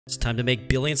It's time to make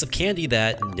billions of candy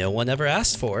that no one ever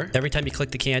asked for. Every time you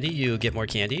click the candy, you get more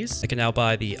candies. I can now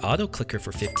buy the auto clicker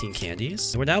for 15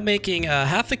 candies. And we're now making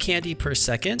half a candy per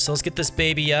second. So let's get this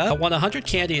baby up. I want 100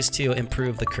 candies to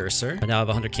improve the cursor. I now have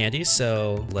 100 candies,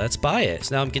 so let's buy it.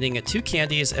 So now I'm getting 2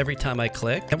 candies every time I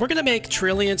click. And we're gonna make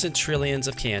trillions and trillions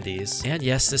of candies. And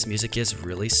yes, this music is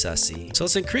really sussy. So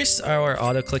let's increase our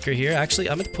auto clicker here. Actually,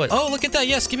 I'm gonna put, oh, look at that.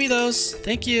 Yes, give me those.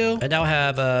 Thank you. I now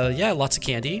have, yeah, lots of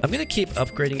candy. I'm gonna keep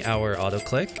upgrading our auto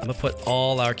click. I'm gonna put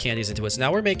all our candies into it. So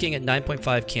now we're making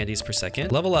 9.5 candies per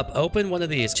second. Level up, open one of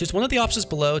these. Choose one of the options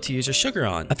below to use your sugar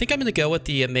on. I think I'm gonna go with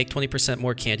the make 20%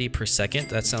 more candy per second.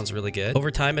 That sounds really good. Over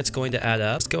time, it's going to add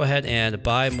up. Let's go ahead and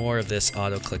buy more of this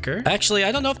auto clicker. Actually,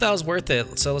 I don't know if that was worth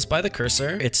it. So let's buy the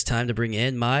cursor. It's time to bring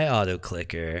in my auto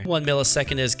clicker. 1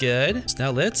 millisecond is good. So now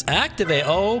let's activate.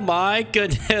 Oh my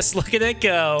goodness, look at it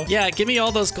go. Yeah, give me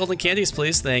all those golden candies,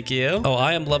 please. Thank you. Oh,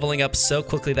 I am leveling up so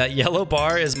quickly. That yellow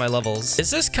bar is my levels.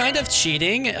 Is this kind of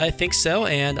cheating? I think so,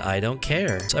 and I don't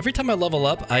care. So every time I level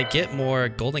up, I get more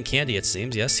golden candy, it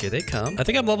seems. Yes, here they come. I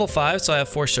think I'm level 5, so I have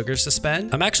 4 sugars to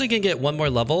spend. I'm actually gonna get 1 more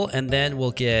level, and then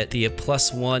we'll get the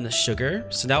 +1 sugar.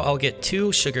 So now I'll get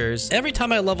 2 sugars every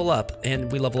time I level up,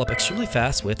 and we level up extremely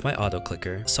fast with my auto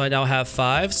clicker. So I now have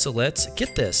 5, so let's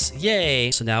get this.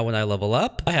 Yay! So now when I level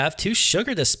up, I have 2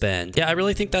 sugar to spend. Yeah, I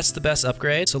really think that's the best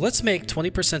upgrade. So let's make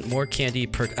 20% more candy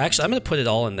per... Actually, I'm gonna put it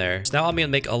all in there. So now I'm gonna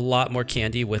make a lot more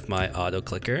candy with my auto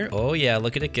clicker. Oh yeah,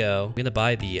 look at it go. I'm gonna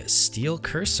buy the steel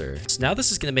cursor. So now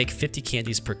this is gonna make 50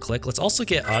 candies per click. Let's also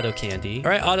get auto candy. All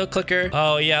right, auto clicker.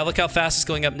 Oh yeah, look how fast it's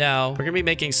going up now. We're gonna be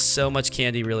making so much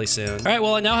candy really soon. All right,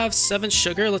 well, I now have 7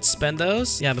 sugar. Let's spend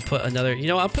those. Yeah, I'm gonna put another, you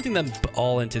know, I'm putting them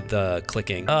all into the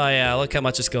clicking. Oh yeah, look how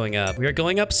much it's going up. We are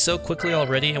going up so quickly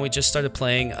already, and we just started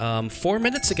playing 4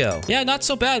 minutes ago. Yeah, not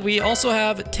so bad. We also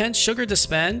have 10 sugar to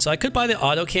spend. So I could buy the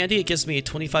auto candy. It gives me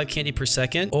 25 candy per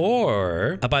second.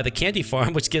 Or I buy the candy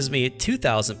farm, which gives me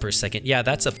 2,000 per second. Yeah,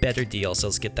 that's a better deal. So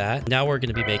let's get that. Now we're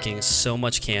going to be making so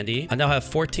much candy. I now have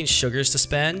 14 sugars to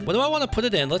spend. What do I want to put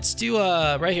it in? Let's do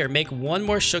right here. Make 1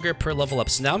 more sugar per level up.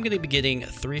 So now I'm going to be getting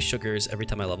 3 sugars every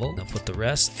time I level. I'll put the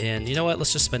rest in. You know what?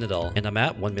 Let's just spend it all. And I'm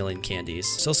at 1 million candies.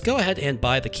 So let's go ahead and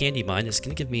buy the candy mine. It's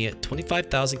going to give me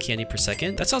 25,000 candy per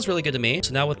second. That sounds really good to me.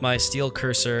 So now with my steel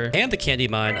cursor and the candy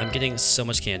mine, I'm getting so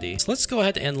much candy. So let's go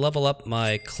ahead and level up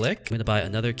my click. I'm going to buy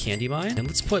another candy mine. And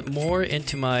let's put more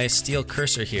into my steel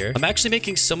cursor here. I'm actually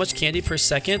making so much candy per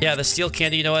second. Yeah, the steel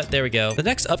candy, you know what? There we go. The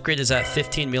next upgrade is at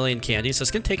 15 million candy. So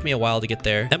it's going to take me a while to get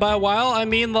there. And by a while, I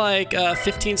mean like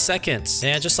 15 seconds.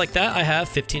 And just like that, I have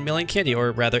 15 million candy,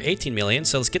 or rather 18 million.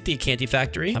 So let's get the candy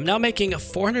factory. I'm now making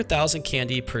 400,000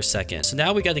 candy per second. So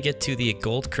now we got to get to the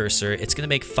gold cursor. It's going to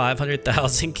make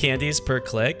 500,000 candies per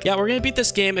click. Yeah, we're going to beat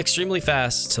this game extremely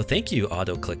fast. So thank you,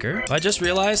 auto clicker. I just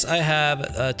realized I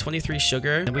have 23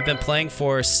 sugar, and we've been playing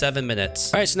for 7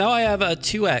 minutes. All right, so now I have a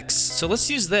 2x. So let's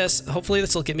use this. Hopefully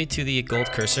this will get me to the gold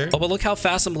cursor. Oh, but look how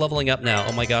fast I'm leveling up now.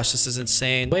 Oh my gosh, this is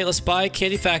insane. Wait, let's buy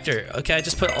candy factor. Okay, I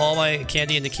just put all my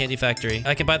candy in the candy factory.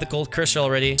 I can buy the gold cursor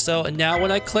already. So now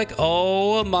when I click,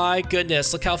 oh my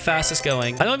goodness, look how fast it's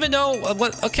going. I don't even know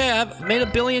what, okay, I've made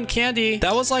 1 billion candy.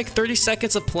 That was like 30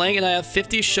 seconds of playing, and I have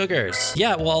 50 sugars.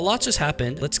 Yeah, well, a lot just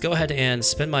happened. Let's go ahead and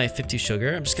spend my 50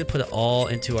 sugar. I'm just gonna put it all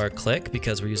into our click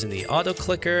because we're using the auto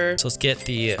clicker. So let's get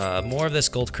the more of this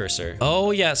gold cursor.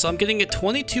 Oh yeah, so I'm getting a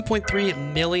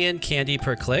 22.3 million candy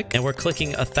per click, and we're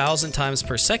clicking 1,000 times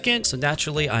per second. So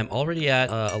naturally, I'm already at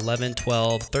 11,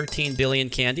 12, 13 billion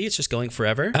candy. It's just going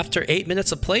forever. After 8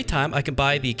 minutes of playtime, I can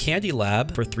buy the candy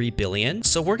lab for 3 billion.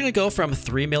 So we're gonna go from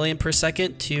 3 million per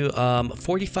second to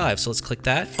 45. So let's click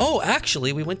that. Oh,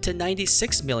 actually, we went to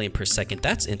 96 million per second.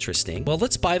 That's interesting. Well,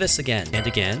 let's buy this again and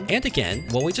again and again.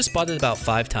 Well, we just bought it about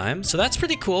 5 times. So that's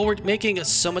pretty cool. We're making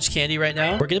so much candy right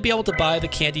now. We're gonna be able to buy the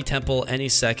candy temple any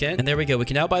second. And there we go. We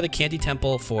can now buy the candy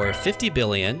temple for 50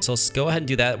 billion. So let's go ahead and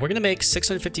do that. We're gonna make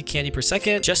 650 candy per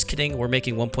second. Just kidding. We're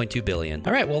making 1.2 billion.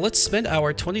 All right, well, let's spend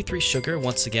our 23 sugar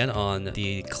once again on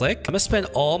the click. I'm gonna spend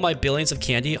all my billions of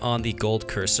candy on the gold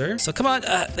cursor. So come on.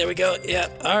 There we go. Yeah.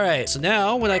 All right. So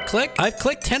now when I click, I've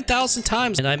clicked 10,000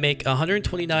 times, and I make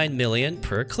 129 million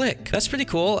per click. That's pretty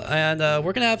cool. And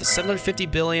we're gonna have 750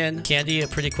 billion candy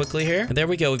pretty quickly here. And there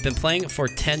we go. We've been playing for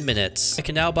 10 minutes. I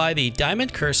can now buy the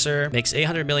diamond cursor. Makes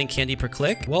 800 million candy per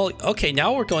click. Well, okay,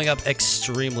 now we're going up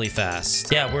extremely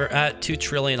fast. Yeah, we're at 2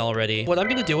 trillion already. What I'm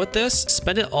gonna do with this,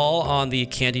 spend it all on the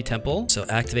candy temple. So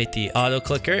activate the auto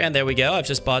clicker, and there we go. I've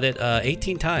just bought it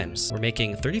 18 times. We're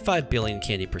making 35 billion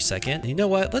candy per second. And you know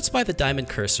what? Let's buy the diamond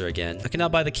cursor again. I can now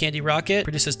buy the candy rocket.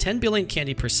 Produces 10 billion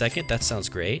candy per second. That sounds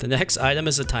great. The next item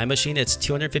is a time machine. It's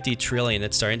 250 trillion.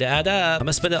 It's starting to add up. I'm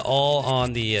gonna spend it all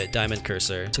on the diamond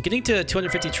cursor. So So getting to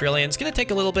 250 trillion is gonna take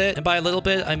a little bit. And by a little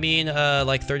bit, I mean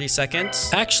like 30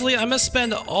 seconds. Actually, I'm gonna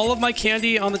spend all of my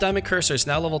candy on the diamond cursor. It's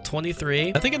now level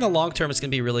 23. I think in the long term, it's gonna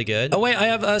be really good. Oh wait, I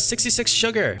have 66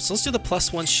 sugar. So let's do the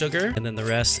 +1 sugar and then the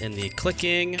rest in the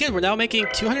clicking. Good, we're now making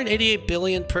 288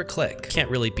 billion per click. Can't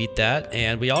really beat that.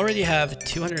 And we already have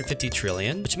 250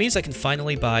 trillion, which means I can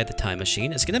finally buy the time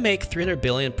machine. It's gonna make 300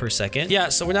 billion per second. Yeah,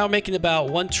 so we're now making about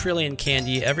 1 trillion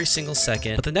candy every single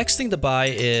second. But the next thing to buy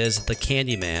is the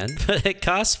Candy Man, but it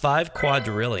costs 5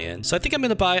 quadrillion. So I think I'm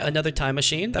gonna buy another time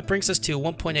machine. That brings us to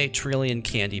 1.8 trillion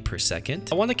candy per second.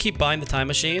 I want to keep buying the time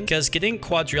machine because getting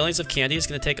quadrillions of candy is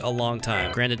gonna take a long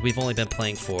time. Granted, we've only been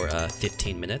playing for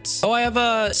 15 minutes. Oh, I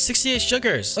have 68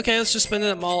 sugars. Okay, let's just spend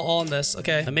them all on this.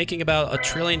 Okay, I'm making about 1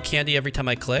 trillion candy every time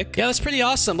I click. Yeah, that's pretty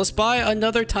awesome. Let's buy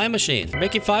another time machine. We're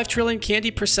making 5 trillion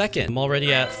candy per second. I'm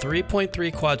already at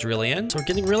 3.3 quadrillion. So we're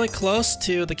getting really close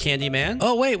to the Candy Man.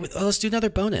 Oh, wait. Let's do another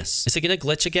bonus. Is it gonna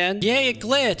glitch again? Yay, it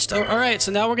glitched. Oh, all right,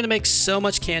 so now we're gonna make so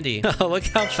much candy. Look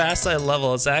how fast I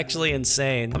level. It's actually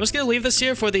insane. I'm just gonna leave this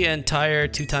here for the entire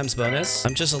 2 times bonus.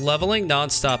 I'm just leveling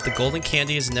nonstop. The golden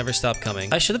candies never stop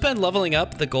coming. I should have been leveling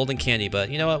up the golden candy, but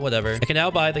you know what? Whatever. I can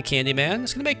now buy the Candy Man.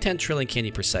 It's gonna make 10 trillion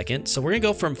candy per second. So we're gonna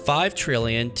go from 5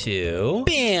 trillion to...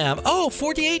 Bam! Oh,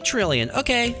 48 trillion.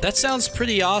 Okay, that sounds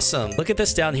pretty awesome. Look at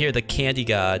this down here, the Candy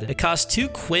God. It costs 2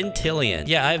 quintillion.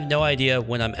 Yeah, I have no idea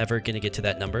when I'm ever gonna get to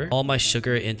that number. All my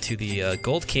sugar into the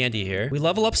gold candy here. We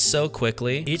level up so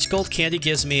quickly. Each gold candy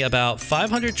gives me about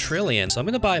 500 trillion. So I'm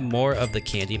gonna buy more of the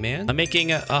Candy Man. I'm making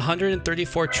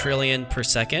 134 trillion per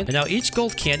second. And now each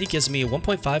gold candy gives me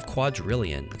 1.5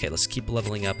 quadrillion. Okay, let's keep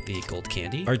leveling up the gold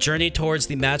candy. Our journey towards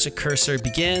the magic cursor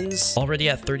begins. Already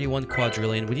at 31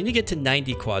 quadrillion. We need to get to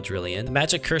 90 quadrillion. The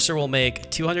magic cursor will make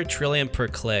 200 trillion per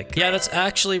click. Yeah, that's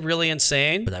actually really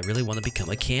insane, but I really want to become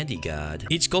a candy god.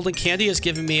 Each golden candy is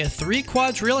giving me 3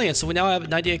 quadrillion. So we now have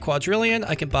 98 quadrillion.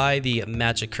 I can buy the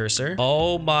magic cursor.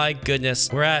 Oh my goodness.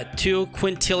 We're at 2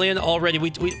 quintillion already.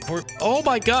 We're oh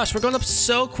my gosh, we're going up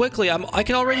so quickly. I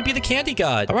can already be the candy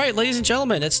god. All right, ladies and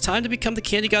gentlemen, it's time to become the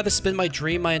candy god. That's been my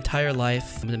dream my entire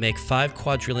life. I'm gonna make 5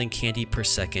 quadrillion candy per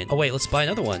second. Oh wait, let's buy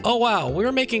another one. Oh wow,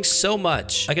 we're making so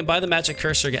much. I can buy the magic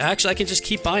cursor again. Actually, I can just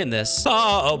keep buying this.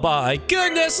 Oh my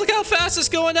goodness, look how fast it's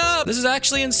going up. This is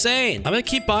actually insane. I'm gonna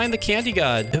keep buying the candy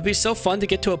god. It would be so fun to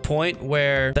get to a point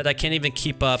where I can't even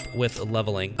keep up with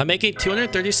leveling. I'm making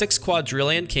 236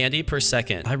 quadrillion candy per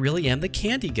second. I really am the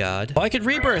candy god. Oh, I could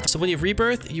rebirth. So when you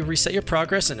rebirth, you reset your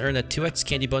progress and earn a 2x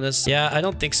candy bonus. Yeah, I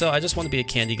don't think so. I just want to be a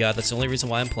candy god. That's the only reason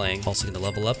why I'm playing. Also gonna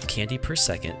level up candy per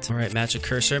second. All right, magic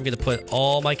cursor. I'm gonna put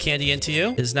all my candy into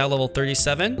you. It is now level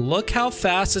 37. Look how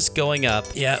fast it's going up.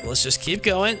 Yeah, let's just keep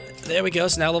going. There we go.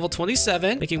 It's now level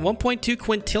 27, making 1.2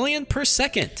 quintillion per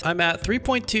second. I'm at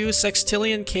 3.2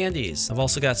 sextillion candies. I've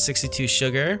also got 62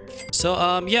 sugar.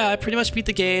 So, yeah, I pretty much beat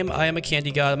the game. I am a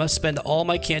candy god. I'm gonna spend all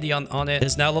my candy on it.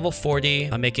 It's now level 40.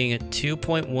 I'm making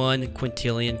 2.1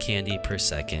 quintillion candy per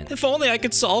second. If only I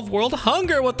could solve world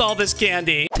hunger with all this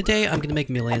candy. Today, I'm gonna make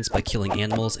millions by killing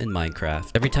animals in Minecraft.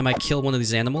 Every time I kill one of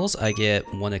these animals, I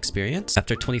get 1 experience.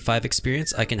 After 25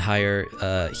 experience, I can hire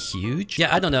huge.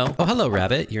 Yeah, I don't know. Oh, hello,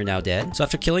 rabbit. You're now dead. So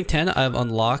after killing 10, I've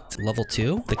unlocked level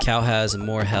 2. The cow has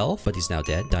more health, but he's now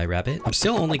dead. Die, rabbit. I'm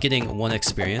still only getting 1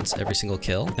 experience every single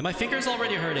kill. And my finger's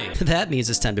already hurting. That means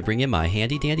it's time to bring in my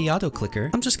handy dandy auto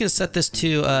clicker. I'm just gonna set this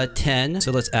to 10.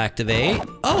 So let's activate.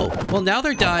 Oh, well now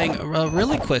they're dying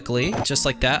really quickly. Just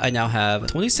like that, I now have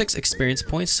 26 experience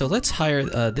points. So let's hire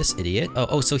this idiot.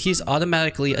 Oh, so he's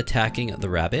automatically attacking the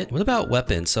rabbit. What about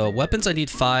weapons? So weapons, I need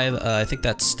 5. I think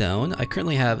that's stone. I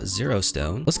currently have 0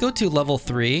 stone. Let's go to level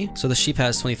 3. So the sheep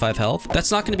has 25 health. That's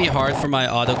not going to be hard for my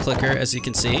auto clicker, as you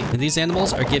can see. And these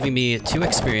animals are giving me 2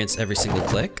 experience every single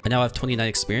click. I now have 29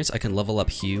 experience. I can level up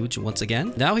huge once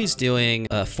again. Now he's doing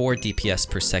 4 DPS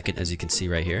per second, as you can see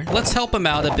right here. Let's help him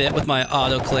out a bit with my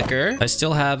auto clicker. I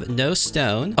still have no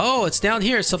stone. Oh, it's down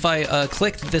here. So if I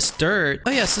click this dirt.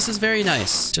 Oh yes, this is very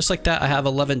nice. Just like that, I have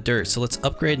 11 dirt. So let's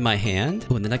upgrade my hand.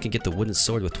 Oh, and then I can get the wooden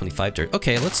sword with 25 dirt.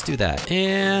 Okay, let's do that.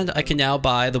 And I can now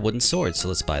buy the wooden sword. So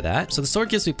let's buy that. So the sword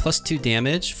gives me +2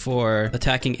 damage for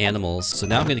attacking animals. So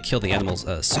now I'm going to kill the animals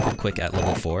super quick at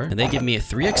level 4. And they give me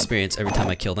 3 experience every time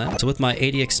I kill them. So with my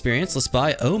 80 experience, let's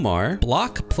buy Omar.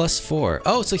 Block +4.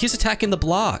 Oh, so he's attacking the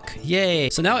block. Yay.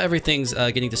 So now everything's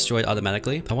getting destroyed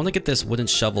automatically. I want to get this wooden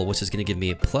shovel, which is going to give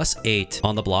me +8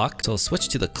 on the block. So I'll switch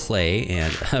to the clay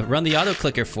and run the auto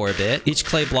clicker for a bit. Each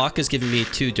clay block is giving me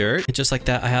 2 dirt. And just like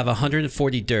that, I have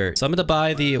 140 dirt. So I'm going to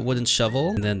buy the wooden shovel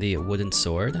and then the wooden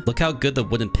sword. Look how good the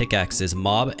wooden pickaxe is.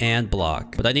 Mob and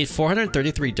block. But I need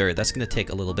 433 dirt. That's going to take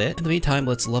a little bit. In the meantime,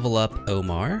 let's level up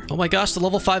Omar. Oh my gosh, the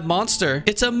level 5 monster.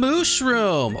 It's a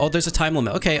mushroom. Boom. Oh, there's a time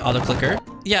limit. Okay, auto clicker.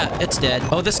 Yeah, it's dead.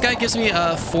 Oh, this guy gives me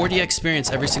 40 experience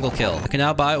every single kill. I can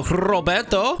now buy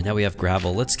Roberto. And now we have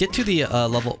gravel. Let's get to the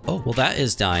level. Oh, well, that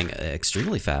is dying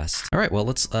extremely fast. All right, well,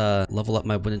 let's level up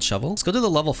my wooden shovel. Let's go to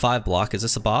the level 5 block. Is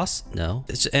this a boss? No.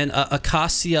 It's an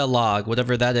acacia log,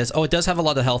 whatever that is. Oh, it does have a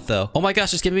lot of health, though. Oh my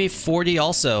gosh, it's giving me 40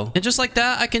 also. And just like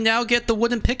that, I can now get the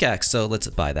wooden pickaxe. So let's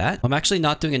buy that. I'm actually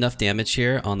not doing enough damage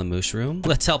here on the mushroom.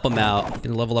 Let's help him out.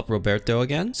 Gonna level up Roberto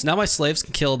again. So now my slaves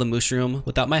can kill the mushroom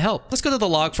without my help. Let's go to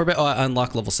the log for a bit. Oh, I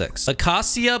unlocked level 6.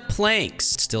 Acacia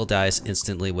planks. It still dies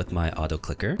instantly with my auto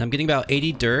clicker. I'm getting about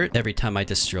 80 dirt every time I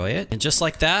destroy it. And just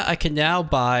like that, I can now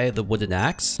buy the wooden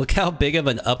axe. Look how big of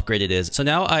an upgrade it is. So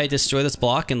now I destroy this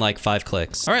block in like 5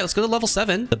 clicks. All right, let's go to level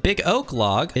 7. The big oak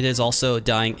log. It is also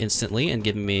dying instantly and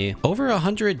giving me over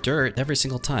 100 dirt every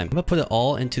single time. I'm gonna put it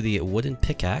all into the wooden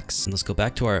pickaxe. And let's go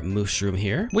back to our mushroom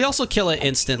here. We also kill it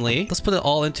instantly. Let's put it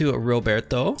all into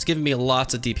Roberto. It's giving me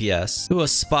lots of DPS. Ooh, a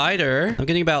spider. I'm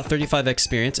getting about 35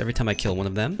 experience every time I kill one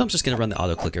of them. I'm just gonna run the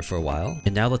auto clicker for a while.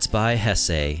 And now let's buy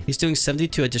Hesse. He's doing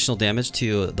 72 additional damage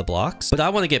to the blocks. But I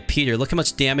want to get Peter. Look how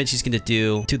much damage he's gonna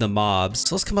do to the mobs.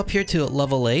 So let's come up here to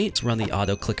level 8. Let's run the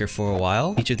auto clicker for a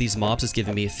while. Each of these mobs is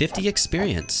giving me 50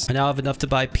 experience. I now have enough to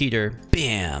buy Peter.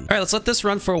 Bam. All right, let's let this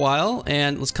run for a while.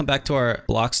 And let's come back to our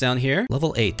blocks down here.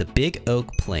 Level 8, the big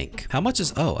oak plank. How much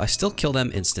is... Oh, I still kill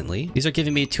them instantly. These are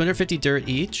giving me 250 dirt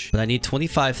each. But I need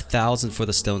 25,000 for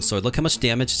the stone sword. Look how much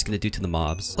damage it's going to do to the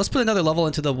mobs. Let's put another level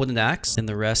into the wooden axe and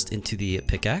the rest into the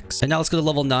pickaxe. And now let's go to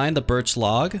level 9, the birch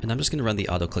log. And I'm just going to run the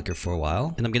auto clicker for a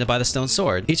while. And I'm going to buy the stone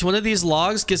sword. Each one of these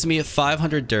logs gives me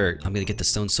 500 dirt. I'm going to get the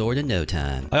stone sword in no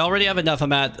time. I already have enough.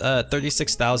 I'm at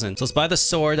 36,000. So let's buy the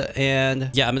sword.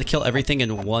 And yeah, I'm going to kill everything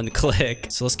in one click.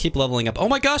 So let's keep leveling up. Oh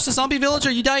my gosh, the zombie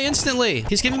villager, you die instantly.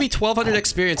 He's giving me 1,200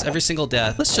 experience every single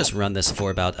death. Let's just run this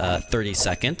for about 30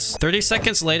 seconds. 30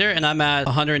 seconds later, and I'm at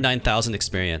 109,000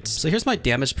 experience. So here's my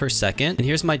damage per second, and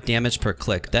here's my damage per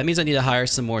click. That means I need to hire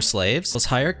some more slaves. Let's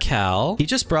hire Cal. He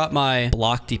just brought my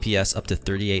block DPS up to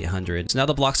 3,800. So now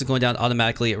the blocks are going down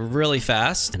automatically really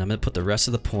fast, and I'm going to put the rest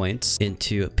of the points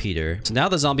into Peter. So now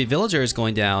the zombie villager is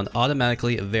going down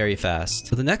automatically very fast.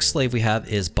 So the next slave we have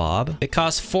is Bob. It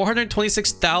costs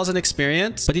 426,000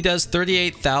 experience, but he does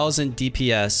 38,000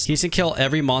 DPS. He can kill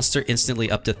every monster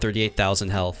instantly up to 38,000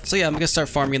 health. So yeah, I'm going to start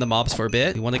farming the mobs for a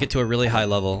bit. We want to get to a really high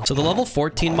level. So the level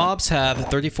 14 mobs have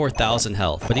 34,000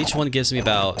 health, but each one gives me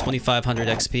about 2,500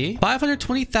 XP.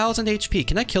 520,000 HP.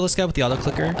 Can I kill this guy with the auto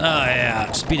clicker? Oh yeah,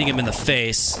 just beating him in the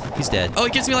face. He's dead. Oh,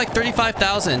 he gives me like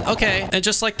 35,000. Okay, and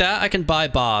just like that, I can buy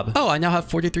Bob. Oh, I now have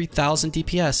 43,000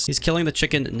 DPS. He's killing the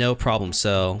chicken, no problem.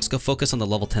 So let's go focus on the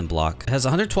level 10 block. It has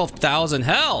 112,000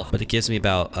 health, but it gives me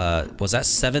about, was that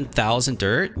 7,000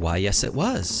 dirt? Why, yes, it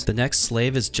was. The next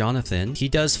slave is Jonathan. He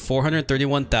does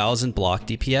 431,000 block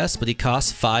DPS, but he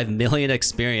costs 5 million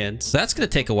experience. So that's going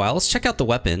to take a while. Let's check out the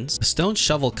weapons. The stone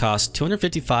shovel costs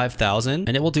 255,000,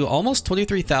 and it will do almost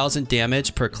 23,000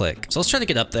 damage per click. So let's try to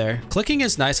get up there. Clicking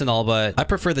is nice and all, but I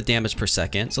prefer the damage per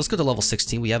second. So let's go to level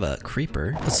 16. We have a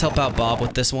creeper. Let's help out Bob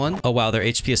with this one. Oh wow, their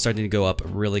HP is starting to go up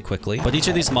really quickly. But each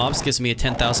of these mobs gives me a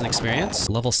 10,000 experience.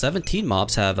 Level 17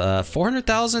 mobs have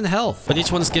 400,000 health, but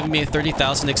each one is giving me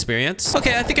 30,000 experience.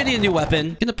 Okay, I think I need a new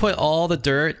weapon. I'm gonna put all the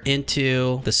dirt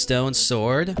into the stone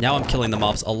sword. Now I'm killing the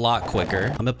mobs a lot quicker.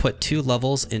 I'm gonna put 2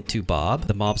 levels into Bob.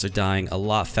 The mobs are dying a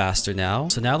lot faster now.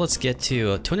 So now let's get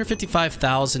to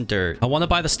 255,000 dirt. I want to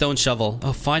buy the stone shovel.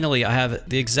 Oh, finally, I have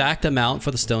the exact amount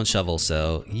for the stone shovel.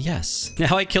 So yes.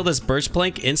 Now I kill this birch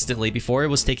plank instantly. Before it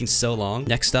was taking so long.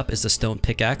 Next up is the stone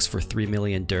pickaxe for 3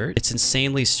 million dirt. It's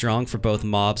insanely strong for both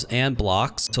mobs and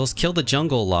blocks. So let's kill the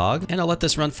jungle log, and I'll let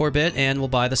this run for a bit, and we'll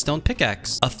buy the stone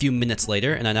pickaxe. A few minutes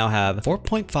later, and I now have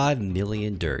 4.5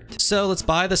 million dirt. So let's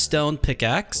buy the stone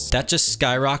pickaxe. That just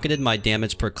skyrocketed my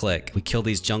damage per click. We kill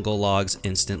these jungle logs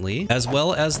instantly, as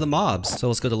well as the mobs. So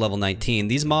let's go to level 19.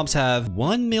 These mobs have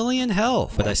 1 million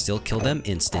health, but I still kill them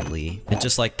instantly. And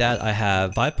just like that, I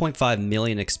have 5.5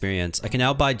 million experience. I can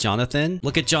now buy Jonathan.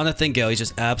 Look at Jonathan go. He's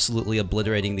just absolutely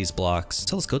obliterating these blocks.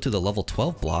 So let's go to the level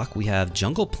 12 block. We have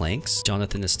jungle planks.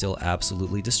 Jonathan is still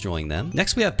absolutely destroying them.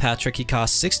 Next, we have Patrick. He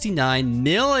costs 69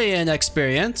 million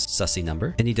experience. Sussy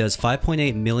number. And he does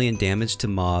 5.8 million damage to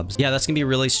mobs. Yeah, that's gonna be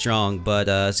really strong, but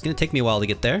it's gonna take me a while to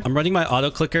get there. I'm running my auto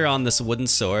clicker on this wooden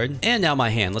sword, and now my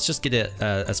hand. Let's just get it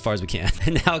as far as we can.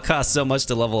 And now it costs so much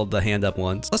to level the hand up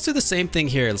once. Let's do the same thing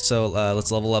here. So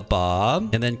let's level up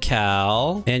Bob, and then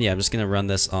Cal. And yeah, I'm just gonna run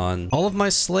this on all of my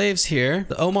slaves here.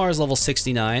 The Omar is level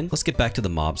 69. Let's get back to the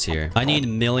mobs here. I need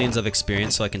millions of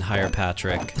experience so I can hire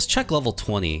Patrick. Let's check level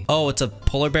 20. Oh, it's a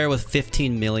polar bear with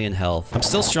 15 million health. I'm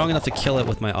still strong enough to kill it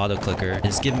with my auto clicker. And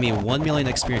it's giving me 1 million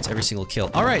experience every single kill.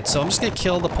 All right, so I'm just gonna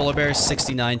kill the polar bear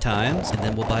 69 times, and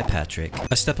then we'll buy Patrick.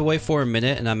 I step away for a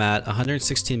minute, and I'm at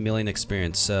 116 million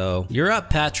experience. So you're up,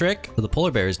 Patrick. So the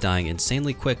polar bear is dying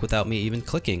insanely quick without me even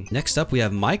clicking. Next up, we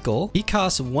have Michael. He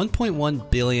costs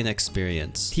 1.1 billion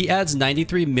experience. He adds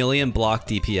 93 million block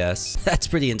DPS. That's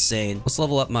pretty insane. Let's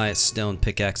level up my stone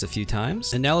pickaxe a few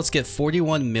times. And now let's get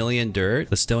 41 million dirt.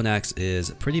 The stone axe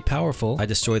is pretty powerful. I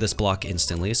destroy this block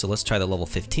instantly. So let's try the level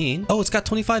 15. Oh, it's got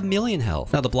 25 million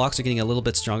health. Now the blocks are getting a little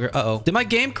bit stronger. Uh-oh. Did my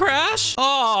game crash?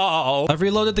 Oh, I've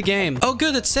reloaded the game. Oh,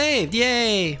 good. It's saved.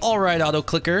 Yay. All right, auto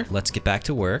clicker. Let's get back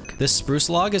to work. This spruce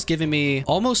log is giving me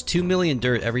almost 2 million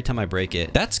dirt every time I break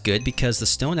it. That's good because the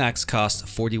stone axe costs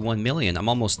 41 million. I'm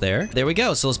almost there. There we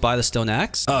go. So let's buy the stone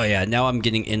axe. Oh yeah, now I'm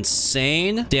getting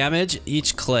insane damage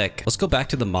each click. Let's go back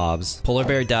to the mobs. Polar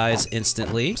bear dies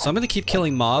instantly. So I'm going to keep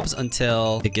killing mobs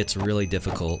until it gets really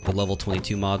difficult. The level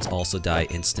 22 mobs also die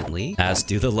instantly, as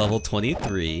do the level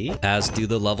 23, as do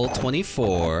the level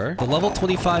 24. The level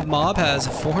 25 mob has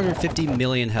 450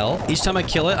 million health. Each time I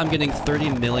kill it, I'm getting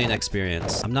 30 million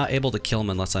experience. I'm not able to kill him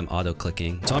unless I'm auto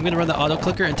clicking. So I'm going to run the auto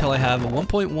clicker until I have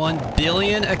 1.1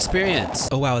 billion experience.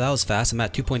 Oh wow, that was fast. I'm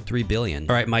at 2.3 billion.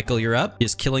 All right, Michael, you're up.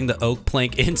 He's killing the oak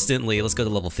plank instantly. Let's go to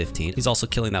level 15. He's also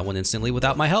killing that one instantly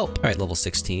without my help. All right, level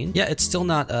 16. Yeah, it's still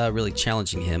not really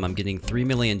challenging him. I'm getting 3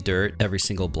 million dirt every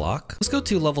single block. Let's go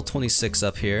to level 26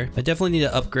 up here. I definitely need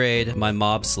to upgrade my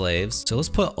mob slaves. So let's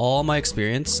put all my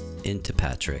experience into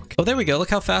Patrick. Oh, there we go. Look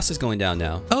how fast it's going down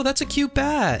now. Oh, that's a cute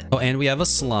bat. Oh, and we have a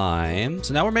slime.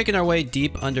 So now we're making our way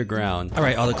deep underground. All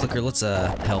right, auto clicker, let's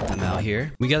help them out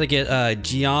here. We got to get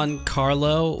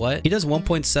Giancarlo. What? He does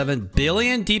 1.7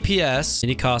 billion DPS and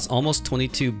he costs almost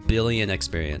 22 billion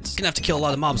experience. Gonna have to kill a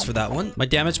lot of mobs for that one. My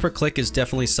damage per click is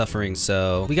definitely suffering,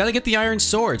 so we got to get the iron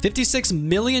sword. 56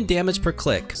 million damage per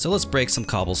click. So let's break some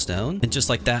cobblestone. And just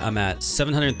like that, I'm at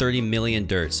 730 million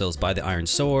dirt. So let's buy the iron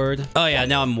sword. Oh yeah,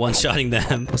 now I'm one-shotting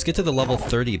them. Let's get to the level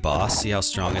 30 boss. See how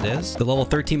strong it is. The level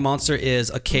 13 monster is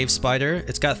a cave spider.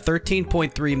 It's got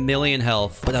 13.3 million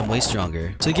health, but I'm way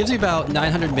stronger. So it gives me about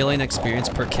 900 million experience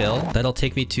per kill. That'll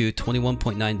take me to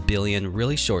 21.9 billion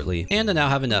really shortly. And I now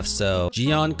have enough. So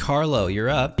Giancarlo, you're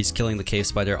up. He's killing the cave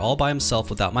spider all by himself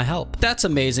without my help. That's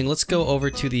amazing. Let's go over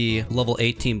to the level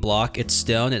 18 block. It's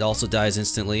stone. It also dies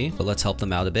instantly, but let's help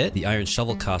them out a bit. The iron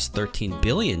shovel costs 13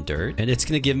 billion dirt, and it's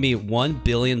going to give me 1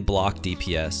 billion block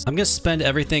DPS. I'm going to spend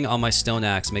everything on my stone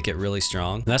axe, make it really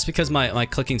strong. And that's because my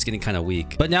clicking's getting kind of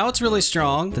weak. But now it's really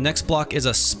strong. The next block is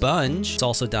a sponge. It's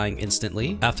also dying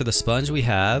instantly. After the sponge, we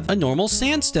have a normal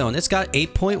sandstone. It's got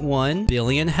 8.1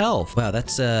 billion health. Wow,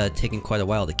 that's taking quite a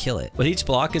while to kill it. But each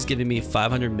block is giving me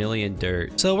 500 million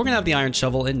dirt. So we're going to have the iron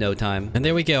shovel in no time. And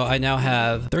there we go. I now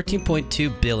have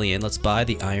 13.2 billion. Let's buy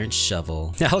the iron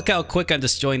shovel. Now look how quick I'm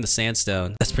destroying the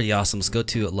sandstone. That's pretty awesome. Let's go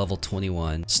to level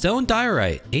 21. Stone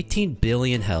diorite, 18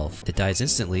 billion health. It dies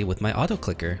instantly with my auto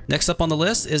clicker. Next up on the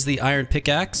list is the iron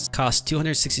pickaxe. Costs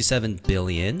 267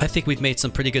 billion. I think we've made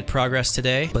some pretty good progress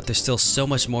today, but there's still so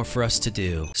much more for us to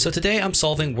do. So today I'm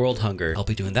solving world hunger. I'll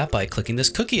be doing that by clicking this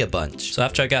cookie a bunch. So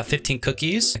after I got 15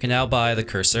 cookies, I can now buy the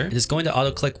cursor. It is going to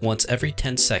auto click once every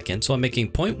 10 seconds. So I'm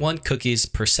making 0.1 cookies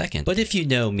per second. But if you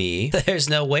know me, there's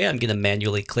no way I'm going to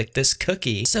manually click this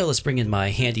cookie. So let's bring in my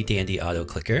handy dandy auto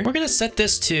clicker. We're going to set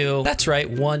this to, that's right,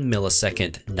 1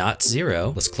 millisecond, not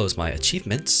 0. Let's close my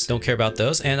achievements. Don't care about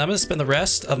those. And I'm going to spend the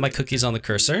rest of my cookies on the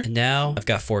cursor. And now I've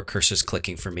got 4 cursors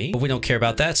clicking for me. But we don't care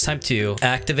about that. It's time to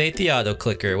activate the auto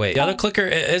clicker. Wait, the auto clicker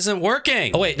isn't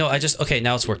working. Oh wait, no, okay,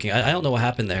 now it's working. I don't know what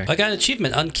happened there. I got an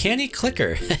achievement, uncanny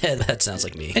clicker. That sounds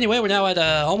like me. Anyway, we're now at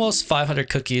almost 500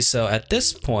 cookies. So at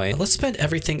this point, let's spend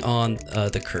everything on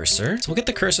the cursor. So we'll get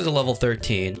the cursor to level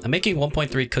 13. I'm making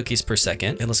 1.3 cookies per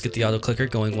second. And let's get the auto clicker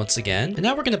going once again. And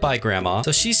now we're going to buy grandma.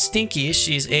 So she's stinky.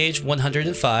 She's age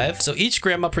 105. So each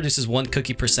grandma produces 1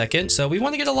 cookie per second. So we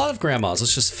want to get a lot of grandmas.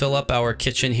 Let's just fill up our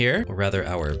kitchen here, or rather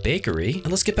our bakery. And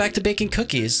let's get back to baking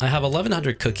cookies. I have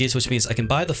 1,100 cookies, which means I can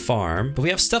buy the farm. But we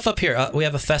have stuff up here. We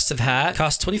have a festive hat.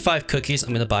 Costs 25 cookies. I'm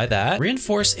going to buy that.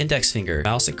 Reinforced index finger.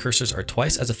 Mouse and cursors are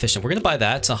twice as efficient. We're going to buy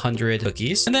that. It's 100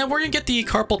 cookies. And then we're going to get the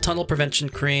carpal tunnel prevention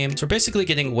cream. So we're basically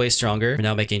getting way stronger. We're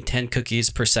now making 10 cookies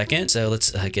per second. So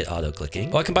let's get auto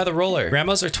clicking. Oh, I can buy the roller.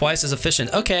 Grandmas are twice as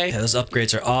efficient. Okay. Yeah, those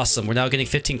upgrades are awesome. We're now getting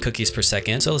 15 cookies per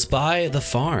second. So let's buy the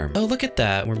farm. Oh, look at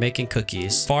that. We're making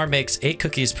cookies. Farm makes 8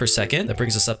 cookies per second. That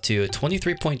brings us up to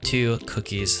 23.2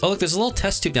 cookies. Oh, look, there's a little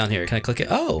test tube down here. Can I click it?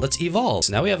 Oh, let's evolve.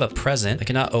 So now we have a present. I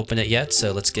cannot open it yet.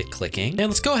 So let's get clicking. And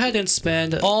let's go ahead and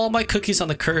spend all my cookies on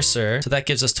the cursor. So that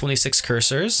gives us 26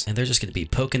 cursors. And they're just going to be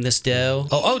poking this dough.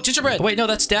 Oh, gingerbread. Oh, wait, no,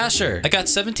 that's Dasher. I got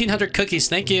 1,700 cookies.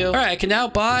 Thank you. All right, I can now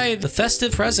buy the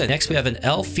festive present. Next, we have an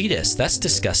elf fetus. That's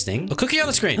disgusting. A cookie on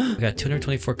the screen. I got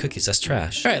 224 cookies. That's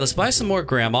trash. All right, let's buy some more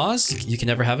grandmas. You can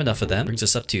never have enough of them. Brings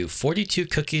us up to 42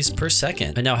 cookies per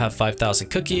second. I now have 5,000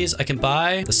 cookies. I can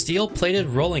buy the steel-plated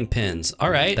rolling pins. All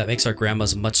right, that makes our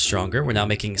grandmas much stronger. We're now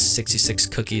making 66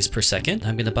 cookies per second.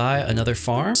 I'm gonna buy another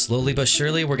farm. Slowly but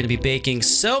surely, we're gonna be baking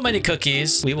so many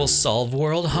cookies. We will solve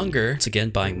world hunger. It's again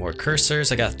buying more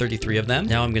cursors. I got 33 of them.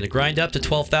 Now I'm gonna grind up to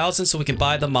 12,000 so we can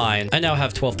buy the mine. I now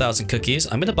have 12,000 cookies.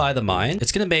 I'm gonna buy the mine.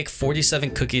 It's gonna make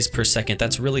 47 cookies per second.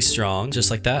 That's really strong.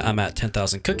 Just like that, I'm at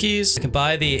 10,000 cookies. I can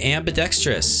buy the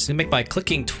ambidextrous. It's gonna make my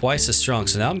clicking twice as strong.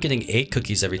 So now I'm getting 8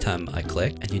 cookies every time I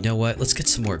click. And you know what? Let's get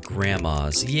some more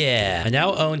grandmas. Yeah. I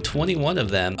now own 21 of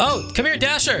them. Oh, come here,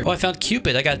 Dasher. Oh, I found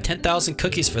Cupid. I got 10,000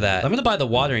 cookies for that. I'm gonna buy the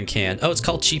watering can. Oh, it's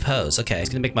called Cheap Hose. Okay. It's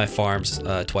gonna make my farms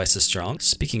twice as strong.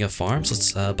 Speaking of farms,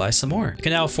 let's buy some more. I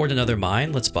can now afford another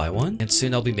mine. Let's buy one. And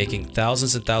soon I'll be making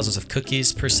thousands and thousands of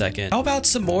cookies per second. How about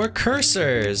some more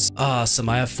cursors? Awesome.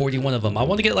 I have 41 of them. I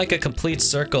want to get like a complete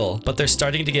circle, but they're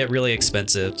starting to get really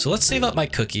expensive. So let's save up my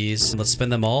cookies and let's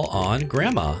spend them all on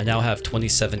grandma. I now have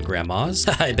 27 grandmas.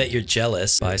 I bet you're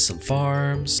jealous. Buy some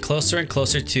farms. Closer and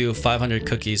closer to 500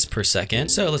 cookies per second.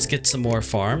 So let's get some more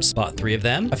farms. Bought 3 of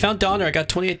them. I found Donner. I got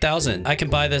 28,000. I can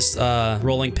buy this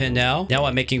rolling pin now. Now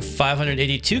I'm making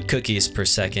 582 cookies per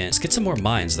second. Let's get some more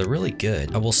mines. They're really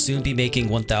good. I will soon be making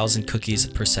 1,000 cookies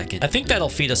per second. I think that'll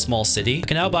feed a small city. I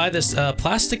can now buy this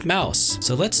plastic mouse.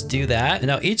 So let's do that. And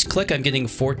now each click I'm getting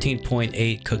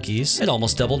 14.8 cookies. It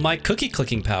almost doubled my cookie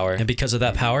clicking power. And because of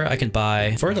that power, I can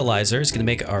buy fertilizer. It's going to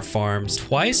make our farms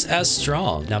twice as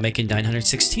strong. Now making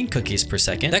 916 cookies per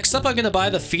second. Next up, I'm going to buy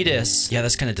the fetus. Yeah,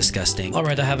 that's kind of disgusting. All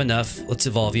right, I have enough. Let's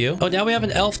evolve you. Oh, now we have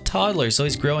an elf toddler. So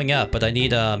he's growing up, but I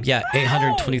need,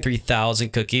 823,000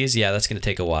 cookies. Yeah, that's going to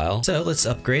take a while. So let's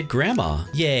upgrade grandma.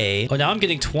 Yay. Oh, now I'm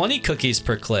getting 20 cookies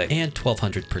per click and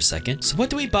 1,200 per second. So what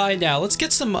do we buy now? Let's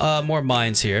get some more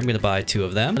mines here. I'm going to buy 2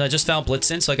 of them. And I just found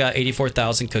Blitzen, so I got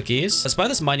 84,000 cookies. Let's buy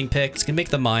this mining pick. It's going to make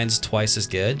the mines twice as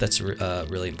good. That's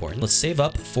really important. Let's save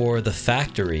up for the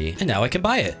factory. And now I can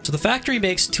buy it. So the factory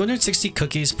makes 260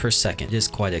 cookies per second. It is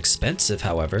quite expensive,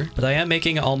 however. But I am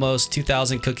making almost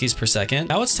 2,000 cookies per second.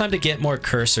 Now it's time to get more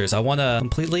cursors. I want to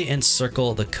completely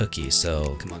encircle the cookie.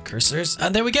 So come on, cursors.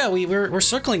 And there we go. We're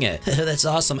circling it. That's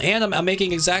awesome. And I'm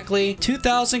making exactly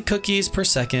 2,000 cookies per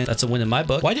second. That's a win in my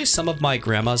book. Why do some of my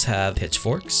grandmas have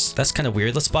pitchforks? That's kind of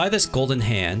weird. Let's buy this golden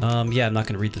hand. Yeah, I'm not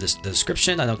going to read the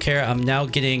description. I don't care. I'm now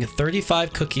getting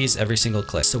 35 cookies every single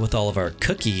click. So with all of our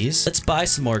cookies, let's buy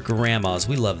some more grandmas.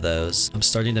 We love those. I'm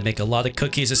starting to make a lot of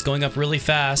cookies. It's going up really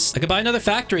fast. I could buy another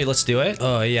factory. Let's do it.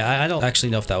 Oh yeah, I don't actually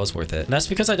know if that was worth it. And that's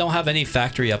because I don't have any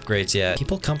factory upgrades yet.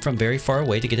 People come from very far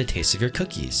away to get a taste of your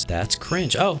cookies. That's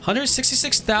cringe. Oh,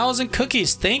 166,000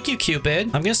 cookies. Thank you, Cupid.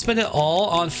 I'm gonna spend it all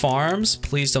on farms.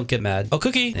 Please don't get mad. Oh,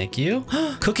 cookie. Thank you.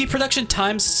 Cookie production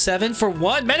times 7 for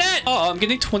 1 minute. Oh, I'm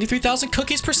getting 23,000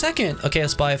 cookies per second. Okay,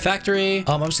 let's buy a factory.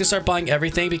 I'm just gonna start buying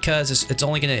everything because it's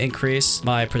only gonna increase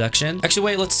my production. Actually,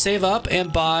 wait, let's save up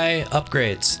and buy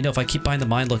upgrades. You know, if I keep buying the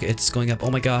mine, look, it's going up.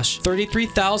 Oh my gosh,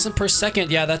 33,000 per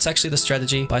second. Yeah, that's actually the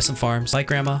strategy. Buy some farms, buy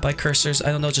grandma, buy cursors.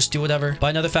 I don't know, just do whatever. Buy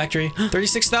another factory.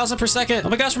 36,000 per second. Oh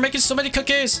my gosh, we're making so many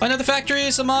cookies. Buy another factory,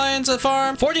 some mines, a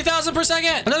farm. 40,000 per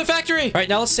second. Another factory. All right,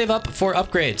 now let's save up for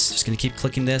upgrades. Just gonna keep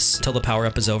clicking this until the power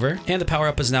up is over. And the power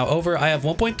up is now over. I have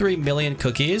 1.3 million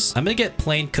cookies. I'm gonna get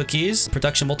plain cookies.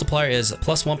 Production multiplier is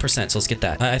plus 1%. So let's get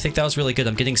that. I think that was really good.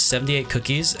 I'm getting 78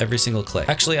 cookies every single click.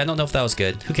 Actually, I don't know if that was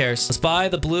good. Who cares? Let's buy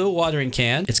the blue watering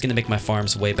can. It's gonna make my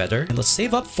farms way better. And let's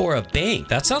save up for a bank.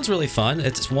 That sounds really fun.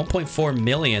 It's 1.4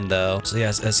 million though. So yeah,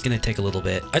 it's gonna take a little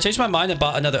bit. I changed my mind and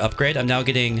bought another upgrade. I'm now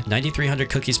getting 9,300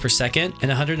 cookies per second and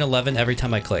 111 every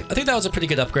time I click. I think that was a pretty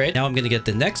good upgrade. Now I'm gonna get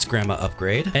the next grandma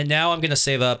upgrade. And now I'm gonna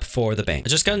save up for the bank. I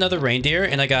just got another reindeer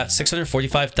and I got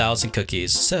 645,000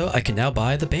 cookies. So I can now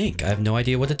buy the bank. I have no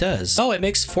idea what it does. Oh, it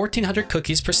makes 1,400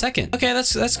 cookies per second. Okay,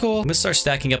 that's cool. I'm gonna start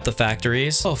stacking up the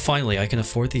factories. Oh, finally, I can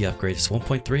afford the upgrade. It's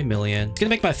 1.3 million. It's gonna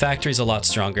make my factories a lot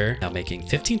stronger. Now making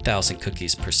 15,000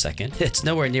 cookies per second. It's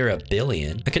nowhere near a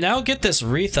billion. I can now get this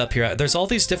wreath up here. There's all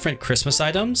these different Christmas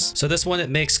items. So this one, it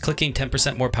makes clicking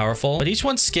 10% more powerful, but each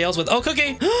one scales with, oh,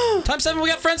 cookie. Times 7, we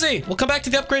got frenzy. We'll come back to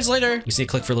the upgrades later. You just need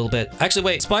to click for a little bit. Actually,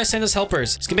 wait, spy Santa's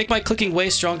helpers. It's gonna make my clicking way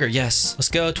stronger. Yes, let's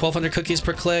go. 1,200 cookies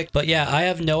per click. But yeah, I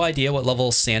have no idea what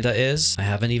level Santa is. I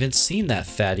haven't even seen that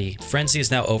fatty. Frenzy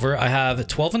is now over. I have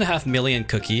 12.5 million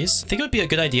cookies. I think it would be a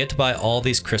good idea to buy all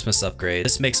these Christmas upgrades.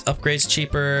 This makes upgrades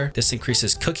cheaper. This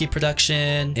increases cookie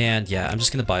production. And yeah, I'm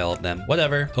just gonna buy all of them.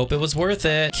 Whatever. Hope it was worth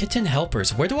it. Kitten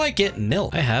helpers. Where do I get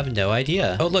milk? I have no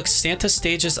idea. Oh, look, Santa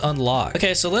stages unlocked.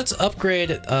 Okay, so let's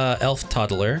upgrade elf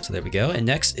toddler. So there we go. And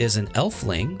next is an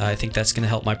elfling. I think that's gonna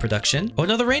help my production. Oh,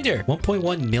 another reindeer.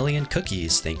 1.1 million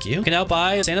cookies. Thank you. I can now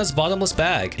buy Santa's bottomless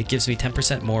bag. It gives me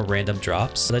 10% more random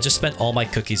drops, but I just spent all my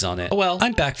cookies on it. Oh well,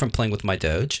 I'm back from playing with my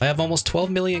Doge. I have almost 12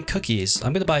 million cookies.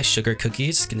 I'm gonna buy sugar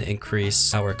cookies. It's gonna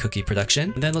increase our cookie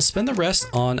production. And then let's spend the rest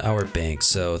on our banks.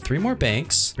 So 3 more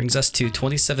banks brings us to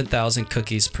 27,000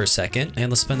 cookies per second. And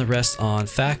let's spend the rest on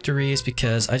factories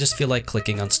because I just feel like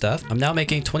clicking on stuff. I'm now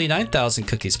making 29,000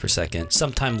 cookies per second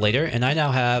sometime later, and I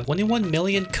now have 21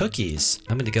 million cookies.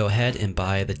 I'm gonna go ahead and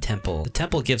buy the temple. The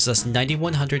temple gives us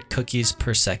 9,100 cookies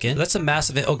per second. That's a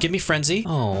massive... Oh, give me frenzy.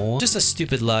 Oh, just a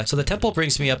stupid luck. So the temple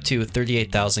brings me up to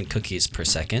 38,000 cookies per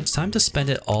second. It's time to spend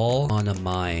it all on a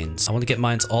mines. I want to get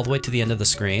mines all the way to the end of the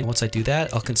screen. Once I do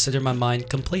that, I'll consider my mine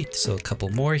complete. So a couple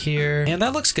more here, and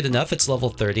that looks good enough. It's level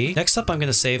 30. Next up, I'm going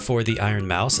to save for the iron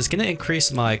mouse. It's going to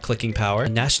increase my clicking power. A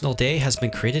national day has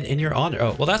been created in your honor.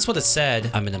 Oh, well, that's what it said.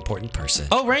 I'm an important person.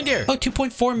 Oh, reindeer. Oh,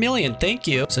 2.4 million. Thank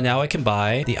you. So now I can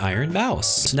buy the iron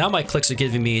mouse. So now my clicks are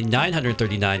giving me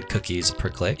 939 cookies per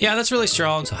click. Yeah, that's really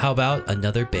strong. So how about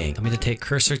another bank? I'm going to take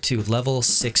cursor to level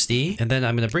 60, and then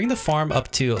I'm going to bring the farm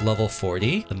up to level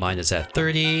 40. The mine is at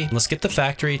 30. Let's get the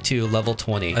factory to level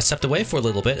 20. I stepped away for a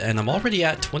little bit, and I'm already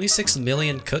at 26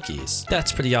 million cookies.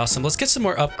 That's pretty awesome. Let's get some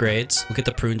more upgrades. We'll get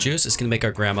the prune juice. It's going to make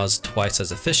our grandmas twice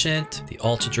as efficient. The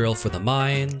ultra drill for the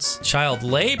mines. Child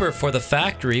labor for the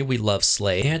factory. We love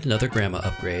slay. And another grandma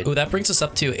upgrade. Oh, that brings us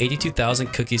up to 82,000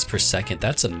 cookies per second.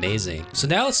 That's amazing. So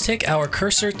now let's take our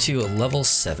cursor to level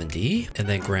 70, and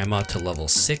then grandma to level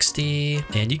 60.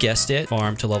 And you guessed it,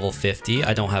 farm to level 50.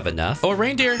 I don't have enough. Oh,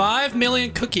 reindeer, 5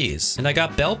 million cookies. And I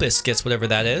got bell biscuits, whatever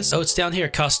that is. Oh, it's down here.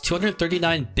 It costs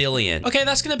 239 billion. Okay,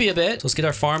 that's gonna be a bit. So let's get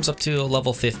our farms up to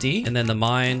level 50, and then the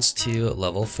mines to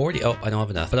level 40. Oh, I don't have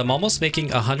enough, but I'm almost making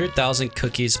 100,000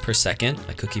 cookies per second.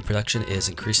 My cookie production is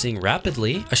increasing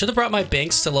rapidly. I should have brought my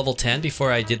banks to level 10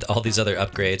 before I did all these other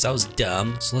upgrades. I was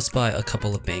dumb. So let's buy a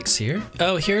couple of banks here.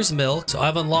 Oh, here's milk. So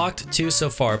I've unlocked 2 so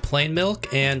far, plain milk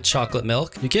and chocolate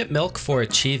milk. You get milk for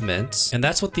achievements, and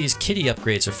that's what these kitty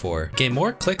upgrades are for. Gain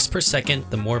more clicks per second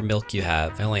the more milk you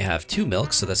have. I only have 2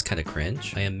 milks, so that's kind of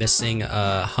cringe. I am missing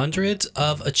hundreds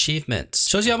of achievements.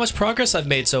 Shows you how much progress I've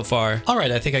made so far. All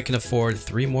right, I think I can afford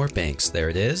 3 more banks. There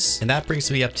it is. And that brings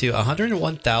me up to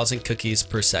 101,000 cookies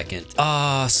per second.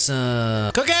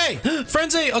 Awesome. Cookie!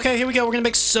 Frenzy! Okay, here we go. We're gonna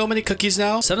make so many cookies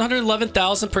now.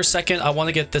 711,000 per second. I want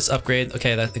to get this upgrade.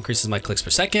 Okay, that increases my clicks per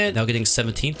second. Now getting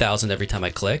 17,000 every time I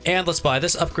click. And let's buy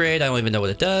this upgrade. I don't even know what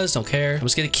it does. Don't care. I'm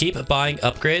just gonna keep buying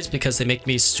upgrades because they make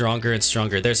me stronger and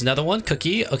stronger. There's another one.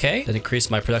 Cookie. Okay. That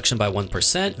increased my production by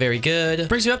 1%. Very good.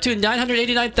 Brings me up to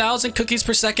 989,000 cookies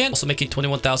per second. Also making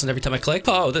 21,000 every time I click.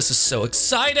 Oh, this is so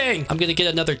exciting. I'm gonna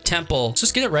get another temple. Let's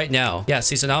just get it right now. Yeah,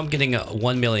 see, so now I'm getting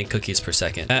 1 million cookies per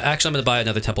second. Actually, I'm gonna buy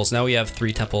another temple. So now we have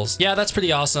 3 temples. Yeah, that's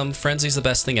pretty awesome. Frenzy's the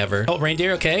best thing ever. Oh,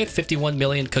 reindeer. Okay. 51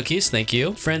 million cookies. Thank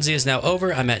you. Frenzy is now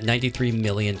over. I'm at 93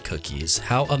 million cookies.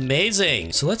 How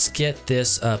amazing. So let's get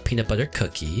this peanut butter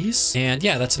cookies. And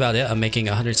yeah, that's about it. I'm making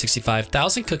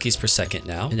 165,000 cookies per second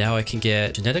now. And now I can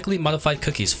get genetically modified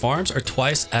cookies. Farms are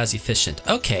twice as efficient.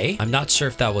 Okay. I'm not sure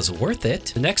if that was worth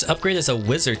it. The next upgrade is a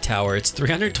wizard tower. It's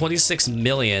 326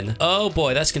 million. Oh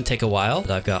boy, that's gonna take a while,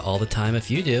 but I've got all the time if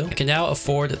you do. I can now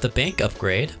afford the bank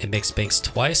upgrade. It makes banks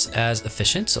twice as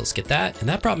efficient. So let's get that. And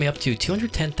that brought me up to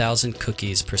 210,000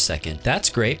 cookies per second. That's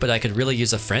great, but I could really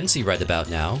use a frenzy right about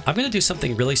now. I'm gonna do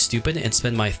something really stupid and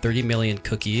spend my 30 million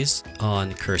cookies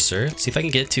on cursor. See if I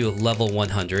can get to level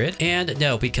 100. And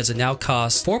no, because it now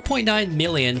costs 4.9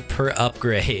 million per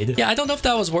upgrade. Yeah, I don't know if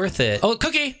that was worth it. Oh,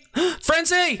 cookie!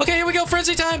 Frenzy! Okay, here we go.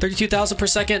 Frenzy time. 32,000 per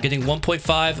second. Getting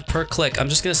 1.5 per click. I'm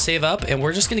just gonna save up, and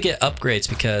we're just gonna get upgrades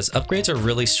because upgrades are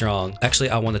really strong. Actually,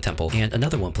 I want a temple. And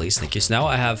another one, please. Thank you. So now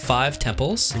I have 5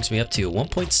 temples. Brings me up to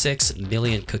 1.6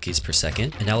 million cookies per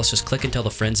second. And now let's just click until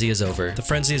the frenzy is over. The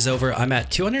frenzy is over. I'm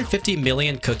at 250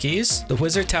 million cookies. The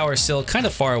wizard tower is still kind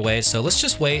of far away, so let's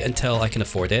just wait until I can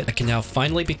afford it. I can now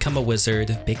finally become a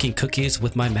wizard, baking cookies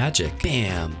with my magic.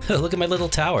 Bam! Look at my little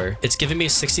tower. It's giving me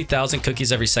 60,000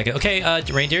 cookies every second. Okay,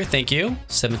 reindeer, thank you.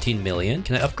 17 million.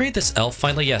 Can I upgrade this elf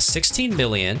finally? Yes, 16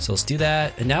 million. So let's do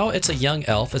that. And now it's a young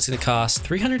elf. It's going to cost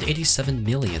 387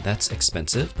 million. That's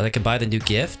expensive, but I can buy the new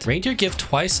gift. Reindeer give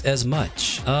twice as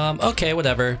much. Okay,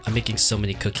 whatever. I'm making so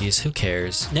many cookies. Who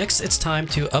cares? Next, it's time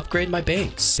to upgrade my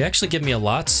banks. They actually give me a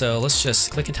lot, so let's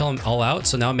just click until I'm all out.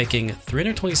 So now I'm making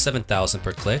 327,000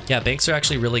 per click. Yeah, banks are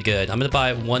actually really good. I'm going to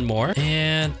buy 1 more,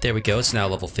 and there we go. It's now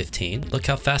level 15. Look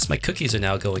how fast my cookies are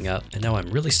now going up, and now I'm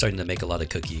really really starting to make a lot of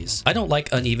cookies. I don't like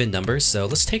uneven numbers, so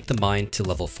let's take the mine to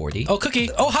level 40. Oh, cookie.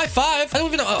 Oh, high five. I don't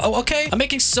even know. Oh, okay. I'm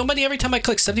making so many every time I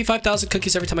click. 75,000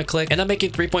 cookies every time I click. And I'm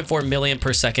making 3.4 million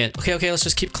per second. Okay, let's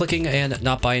just keep clicking and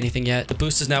not buy anything yet. The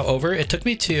boost is now over. It took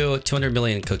me to 200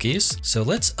 million cookies. So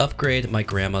let's upgrade my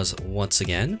grandma's once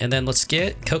again. And then let's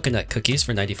get coconut cookies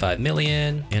for 95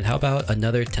 million. And how about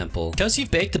another temple? Because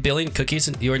you've baked 1 billion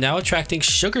cookies, you are now attracting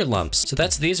sugar lumps. So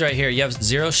that's these right here. You have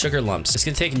 0 sugar lumps. It's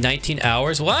gonna take 19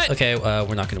 hours. What? Okay,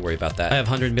 we're not gonna worry about that. I have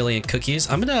 100 million cookies.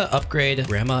 I'm gonna upgrade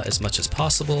grandma as much as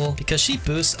possible because she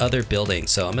boosts other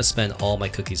buildings. So I'm gonna spend all my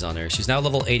cookies on her. She's now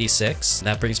level 86. And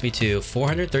that brings me to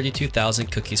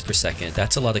 432,000 cookies per second.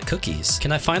 That's a lot of cookies.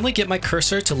 Can I finally get my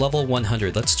cursor to level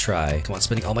 100? Let's try. Come on,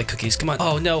 spending all my cookies. Come on.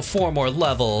 Oh no, 4 more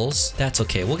levels. That's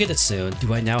okay. We'll get it soon.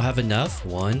 Do I now have enough?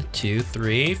 1, 2,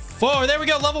 3, 4. There we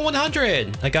go. Level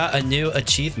 100. I got a new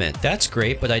achievement. That's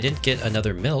great, but I didn't get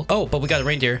another milk. Oh, but we got a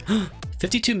reindeer.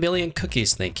 52 million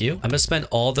cookies, thank you. I'm gonna spend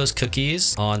all those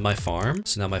cookies on my farm.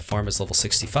 So now my farm is level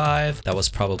 65. That was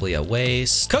probably a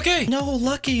waste. Cookie! No,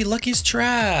 Lucky. Lucky's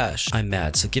trash. I'm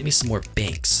mad, so give me some more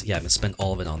banks. Yeah, I'm gonna spend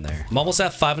all of it on there. I'm almost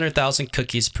at 500,000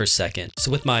 cookies per second.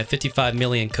 So with my 55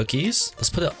 million cookies,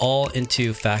 let's put it all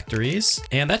into factories.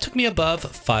 And that took me above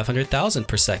 500,000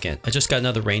 per second. I just got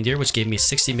another reindeer, which gave me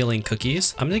 60 million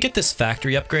cookies. I'm gonna get this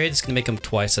factory upgrade. It's gonna make them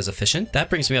twice as efficient.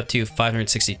 That brings me up to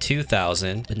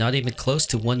 562,000, but not even close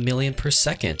to 1 million per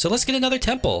second. So let's get another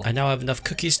temple. I now have enough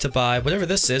cookies to buy whatever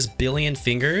this is, billion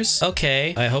fingers.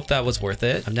 Okay, I hope that was worth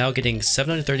it. I'm now getting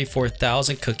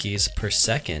 734,000 cookies per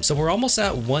second. So we're almost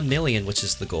at 1 million, which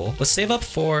is the goal. Let's save up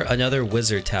for another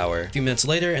wizard tower. A few minutes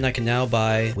later, and I can now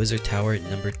buy wizard tower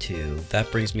number 2. That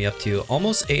brings me up to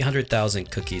almost 800,000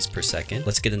 cookies per second.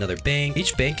 Let's get another bank.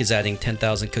 Each bank is adding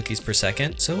 10,000 cookies per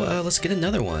second. So let's get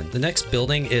another one. The next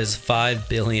building is 5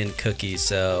 billion cookies.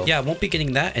 So yeah, I won't be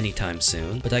getting that anytime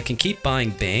soon, but I can keep buying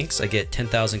banks. I get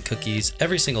 10,000 cookies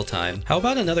every single time. How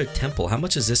about another temple? How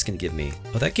much is this gonna give me?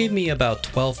 Well, that gave me about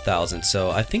 12,000.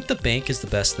 So I think the bank is the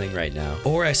best thing right now.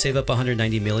 Or I save up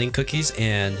 190 million cookies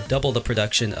and double the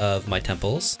production of my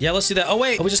temples. Yeah, let's do that. Oh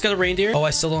wait, we just got a reindeer. Oh,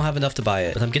 I still don't have enough to buy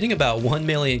it, but I'm getting about 1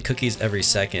 million cookies every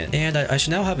second. And I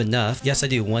should now have enough. Yes, I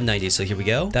do. 190. So here we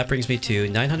go. That brings me to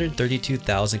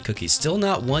 932,000 cookies. Still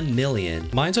not 1 million.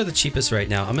 Mines are the cheapest right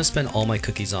now. I'm gonna spend all my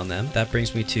cookies on them. That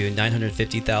brings me to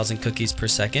 950,000 cookies per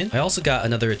second. I also got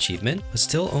another achievement, but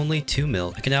still only 2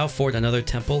 mil. I can now afford another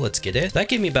temple. Let's get it. That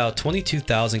gave me about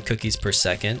 22,000 cookies per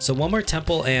second. So 1 more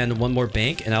temple and 1 more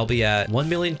bank, and I'll be at 1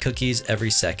 million cookies every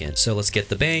second. So let's get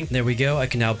the bank. There we go. I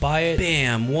can now buy it.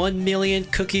 Bam! 1 million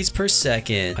cookies per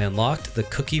second. I unlocked the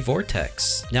cookie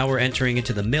vortex. Now we're entering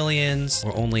into the millions.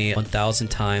 We're only 1,000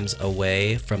 times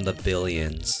away from the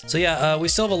billions. So yeah, we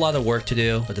still have a lot of work to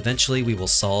do, but eventually we will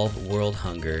solve world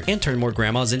hunger and turn more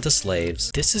grandmas into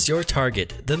slaves. This is your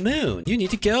target, the moon. You need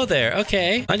to go there.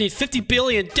 Okay. I need 50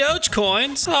 billion Doge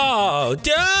coins. Oh,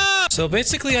 Doge! So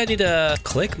basically I need to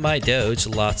click my Doge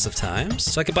lots of times.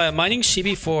 So I could buy a mining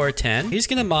Shibi for 10. He's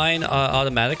gonna mine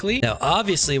automatically. Now,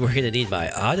 obviously we're gonna need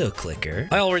my auto clicker.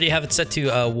 I already have it set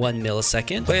to 1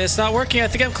 millisecond. Wait, it's not working. I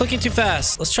think I'm clicking too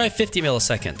fast. Let's try 50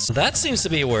 milliseconds. So that seems to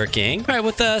be working. All right,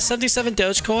 with 77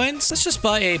 Doge coins, let's just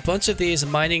buy a bunch of these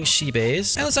mining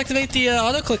Shibis. And let's activate the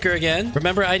auto clicker again.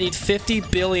 Remember, I need 50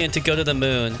 billion to go to the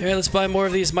moon. All right, let's buy more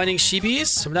of these mining Shibis.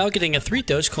 So I'm now getting 3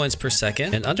 Doge coins per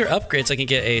second. And under upgrades, I can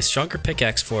get a stronger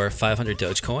pickaxe for 500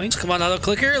 Doge coins. Come on, auto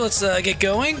clicker. Let's get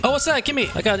going. Oh, what's that? Give me.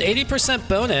 I got an 80%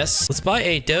 bonus. Let's buy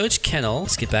a Doge kennel.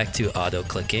 Let's get back to auto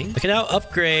clicking. I can now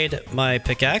upgrade my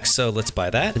pickaxe. So let's buy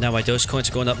that. And now my Doge coins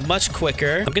are going up much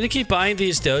quicker. I'm going to keep buying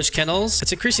these Doge kennels.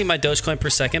 It's increasing my Doge coin per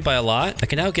second by a lot. I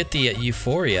can now get the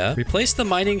Euphoria. Replace the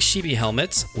mining Shibi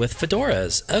helmets with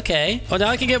fedoras. Okay. Oh, now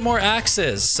I can get more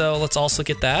axes. So let's also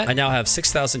get that. I now have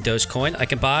 6,000 Doge coin. I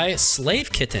can buy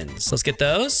slave kittens. Let's get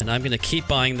those. And I'm going to keep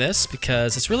buying this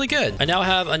because it's really good. I now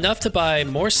have enough to buy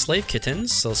more slave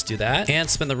kittens. So let's do that. And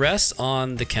spend the rest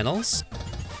on the kennels.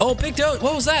 Oh, big Doge.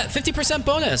 What was that? 50%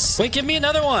 bonus. Wait, give me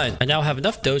another one. I now have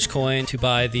enough Dogecoin to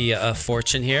buy the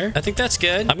fortune here. I think that's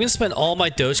good. I'm going to spend all my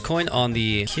Dogecoin on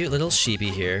the cute little Shibi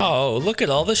here. Oh, look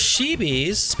at all the Shibis.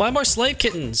 Let's buy more slave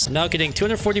kittens. I'm now getting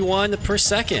 241 per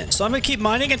second. So I'm going to keep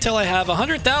mining until I have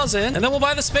 100,000 and then we'll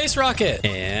buy the space rocket.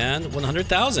 And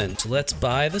 100,000. So let's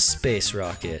buy the space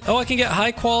rocket. Oh, I can get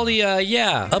high quality,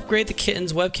 yeah. Upgrade the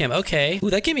kitten's webcam. Okay. Ooh,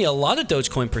 that gave me a lot of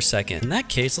Dogecoin per second. In that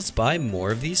case, let's buy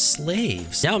more of these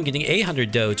slaves. Now I'm getting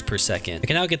 800 Doge per second. I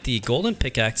can now get the golden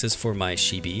pickaxes for my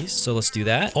shibis. So let's do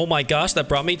that. Oh my gosh, that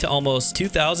brought me to almost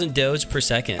 2,000 Doge per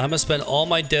second. I'm gonna spend all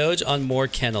my Doge on more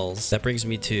kennels. That brings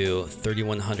me to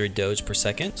 3,100 Doge per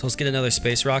second. So let's get another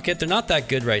space rocket. They're not that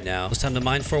good right now. It's time to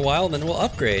mine for a while and then we'll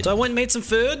upgrade. So I went and made some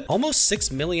food. Almost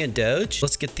 6 million Doge.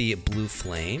 Let's get the blue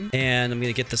flame. And I'm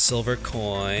gonna get the silver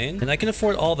coin. And I can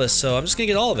afford all this, so I'm just gonna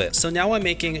get all of it. So now I'm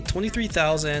making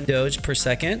 23,000 Doge per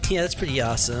second. Yeah, that's pretty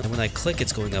awesome. And when I click,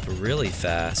 it's going up really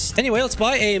fast. Anyway, let's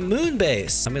buy a moon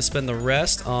base. I'm gonna spend the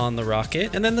rest on the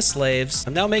rocket and then the slaves.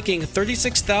 I'm now making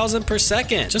 36,000 per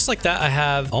second. Just like that, I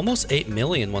have almost 8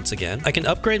 million once again. I can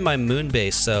upgrade my moon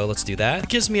base, so let's do that. It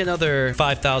gives me another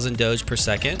 5,000 Doge per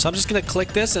second. So I'm just gonna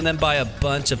click this and then buy a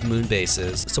bunch of moon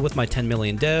bases. So with my 10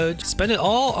 million Doge, spend it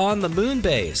all on the moon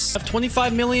base. I have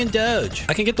 25 million Doge.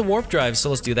 I can get the warp drive, so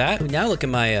let's do that. Ooh, now look at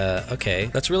my,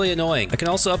 okay, that's really annoying. I can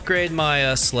also upgrade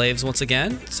my slaves once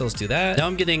again, so let's do that. Now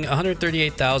I'm getting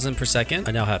 138,000 per second.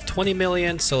 I now have 20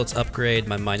 million, so let's upgrade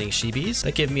my mining shibis.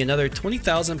 That gave me another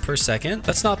 20,000 per second.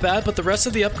 That's not bad, but the rest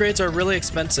of the upgrades are really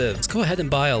expensive. Let's go ahead and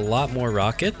buy a lot more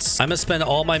rockets. I'm gonna spend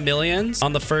all my millions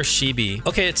on the first shibi.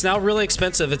 Okay, it's now really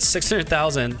expensive. It's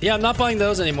 600,000. Yeah, I'm not buying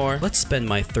those anymore. Let's spend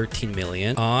my 13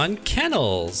 million on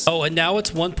kennels. Oh, and now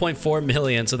it's 1.4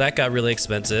 million, so that got really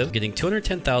expensive. Getting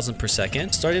 210,000 per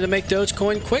second. Starting to make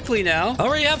Dogecoin quickly now. I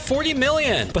already have 40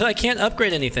 million, but I can't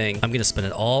upgrade anything. I'm gonna spend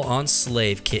it all on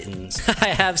slave kittens. I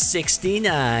have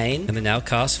 69, and they now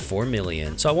cost 4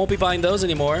 million. So I won't be buying those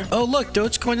anymore. Oh, look,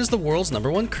 Dogecoin is the world's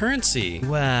 #1 currency.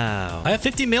 Wow. I have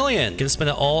 50 million. Gonna spend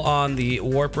it all on the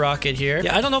warp rocket here.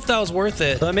 Yeah, I don't know if that was worth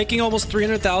it, but I'm making almost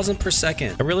 300,000 per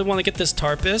second. I really want to get this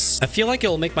Tarpus. I feel like it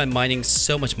will make my mining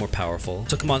so much more powerful.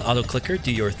 So come on, auto clicker,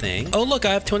 do your thing. Oh, look,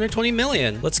 I have 220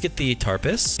 million. Let's get the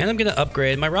Tarpus, and I'm gonna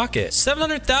upgrade my rocket.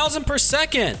 700,000 per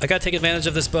second. I gotta take advantage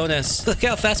of this bonus. Look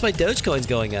how fast my Dogecoin's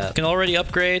going up. I can already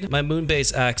upgrade my moon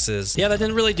base axes. Yeah, that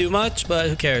didn't really do much, but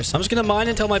who cares? I'm just gonna mine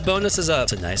until my bonus is up.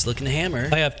 It's a nice looking hammer.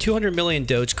 I have 200 million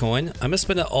Dogecoin. I'm gonna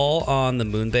spend it all on the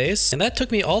moon base, and that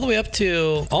took me all the way up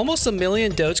to almost 1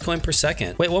 million Dogecoin per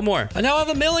second. Wait, one more. I now have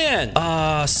 1 million.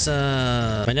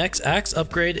 Awesome. My next axe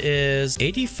upgrade is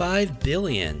 85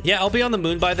 billion. Yeah, I'll be on the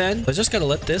moon by then. I just gotta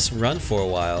let this run for a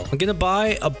while. I'm gonna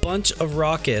buy a bunch of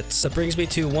rockets. That brings me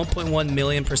to 1.1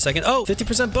 million per second. Oh,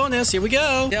 50% bonus. Here we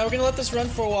go. Yeah, we're gonna let this run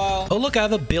for a while. Oh, look, I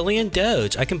have 1 billion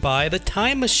Doge. I can buy the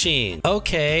time machine.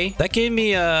 Okay, that gave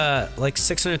me like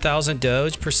 600,000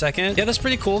 Doge per second. Yeah, that's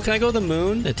pretty cool. Can I go to the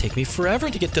moon? It'd take me forever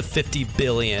to get to 50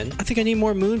 billion. I think I need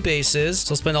more moon bases,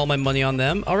 so I'll spend all my money on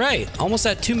them. All right, almost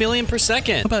at 2 million per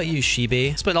second. How about you,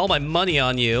 Shibi? Spend all my money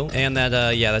on you, and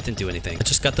that, yeah, that didn't do anything. I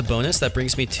just got the bonus. That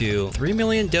brings me to 3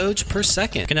 million Doge per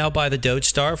second. I can now buy the Doge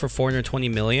Star for 420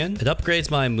 million. It upgrades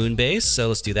my moon base, so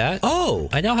let's do that. Oh,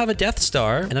 I now have a Death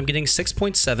Star, and I'm getting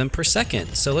 6.7 per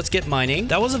second. So let's get mining.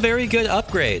 That was a very good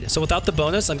upgrade. So without the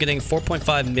bonus, I'm getting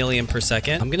 4.5 million per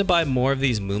second. I'm gonna buy more of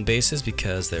these moon bases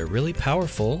because they're really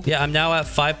powerful. Yeah, I'm now at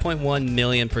 5.1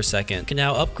 million per second. I can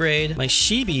now upgrade my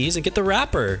shibis and get the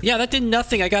wrapper. Yeah, that did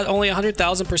nothing. I got only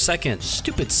 100,000 per second.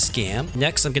 Stupid scam.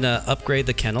 Next, I'm gonna upgrade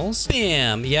the kennels.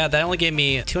 Bam. Yeah, that only gave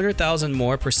me 200,000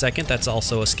 more per second. That's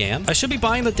also a scam. I should be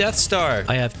buying the Death Star.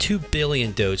 I have 2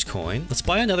 billion Dogecoin. Let's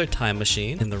buy another time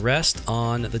machine and the rest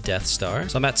on the Death Star.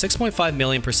 So I'm at 6.5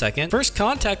 million per second. First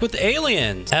contact with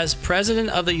aliens. As president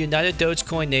of the United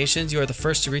Dogecoin Nations, you are the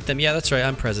first to read them. Yeah, that's right.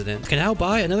 I'm president. I can now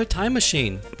buy another time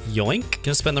machine. Yoink.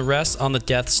 Gonna spend the rest on the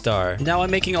Death Star. Now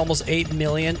I'm making almost 8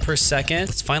 million per second.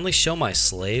 Let's finally show my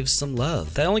slaves some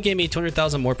love. That only gave me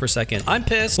 200,000 more per second. I'm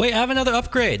pissed. Wait, I have another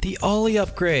upgrade. The Ollie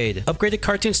upgrade. Upgraded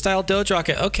cartoon style Doge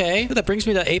rocket. Okay. Ooh, that brings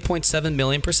me to 8.7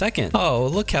 million per second. Oh,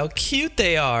 look how cute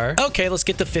they are. Okay, let's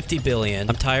get to 50 billion.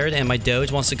 I'm tired and my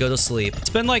Doge wants to go to sleep. It's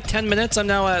been like 10 minutes. I'm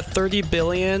now at 30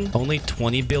 billion. Only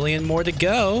 20 billion more to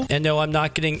go. And no, I'm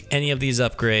not getting any of these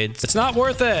upgrades. It's not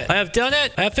worth it. I have done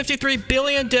it. I have 53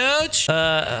 billion Doge.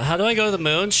 How do I go to the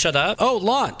moon? Shut up. Oh,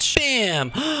 launch.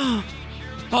 Bam.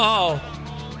 Oh.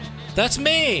 That's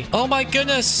me. Oh my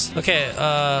goodness. Okay,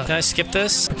 can I skip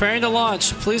this? Preparing to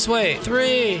launch. Please wait.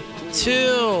 3,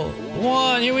 2,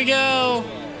 1. Here we go.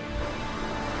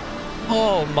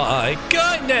 Oh my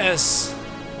goodness.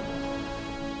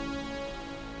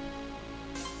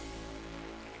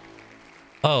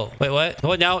 Oh, wait, what?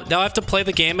 Oh, now I have to play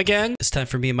the game again? It's time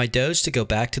for me and my Doge to go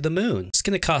back to the moon. It's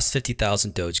gonna cost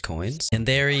 50,000 Doge coins. And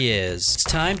there he is. It's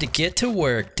time to get to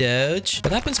work, Doge.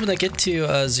 What happens when I get to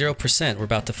 0%? We're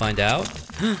about to find out.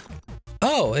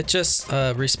 Oh, it just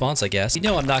respawns, I guess. You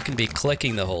know I'm not going to be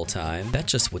clicking the whole time. That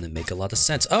just wouldn't make a lot of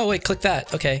sense. Oh, wait, click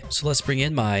that. Okay, so let's bring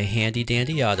in my handy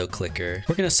dandy auto clicker.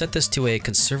 We're going to set this to a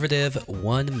conservative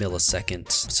 1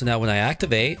 millisecond. So now when I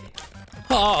activate...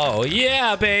 Oh,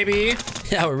 yeah, baby.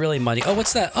 Now we're really money. Oh,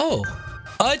 what's that? Oh,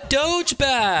 a Doge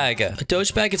bag. A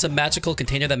Doge bag is a magical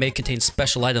container that may contain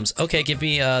special items. Okay, give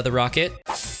me the rocket.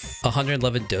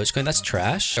 111 Dogecoin. That's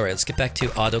trash. All right, let's get back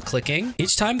to auto clicking.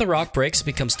 Each time the rock breaks, it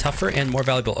becomes tougher and more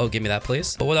valuable. Oh, give me that,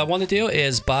 please. But what I want to do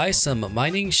is buy some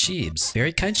mining sheebs.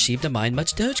 Very kind sheep to mine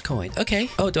much Dogecoin.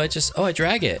 Okay. Oh, do I just... Oh, I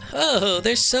drag it. Oh,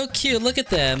 they're so cute. Look at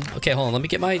them. Okay, hold on. Let me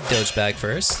get my Doge bag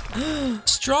first.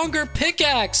 Stronger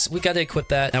pickaxe. We got to equip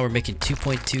that. Now we're making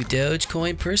 2.2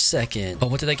 Dogecoin per second. Oh,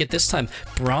 what did I get this time?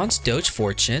 Bronze Doge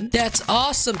fortune. That's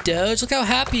awesome, Doge. Look how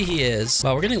happy he is.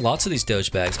 Wow, we're getting lots of these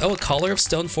Doge bags. Oh, a collar of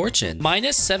stone fortune.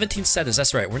 Minus 17 seconds.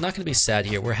 That's right. We're not going to be sad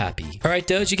here. We're happy. All right,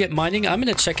 Doge, you get mining. I'm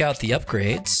going to check out the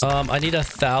upgrades. I need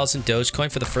 1,000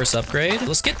 Dogecoin for the first upgrade.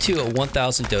 Let's get to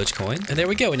 1,000 Dogecoin. And there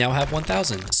we go. We now have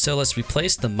 1,000. So let's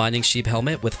replace the mining sheep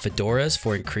helmet with fedoras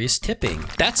for increased tipping.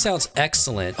 That sounds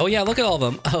excellent. Oh, yeah. Look at all of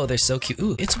them. Oh, they're so cute.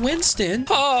 Ooh, it's Winston.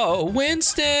 Oh,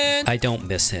 Winston. I don't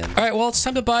miss him. All right. Well, it's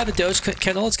time to buy the Doge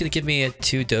kennel. It's going to give me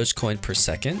 2 Dogecoin per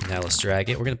second. Now let's drag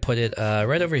it. We're going to put it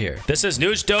right over here. This is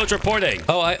News Doge reporting.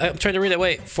 Oh, I'm trying to read it.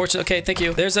 Wait, fortune. Okay, thank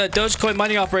you. There's a Dogecoin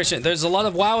mining operation. There's a lot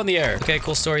of WoW in the air. Okay,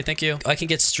 cool story. Thank you. I can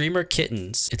get streamer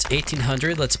kittens. It's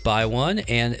 1,800. Let's buy one.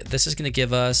 And this is going to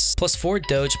give us plus 4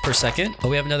 Doge per second. Oh,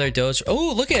 we have another Doge.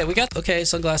 Oh, look at it. We got, okay,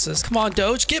 sunglasses. Come on,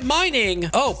 Doge, get mining.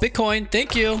 Oh, Bitcoin.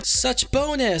 Thank you. Such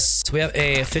bonus. So we have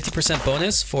a 50%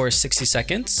 bonus for 60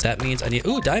 seconds. That means I need,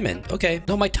 ooh, diamond. Okay.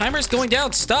 No, my timer's going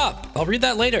down. Stop. I'll read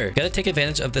that later. Gotta take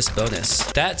advantage of this bonus.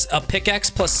 That's a pickaxe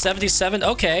plus 77.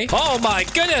 Okay. Oh my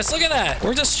goodness. Look at that.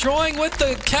 We're destroying with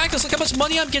the cactus. Look how much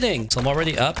money I'm getting. So I'm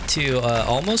already up to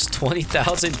almost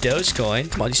 20,000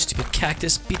 Dogecoin. Come on, you stupid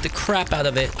cactus. Beat the crap out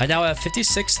of it. I now have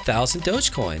 56,000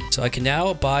 Dogecoin. So I can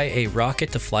now buy a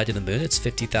rocket to fly to the moon. It's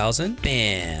 50,000.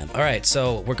 Bam. All right,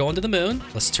 so we're going to the moon.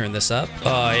 Let's turn this up.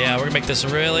 Oh yeah, we're gonna make this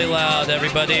really loud,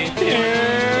 everybody.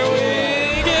 Here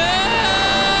we go.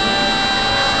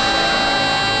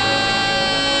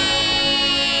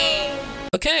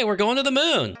 Okay, we're going to the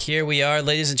moon. Here we are,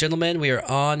 ladies and gentlemen. We are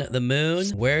on the moon.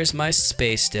 Where's my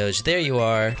space Doge? There you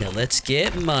are. Now let's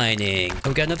get mining. Oh,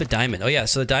 we got another diamond. Oh yeah,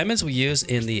 so the diamonds we use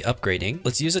in the upgrading.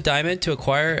 Let's use a diamond to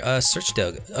acquire a search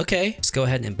dog. Okay, let's go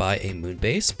ahead and buy a moon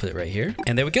base. Put it right here.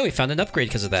 And there we go. We found an upgrade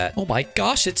because of that. Oh my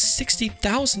gosh, it's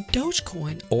 60,000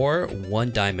 Dogecoin or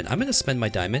 1 diamond. I'm gonna spend my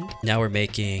diamond. Now we're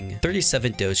making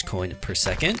 37 Dogecoin per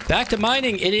second. Back to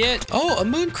mining, idiot. Oh, a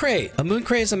moon crate. A moon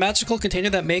crate is a magical container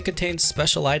that may contain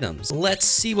special items. Let's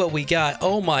see what we got.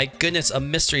 Oh my goodness, a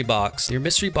mystery box. Your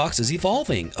mystery box is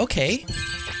evolving. Okay.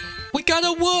 We got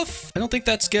a wolf. I don't think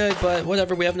that's good, but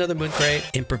whatever. We have another moon crate.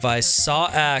 Improvised saw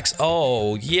axe.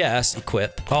 Oh, yes.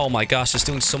 Equip. Oh my gosh, it's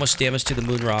doing so much damage to the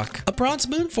moon rock. A bronze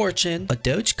moon fortune. A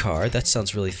Doge card. That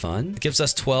sounds really fun. It gives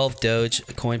us 12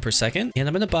 Doge coin per second. And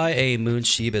I'm going to buy a moon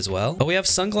sheep as well. Oh, we have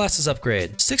sunglasses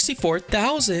upgrade.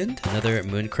 64,000. Another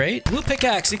moon crate. Blue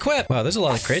pickaxe. Equip. Wow, there's a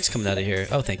lot of crates coming out of here.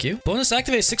 Oh, thank you. Bonus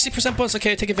activate. 60% bonus.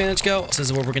 Okay, take advantage. Go. This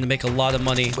is where we're going to make a lot of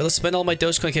money. Well, let's spend all my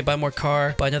Dogecoin. Okay, buy more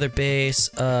car. Buy another base.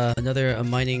 Another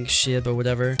mining ship or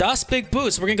whatever. Das big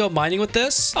boots. We're gonna go mining with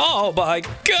this. Oh my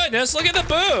goodness, look at the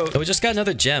boot. Oh, we just got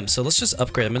another gem, so let's just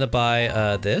upgrade. I'm gonna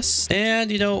buy this,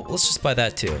 and you know, let's just buy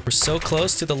that too. We're so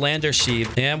close to the lander sheep,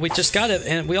 and we just got it.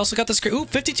 And we also got this. Ooh,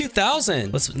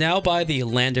 52,000. Let's now buy the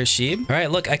lander sheep. All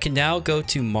right, look, I can now go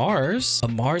to Mars. A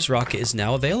Mars rocket is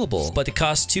now available, but it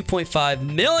costs 2.5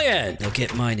 million. Now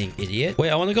get mining, idiot. Wait,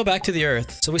 I want to go back to the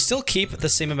Earth. So we still keep the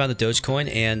same amount of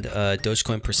Dogecoin and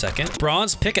Dogecoin per second.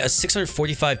 Bronze pick a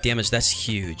 645 damage. That's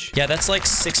huge. Yeah, that's like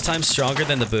 6 times stronger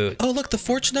than the boot. Oh, look, the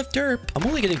fortune of derp. I'm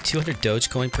only getting 200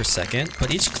 Dogecoin per second,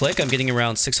 but each click I'm getting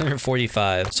around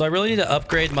 645. So I really need to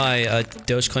upgrade my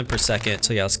Dogecoin per second.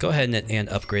 So yeah, let's go ahead and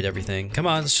upgrade everything. Come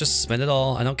on, let's just spend it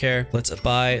all. I don't care. Let's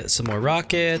buy some more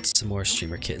rockets, some more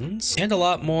streamer kittens, and a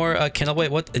lot more kennel.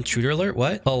 Wait, what? Intruder alert?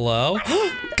 What? Hello?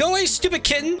 Go away, stupid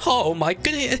kitten. Oh my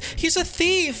goodness, he's a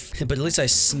thief. But at least I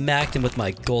smacked him with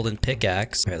my golden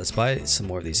pickaxe. All right, let's buy some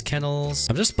more of these kennels.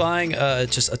 I'm just buying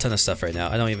just a ton of stuff right now.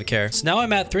 I don't even care. So now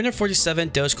I'm at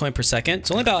 347 Dogecoin per second.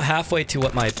 It's only about halfway to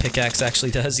what my pickaxe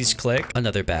actually does each click.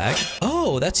 Another bag. Oh,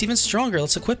 Oh, that's even stronger.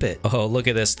 Let's equip it. Oh, look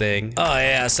at this thing. Oh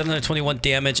yeah, 721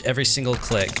 damage every single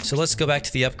click. So let's go back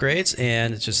to the upgrades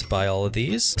and just buy all of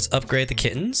these. Let's upgrade the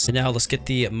kittens. And now let's get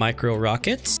the micro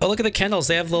rockets. Oh, look at the kennels.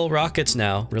 They have little rockets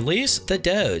now. Release the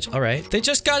Doge. All right. They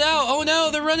just got out. Oh no,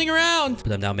 they're running around.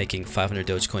 But I'm now making 500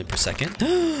 Dogecoin per second.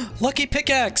 Lucky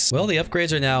pickaxe. Well, the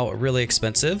upgrades are now really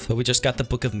expensive, but we just got the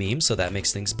book of memes, so that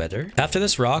makes things better. After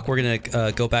this rock, we're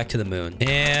gonna go back to the moon.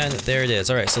 And there it is.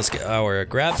 All right, so let's get our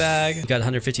grab bag. We got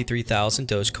 153,000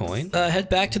 Dogecoin. Head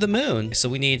back to the moon. So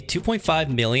we need 2.5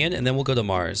 million, and then we'll go to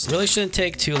Mars. Really shouldn't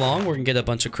take too long. We're gonna get a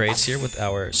bunch of crates here with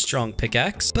our strong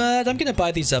pickaxe. But I'm gonna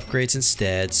buy these upgrades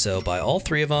instead. So buy all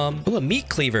 3 of them. Oh, a meat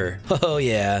cleaver. Oh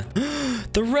yeah.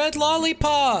 The red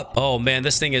lollipop. Oh man,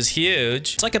 this thing is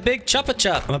huge. It's like a big Chupa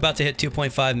Chup. I'm about to hit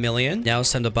 2.5 million. Now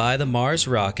it's time to buy the Mars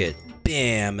rocket.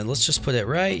 Bam, and let's just put it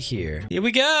right here. Here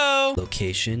we go.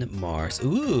 Location, Mars.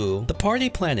 Ooh, the party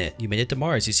planet. You made it to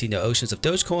Mars. You see no oceans of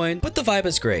Dogecoin, but the vibe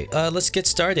is great. Let's get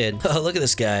started. Oh, look at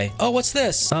this guy. Oh, what's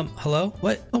this? Hello?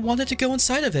 What? I wanted to go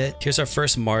inside of it. Here's our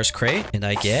first Mars crate, and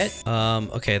I get,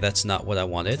 okay, that's not what I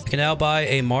wanted. I can now buy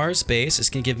a Mars base. It's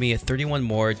gonna give me a 31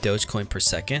 more Dogecoin per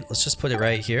second. Let's just put it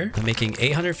right here. I'm making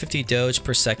 850 Doge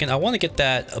per second. I want to get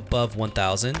that above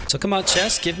 1,000. So come on,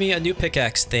 chest, give me a new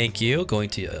pickaxe. Thank you. Going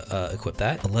to, equip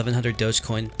that. 1100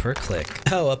 Dogecoin per click.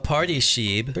 Oh, a party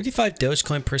sheep. 35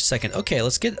 Dogecoin per second. Okay,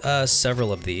 let's get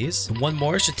several of these. One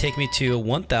more should take me to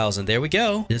 1,000. There we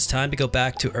go. It's time to go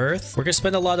back to Earth. We're gonna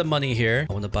spend a lot of money here.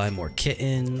 I want to buy more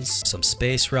kittens, some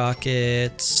space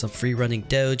rockets, some free running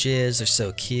Doges. They're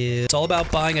so cute. It's all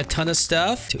about buying a ton of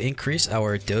stuff to increase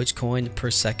our Dogecoin per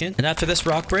second. And after this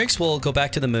rock breaks, we'll go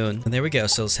back to the moon. And there we go.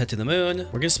 So let's head to the moon.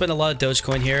 We're gonna spend a lot of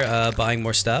Dogecoin here buying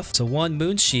more stuff. So one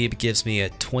moon sheep gives me a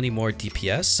 20 more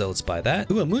DPS, so let's buy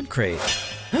that. Ooh, a moon crate.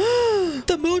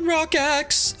 The moon rock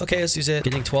axe. Okay, let's use it.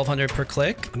 Getting 1,200 per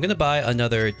click. I'm gonna buy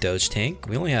another Doge tank.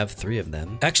 We only have 3 of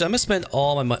them. Actually, I'm gonna spend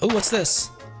all my money. Oh, what's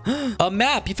this? A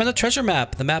map. You found a treasure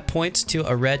map. The map points to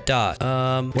a red dot.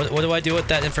 What do I do with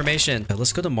that information?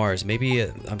 Let's go to Mars. Maybe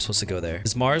I'm supposed to go there.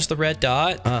 Is Mars the red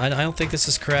dot? I don't think this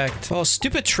is correct. Oh,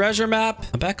 stupid treasure map.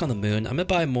 I'm back on the moon. I'm gonna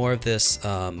buy more of this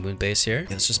moon base here.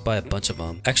 Let's just buy a bunch of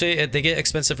them. Actually, they get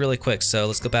expensive really quick. So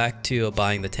let's go back to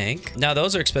buying the tank. Now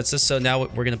those are expensive. So now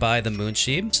we're gonna buy the moon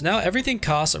sheep. So now everything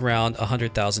costs around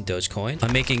 100,000 Dogecoin.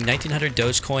 I'm making 1,900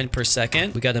 Dogecoin per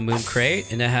second. We got a moon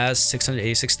crate and it has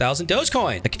 686,000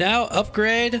 Dogecoin. I can now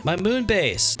upgrade my moon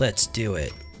base. Let's do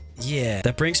it. Yeah,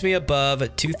 that brings me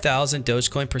above 2,000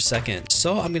 Dogecoin per second.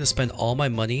 So I'm gonna spend all my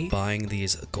money buying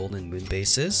these golden moon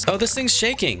bases. Oh, this thing's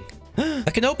shaking.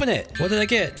 I can open it. What did I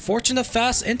get? Fortune of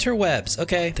fast interwebs.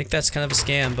 Okay, I think that's kind of a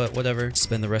scam, but whatever.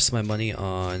 Spend the rest of my money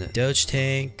on Doge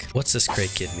tank. What's this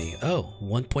crate give me? Oh,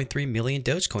 1.3 million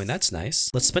Dogecoin. That's nice.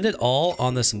 Let's spend it all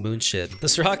on this moon ship.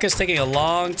 This rock is taking a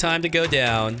long time to go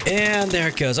down. And there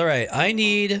it goes. All right, I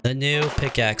need a new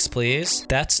pickaxe, please.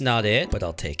 That's not it, but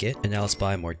I'll take it. And now let's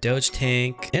buy more Doge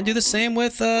tank and do the same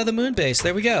with the moon base.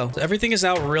 There we go. So everything is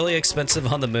now really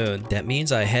expensive on the moon. That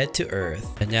means I head to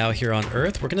Earth. And now here on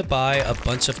Earth, we're gonna buy a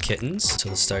bunch of kittens. So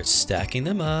let's start stacking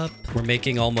them up. We're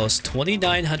making almost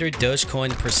 2,900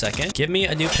 Dogecoin per second. Give me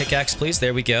a new pickaxe, please.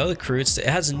 There we go. The crude, it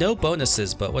has no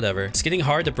bonuses, but whatever. It's getting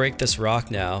hard to break this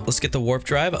rock now. Let's get the warp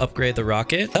drive, upgrade the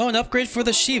rocket. Oh, an upgrade for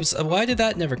the sheeps. Why did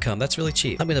that never come? That's really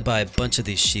cheap. I'm gonna buy a bunch of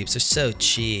these sheeps. They're so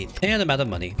cheap. And I'm out of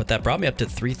money. But that brought me up to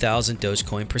 3,000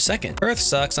 Dogecoin per second. Earth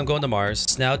sucks. I'm going to Mars.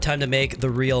 It's now time to make the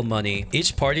real money.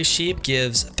 Each party sheep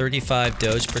gives 35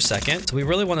 Doge per second. So we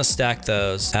really want to stack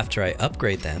those after I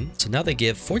upgrade them. So now they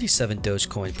give 47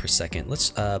 Dogecoin per second. Let's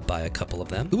buy a couple of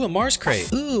them. Ooh, a Mars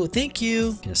crate. Ooh, thank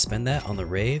you. Gonna spend that on the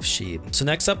Rave sheep. So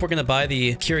next up, we're gonna buy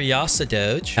the Curiosity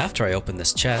Doge after I open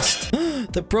this chest.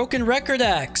 The broken record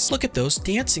axe. Look at those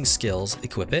dancing skills.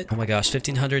 Equip it. Oh my gosh,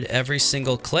 1,500 every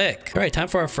single click. All right, time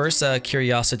for our first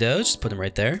Curiosity Doge. Just put him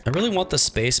right there. I really want the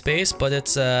space base, but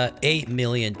it's 8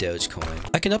 million Dogecoin.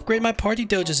 I can upgrade my party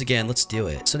Doges again. Let's do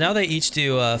it. So now they each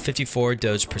do 54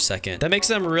 Doge per second. That makes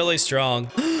them really strong.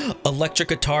 Electric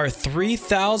guitar,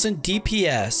 3,000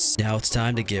 DPS. Now it's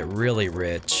time to get really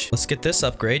rich. Let's get this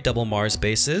upgrade, double Mars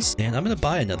bases, and I'm gonna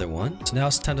buy another one. So now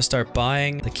it's time to start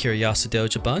buying the Curiosity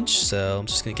Doge a bunch. So I'm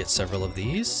just gonna get several of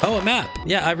these. Oh, a map.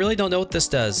 Yeah, I really don't know what this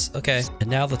does. Okay, and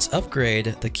now let's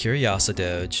upgrade the Curiosity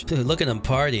Doge. Dude, look at them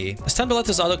party. It's time to let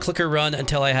this auto clicker run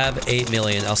until I have 8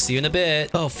 million. I'll see you in a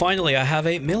bit. Oh, finally, I have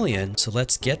 8 million. So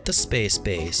let's get the space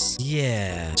base.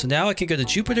 Yeah. So now I can go to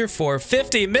Jupiter for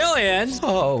 50 million.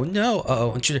 Oh, no.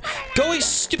 Uh-oh. Go, you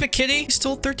stupid kitty. You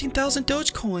stole 13,000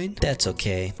 Dogecoin. That's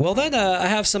okay. Well, then, I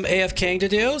have some AFKing to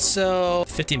do, so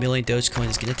 50 million Dogecoin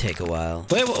is gonna take a while.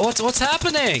 Wait, what's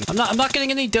happening? I'm not not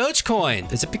getting any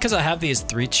Dogecoin. Is it because I have these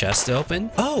 3 chests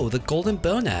open? Oh, the golden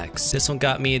bone axe. This one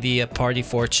got me the party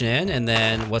fortune. And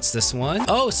then what's this one?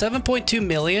 Oh, 7.2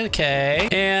 million. Okay.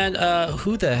 And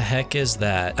who the heck is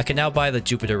that? I can now buy the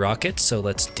Jupiter rocket. So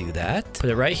let's do that. Put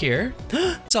it right here.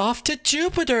 It's off to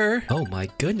Jupiter. Oh my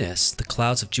goodness. The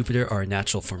clouds of Jupiter are a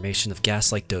natural formation of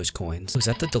gas-like Dogecoins. Oh, is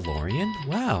that the DeLorean?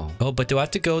 Wow. Oh, but do I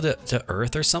have to go to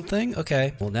Earth or something?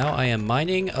 Okay. Well, now I am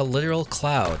mining a literal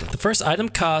cloud. The first item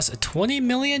costs 20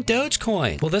 million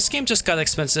Dogecoin. Well, this game just got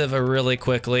expensive really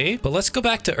quickly, but let's go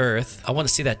back to Earth. I want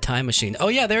to see that time machine. Oh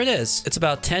yeah, there it is. It's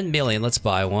about 10 million. Let's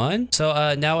buy one.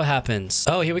 So now what happens?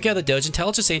 Oh, here we go. The Doge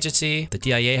Intelligence Agency. The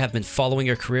DIA have been following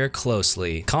your career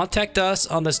closely. Contact us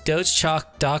on this Doge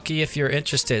Chalk Docky if you're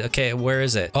interested. Okay, where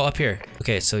is it? Oh, up here.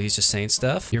 Okay, so he's just saying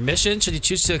stuff. Your mission, should you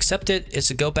choose to accept it, is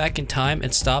to go back in time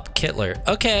and stop Kittler.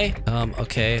 Okay.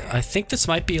 Okay. I think this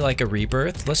might be like a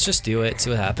rebirth. Let's just do it. See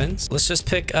what happens. Let's just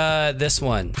pick this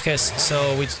one. Okay,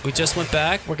 so we just went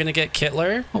back. We're gonna get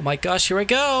Kittler. Oh my gosh, here we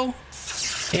go.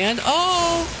 And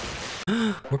oh,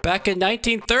 we're back in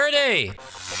 1930.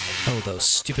 Oh, those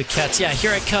stupid cats. Yeah,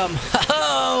 here I come.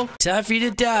 Oh, time for you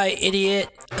to die, idiot.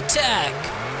 Attack.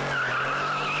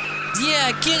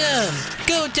 Yeah, get him.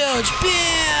 Go, Doge.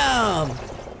 Bam.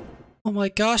 Oh my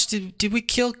gosh, did we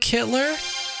kill Kittler?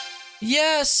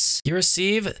 Yes! You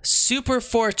receive super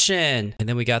fortune. And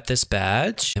then we got this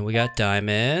badge. And we got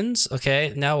diamonds.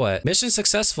 Okay, now what? Mission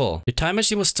successful. Your time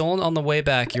machine was stolen on the way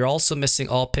back. You're also missing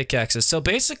all pickaxes. So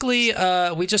basically,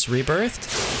 we just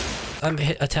rebirthed. I'm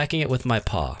attacking it with my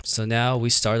paw. So now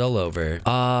we start all over.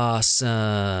 Awesome.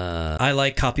 I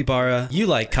like capybara. You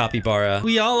like capybara.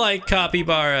 We all like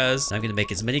capybaras. I'm gonna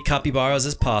make as many capybaras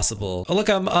as possible. Oh, look,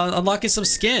 I'm unlocking some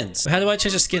skins. How do I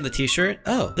change a skin? The t-shirt?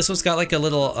 Oh, this one's got like a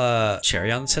little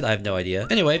cherry on its head. I have no idea.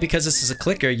 Anyway, because this is a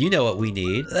clicker, you know what we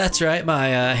need. That's right, my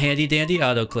handy dandy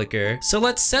auto clicker. So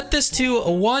let's set this to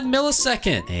 1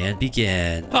 millisecond and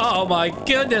begin. Oh my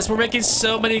goodness, we're making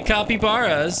so many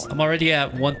capybaras. I'm already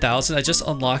at 1,000. I just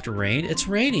unlocked rain. It's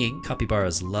raining.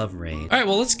 Capybaras love rain. All right,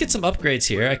 well, let's get some upgrades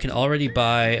here. I can already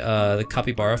buy the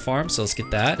capybara farm, so let's get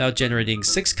that. Now generating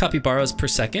 6 capybaras per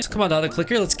second. So come on, auto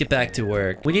clicker, let's get back to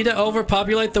work. We need to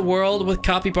overpopulate the world with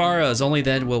capybaras. Only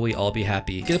then will we all be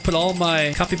happy. Gonna put all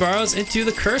my capybaras into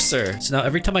the cursor. So now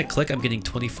every time I click, I'm getting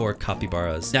 24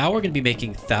 capybaras. Now we're gonna be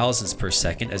making thousands per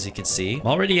second, as you can see. I'm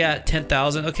already at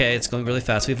 10,000. Okay, it's going really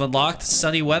fast. We've unlocked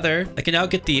sunny weather. I can now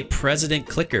get the president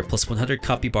clicker plus 100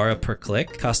 capybara per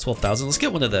click. Cost 12,000. Let's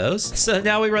get one of those. So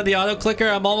now we run the auto clicker.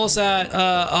 I'm almost at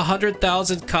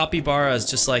 100,000 capybaras,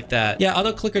 just like that. Yeah,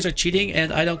 auto clickers are cheating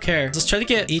and I don't care. Let's try to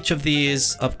get each of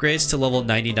these upgrades to level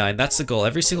 99. That's the goal.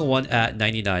 Every single one at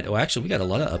 99. Oh, actually, we got a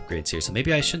lot of upgrades here, so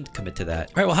maybe I shouldn't commit to that.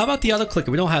 All right, well, how about the auto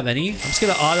clicker? We don't have any. I'm just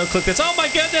gonna auto click this. Oh my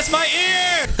goodness, my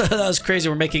ear! That was crazy.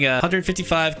 We're making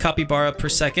 155 capybara per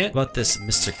second. How about this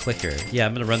Mr. Clicker? Yeah,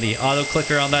 I'm gonna run the auto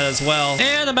clicker on that as well.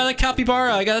 And I'm at a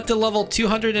capybara. I got it to level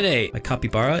 208. My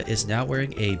capybara is now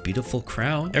wearing a beautiful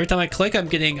crown. Every time I click, I'm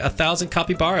getting 1,000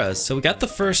 capybaras. So we got the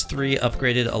first 3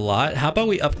 upgraded a lot. How about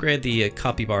we upgrade the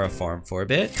capybara farm for a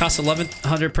bit? Costs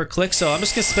 1,100 per click, so I'm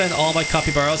just gonna spend all my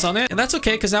capybaras on it. And that's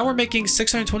okay, because now we're making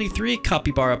 623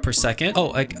 capybara per second.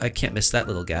 Oh, I can't miss that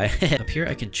little guy. Up here,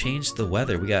 I can change the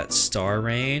weather. We got star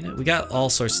rain. We got all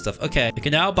sorts of stuff. Okay, I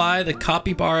can now buy the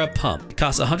capybara pump. It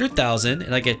costs 100,000,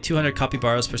 and I get 200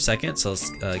 capybaras per second, so let's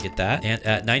get that. And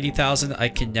at 90,000, I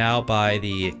can now buy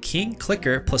the king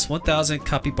clicker plus 1,000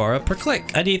 capybara per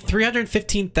click. I need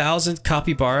 315,000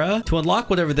 capybara to unlock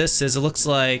whatever this is. It looks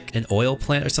like an oil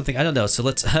plant or something. I don't know. So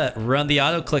let's run the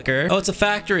auto clicker. Oh, it's a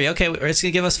factory. Okay, it's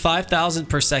gonna give us 5,000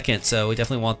 per second, so we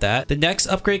definitely want that. The next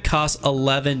upgrade costs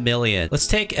 11 million. Let's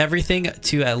take everything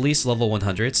to at least level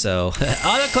 100. So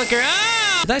auto clicker.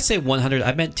 Ah! Did I say 100?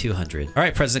 I meant 200. All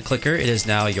right, President Clicker, it is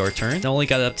now your turn. I only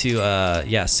got up to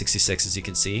yeah, 66, as you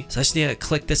can see. So I just need to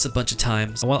click this a bunch of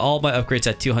times. I want all my upgrades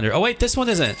at 200. Oh wait, this one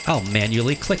isn't. I'll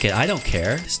manually click it. I don't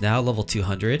care. It's now level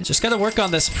 200. Just gotta work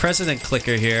on this President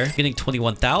Clicker here. Getting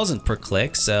 21,000 per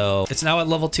click, so it's now at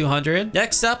level 200.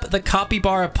 Next up, the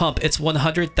capybara pump. It's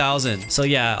 100,000. So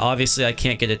yeah, obviously I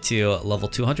can't get it to level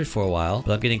 200 for a while,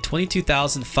 but I'm getting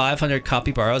 22,500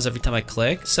 capybaras every time I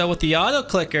click. So with the auto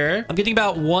clicker, I'm getting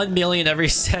about 1 million every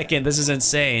second. This is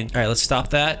insane. All right, let's stop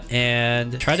that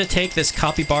and try to take this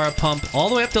capybara pump all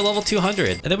the way up to level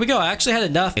 200. And there we go. I actually had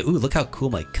enough. Ooh, look how cool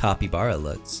my capybara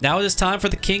looks. Now it is time for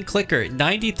the king clicker.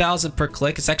 90,000 per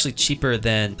click. It's actually cheaper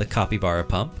than the capybara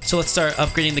pump. So let's start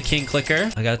upgrading the king clicker.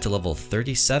 I got it to level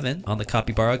 37 on the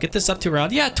capybara. Get this up to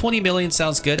around, yeah, 20 million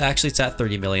sounds good. Actually, it's at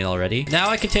 30 million already. Now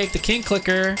I can take the king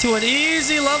clicker to an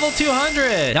easy level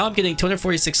 200. Now I'm getting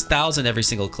 246,000 every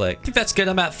single click. I think that's good.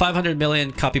 I'm at 500 million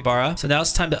million capybara. So now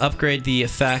it's time to upgrade the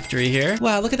factory here.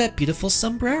 Wow, look at that beautiful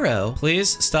sombrero.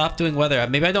 Please stop doing weather.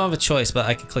 Maybe I don't have a choice, but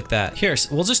I can click that. Here,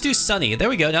 we'll just do sunny. There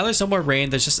we go. Now there's no more rain.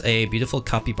 There's just a beautiful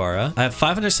capybara. I have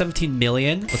 517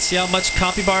 million. Let's see how much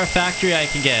capybara factory I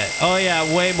can get. Oh yeah,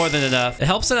 way more than enough. It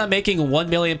helps that I'm making 1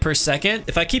 million per second.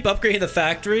 If I keep upgrading the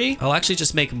factory, I'll actually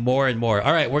just make more and more.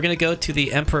 All right, we're gonna go to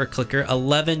the Emperor clicker,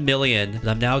 11 million. And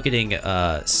I'm now getting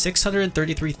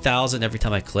 633,000 every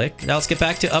time I click. Now let's get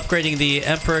back to upgrading the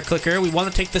Emperor clicker. We want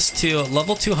to take this to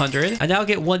level 200. I now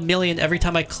get 1 million every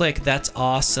time I click. That's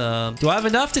awesome. Do I have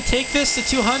enough to take this to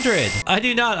 200? I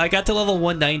do not. I got to level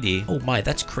 190. Oh my,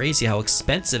 that's crazy how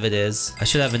expensive it is. I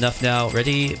should have enough now.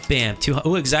 Ready? Bam.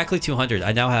 Oh, exactly 200.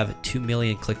 I now have 2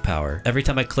 million click power. Every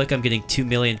time I click, I'm getting 2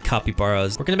 million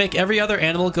capybaras. We're gonna make every other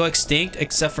animal go extinct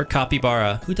except for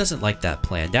capybara. Who doesn't like that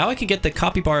plan? Now I can get the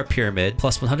capybara pyramid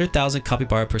plus 100,000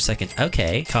 capybara per second.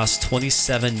 Okay. Costs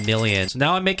 27 million. So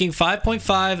now I'm making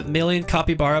 5.5 million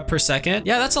capybara per second.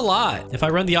 Yeah, that's a lot. If I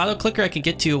run the auto clicker, I can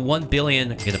get to 1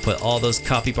 billion. I'm gonna put all those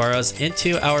capybaras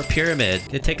into our pyramid.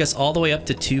 It'll take us all the way up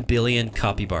to 2 billion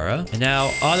capybara. And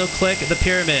now auto click the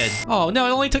pyramid. Oh no,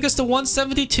 it only took us to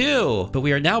 172. But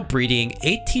we are now breeding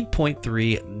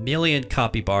 18.3 million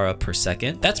capybara per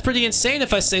second. That's pretty insane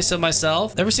if I say so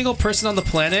myself. Every single person on the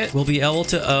planet will be able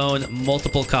to own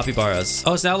multiple capybaras.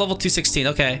 Oh, it's now level 216.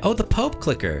 Okay. Oh, the Pope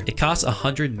clicker. It costs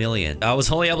 100 million. I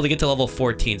was only able to get to level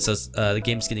 14, so the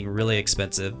game's getting really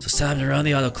expensive. So it's time to run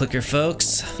the auto clicker,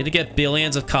 folks. Gonna get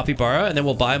billions of capybara, and then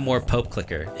we'll buy more Pope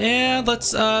clicker. And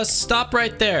let's stop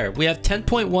right there. We have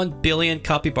 10.1 billion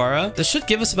capybara. This should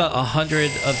give us about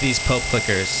 100 of these Pope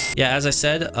clickers. Yeah, as I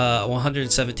said,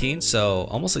 117, so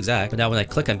almost exact. But now when I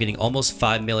click, I'm getting almost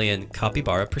 5 million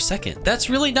capybara per second. That's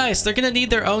really nice. They're gonna need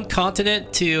their own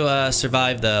continent to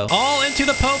survive, though. All into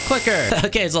the Pope clicker.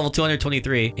 Okay, it's level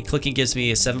 223, and clicking gives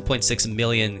me 7.6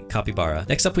 million capybara.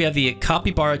 Next up, we have the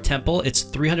capybara temple. It's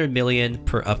 300 million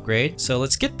per upgrade. So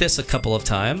let's get this a couple of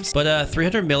times. But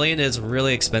 300 million is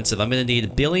really expensive. I'm gonna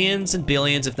need billions and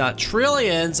billions, if not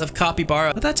trillions, of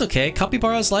capybara. But that's okay.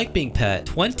 Capybaras like being pet.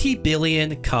 20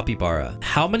 billion capybara.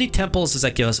 How many temples does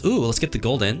that give us? Ooh, let's get the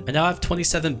golden. And now I have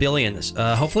 27 billion.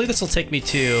 Hopefully this will take me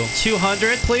to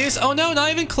 200, please. Oh no,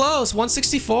 not even close.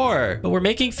 164. But we're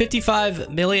making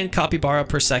 55 million capybara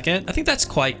per second. I think that's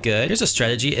quite good. Here's a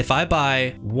strategy. If I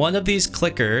buy one of these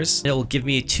clickers, it will give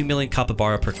me 2 million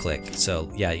capybara per click.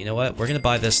 So yeah, you know what? We're gonna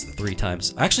buy this 3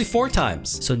 times. Actually, 4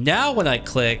 times. So now when I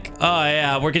click, oh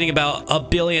yeah, we're getting about 1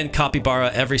 billion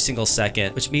capybara every single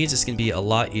second, which means it's gonna be a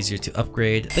lot easier to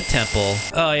upgrade the temple.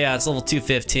 Oh yeah, it's level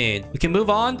 215. We can move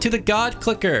on to the god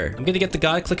clicker. I'm gonna get the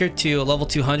god clicker to level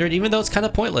 200, even though it's kind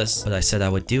of pointless. But I said I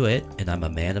would do it, and I'm a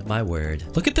man of my word.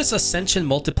 Look at this ascension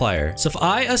multiplier. So if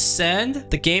I ascend,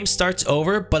 the game starts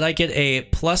over, but I get a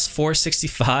plus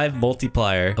 465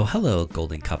 multiplier. Oh, hello,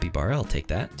 golden capybara. I'll take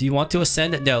that. Do you want to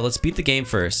ascend? No, let's beat the game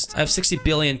first. I have 60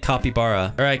 billion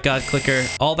capybara. All right, god clicker.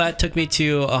 All that took me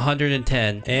to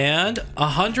 110 and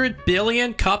 100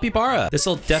 billion capybara. This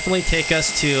will definitely take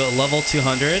us to level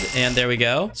 200, and there we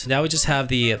go. So now we just have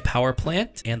the power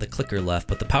plant and the clicker left,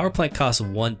 but the power plant costs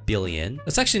 1 billion.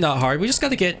 That's actually not hard. We just got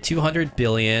to get 200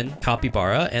 billion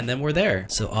capybara, and then we're there.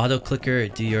 So auto clicker,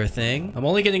 do your thing. I'm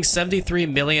only getting 73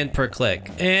 million per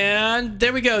click, and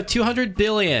there we go, 200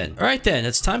 billion. All right, then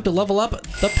it's time to level up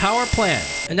the power plant,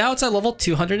 and now it's at level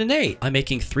 208. I'm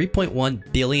making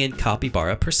 3.1 billion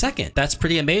capybara per second. That's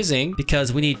pretty amazing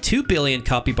because we need 2 billion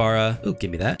capybara. Ooh,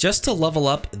 give me that. Just to level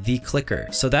up the clicker.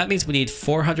 So that means we need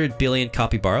 400 billion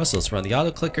capybara. So let's run the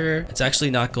auto clicker. It's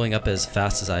actually not going up as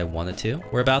fast as I wanted to.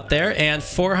 We're about there, and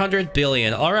 400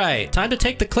 billion. All right, time to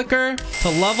take the clicker to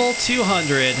level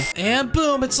 200, and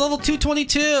boom, it's level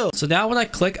 222. So now when I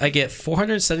click, I get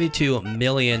 472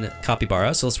 million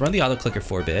capybara. So let's run the auto clicker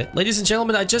for a bit. Ladies and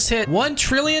gentlemen, I just hit 1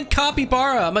 trillion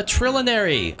capybara. I'm a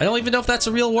trilionary. I don't even know if that's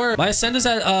a real word. My ascend is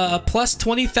at a plus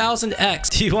 20,000x.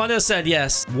 Do you want to ascend?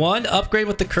 Yes. 1 upgrade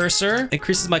with the cursor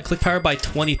increases my click power by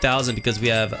 20,000 because we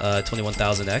have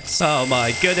 21,000x. Oh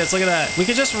my goodness, look at that. We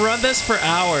can just run this for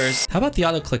hours. How about the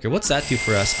auto clicker? What's that do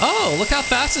for us? Oh, look how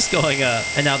fast it's going up.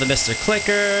 And now the Mr.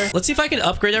 Clicker. Let's see if I can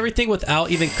upgrade everything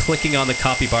without even clicking on the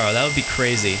capybara. That would be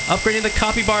crazy. Upgrading the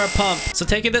capybara pump. So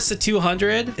taking this to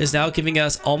 200 is now giving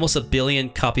us almost 1 billion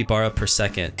capybara per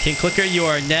second. King Clicker, you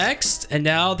are next. And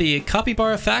now the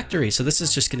capybara factory. So this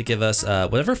is just going to give us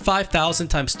whatever 5,000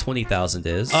 times 20,000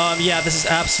 is. Yeah, this is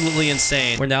absolutely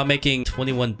insane. We're now making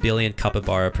 21 billion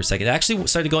capybara per second. It actually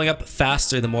started going up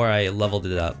faster the more I leveled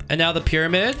it up. And now the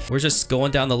pyramid. We're just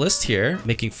going down the list here,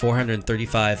 making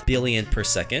 435 billion per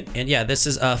second. And yeah, this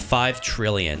is 5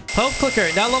 trillion. Pope Clicker,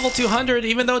 now level 200,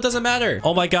 even though it doesn't matter.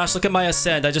 Oh my gosh, look at my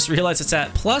ascend. I just realized It's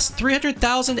at plus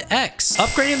 300,000x.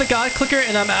 Upgrading the God Clicker,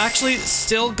 and I'm actually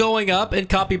still going up in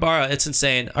Capybara. It's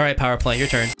insane. All right, Power Plant, your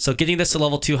turn. So getting this to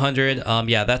level 200,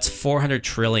 yeah, that's 400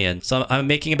 trillion. So I'm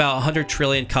making about 100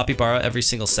 trillion Capybara every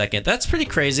single second. That's pretty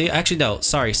crazy. Actually, no,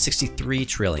 sorry, 63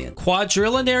 trillion.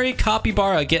 Quadrillion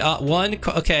Capybara, get one.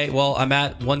 Okay, well, I'm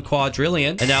at 1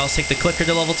 quadrillion. And now let's take the clicker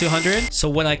to level 200. So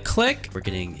when I click, we're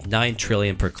getting 9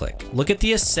 trillion per click. Look at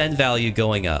the ascend value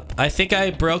going up. I think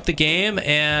I broke the game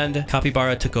and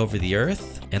Capybara took over the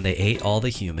earth and they ate all the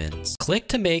humans. Click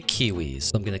to make kiwis.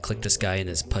 So I'm going to click this guy in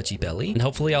his pudgy belly and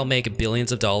hopefully I'll make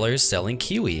billions of dollars selling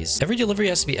kiwis. Every delivery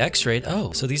has to be X-rayed.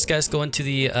 Oh, so these guys go into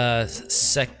the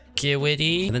security,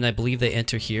 and then I believe they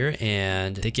enter here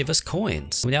and they give us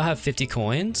coins. We now have 50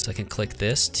 coins. So I can click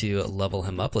this to level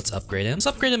him up. Let's upgrade him. Let's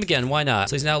upgrade him again. Why not?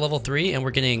 So he's now level 3 and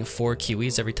we're getting 4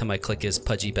 kiwis every time I click his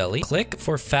pudgy belly. Click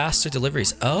for faster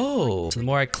deliveries. Oh, so the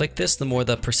more I click this, the more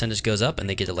the percentage goes up and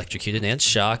they get electrocuted and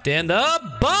shocked in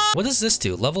the butt. What does this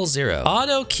do? Level 0.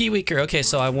 Auto kiwiker. Okay,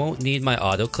 so I won't need my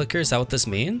auto clicker. Is that what this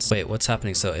means? Wait, what's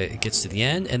happening? So it gets to the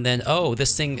end and then, oh,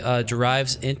 this thing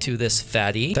derives into this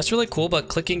fatty. That's really cool, but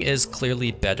clicking is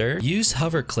clearly better. Use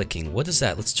hover clicking. What is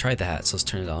that? Let's try that. So let's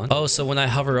turn it on. Oh, so when I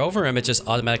hover over him, it just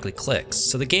automatically clicks.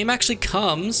 So the game actually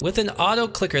comes with an auto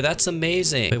clicker. That's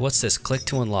amazing. Wait, what's this? Click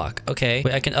to unlock. Okay.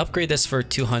 Wait, I can upgrade this for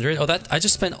 200. Oh, that I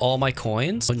just spent all my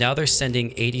coins. So now they're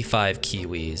sending 85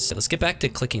 kiwis. Let's get back to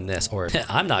clicking this, or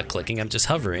I'm not clicking. I'm just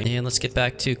hovering. And let's get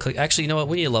back to click. Actually, you know what?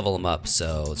 We need to level him up.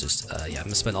 So just, yeah, I'm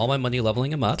gonna spend all my money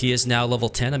leveling him up. He is now level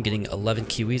 10. I'm getting 11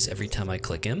 kiwis every time I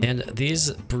click him. And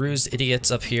these bruised idiots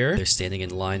up here, they're standing in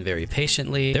line very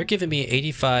patiently. They're giving me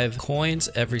 85 coins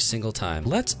every single time.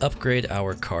 Let's upgrade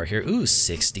our car here. Ooh,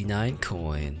 69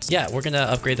 coins. Yeah, we're gonna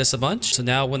upgrade this a bunch. So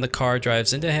now when the car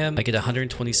drives into him, I get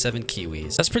 127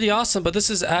 kiwis. That's pretty awesome, but this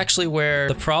is actually where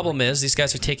the problem is. These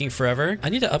guys are taking forever. I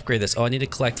need to upgrade this. Oh, I need to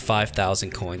collect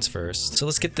 5,000 coins first. So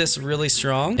let's get this really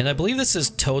strong. And I believe this is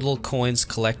total coins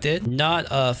collected, not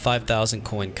a 5,000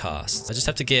 coin cost. I just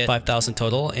have to get 5,000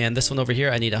 total. And this one over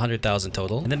here, I need 100,000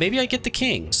 total. And then maybe I get the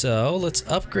king. So let's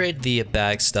upgrade the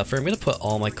bag stuffer. I'm going to put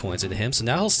all my coins into him. So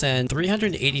now he'll send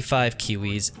 385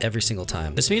 kiwis every single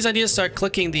time. This means I need to start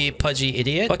clicking the pudgy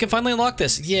idiot. Oh, I can finally unlock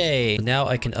this. Yay. Now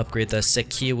I can upgrade the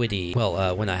security.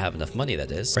 Well, when I have enough money,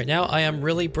 that is. Right now, I am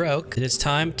really broke. And it's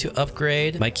time to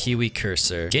upgrade my kiwi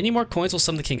cursor. Gaining more coins will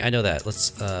summon the king. I know that.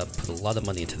 Let's put a lot of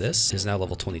money into this. It is now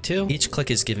level 22. Each click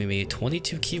is giving me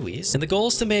 22 kiwis. And the goal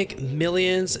is to make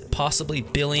millions, possibly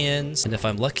billions, and if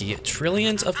I'm lucky,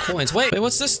 trillions of coins. Wait,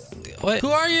 what's this? What? Who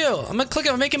are you? I'm gonna click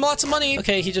it. I'm making lots of money.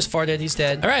 Okay, he just farted. He's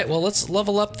dead. All right, well, let's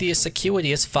level up the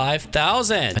security. It's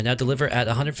 5,000. I now deliver at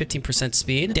 115%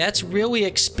 speed. That's really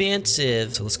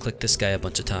expensive. So let's click this guy a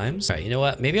bunch of times. All right, you know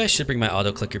what? Maybe I should bring my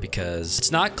auto clicker because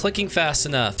it's not clicking fast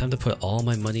enough. Time to put all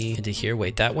my money into here.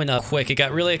 Wait, that went up quick. It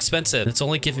got really expensive. It's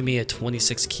only giving me a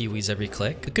 26 kiwis every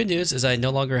click. The good news is I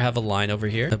no longer have a line over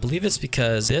here. I believe it's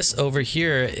because this over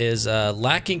here is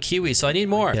lacking kiwis, so I need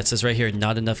more. Yeah, it says right here,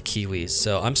 not enough kiwis.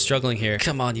 So I'm struggling here.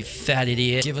 Come on, you fat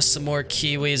idiot. Give us some more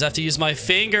kiwis. I have to use my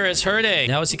finger. It's hurting.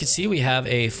 Now, as you can see, we have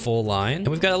a full line. And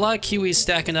we've got a lot of kiwis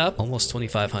stacking up. Almost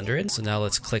 2,500. So now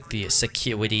let's click the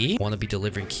security. I want to be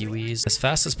delivering kiwis as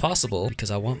fast as possible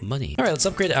because I want money. All right, let's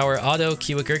upgrade our auto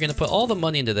kiwiker. Going to put all the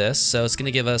money into this. So it's going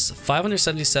to give us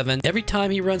 577 every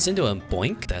time he runs into him.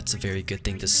 Boink. That's a very good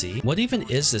thing to see. What even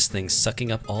is this thing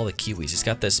sucking up all the kiwis? He's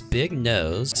got this big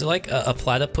nose. Is it like a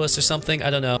platypus or something? I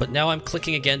don't know. But now I'm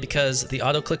clicking again because the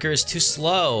auto clicker is too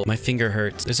slow. My finger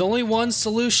hurts. There's only one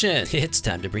solution. It's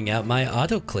time to bring out my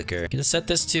auto clicker. I'm gonna set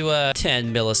this to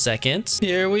 10 milliseconds.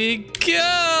 Here we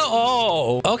go.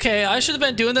 Oh, okay. I should have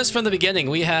been doing this from the beginning.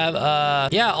 We have,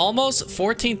 yeah, almost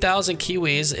 14,000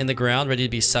 kiwis in the ground ready to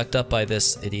be sucked up by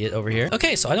this idiot over here.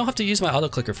 Okay, so I don't have to use my auto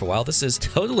clicker for a while. This is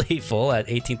totally full at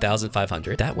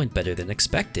 18,500. That went better than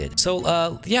expected.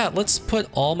 So, yeah, let's put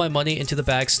all my money into the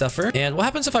bag stuffer. And what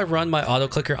happens if I run my auto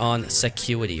clicker on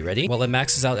security? Ready? Well, it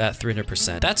maxes out at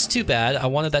 300%. That's too bad. I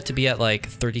wanted that to be at like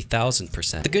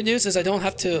 30,000%. The good news is I don't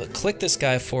have to click this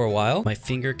guy for a while. My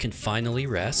finger can finally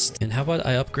rest. And how about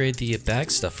I upgrade the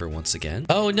bag stuffer once again?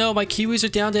 Oh no, my kiwis are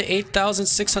down to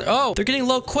 8,600. Oh, they're getting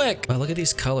low quick. Oh, look at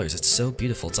these colors. It's so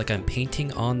beautiful. It's like I'm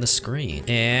painting on the screen.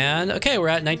 And okay, we're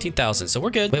at 19,000. So we're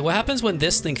good. Wait, what happens when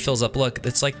this thing fills up? Look,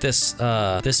 it's like this,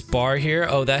 this bar here.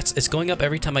 Oh, it's going up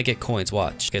every time I get coins.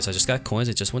 Watch. Okay, so I just got coins.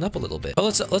 It just went up a little bit. Oh,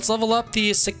 let's level up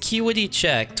the security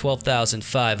check. check.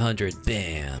 12,500.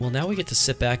 Bam. Well, now we get to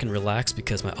sit back and relax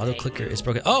because my auto clicker is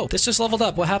broken. Oh, this just leveled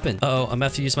up. What happened? Uh-oh, I'm gonna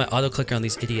have to use my auto clicker on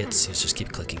these idiots. Let's just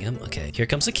keep clicking him. Okay, here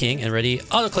comes the king and ready.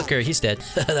 Auto clicker. He's dead.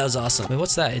 That was awesome. Wait,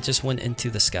 what's that? It just went into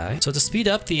the sky. So to speed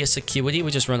up the security,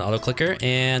 we just run auto clicker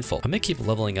and full. I'm gonna keep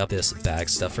leveling up this bag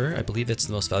stuffer. I believe it's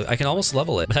the most valuable. I can almost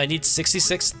level it, but I need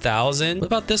 66,000. What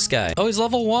about this guy? Oh, he's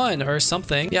level 1 or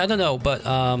something. Yeah, I don't know, but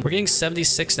we're getting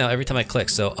 76 now every time I click.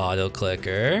 So auto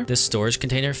clicker. This storage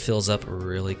container fills up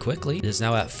really quickly. It is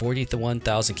now at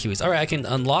 41,000 kiwis. All right, I can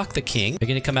unlock the king. Are you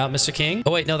gonna come out, Mr. King?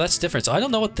 Oh wait, no, that's different. So I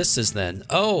don't know what this is then.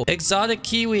 Oh, exotic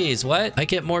kiwis. What? I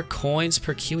get more coins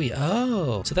per kiwi.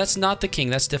 Oh, so that's not the king.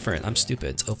 That's different. I'm stupid.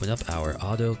 Let's open up our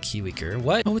auto kiwiker.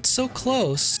 What? Oh, it's so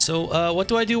close. So what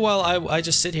do I do while I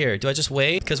just sit here? Do I just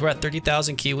wait? Because we're at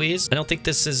 30,000 kiwis. I don't think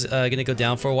this is gonna go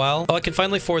down for a while. Oh, I can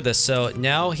finally afford this. So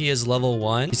now he is level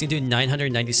 1. He's gonna do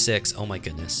 996. Oh my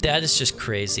goodness. That is just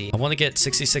crazy. I want to get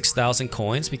 66,000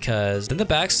 coins because then the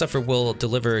bag stuffer will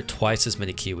deliver twice as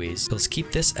many kiwis. So let's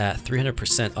keep this at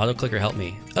 300%. Auto clicker, help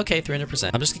me. Okay,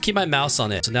 300%. I'm just gonna keep my mouse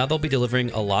on it. So now they'll be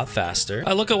delivering a lot faster.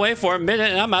 I look away for a minute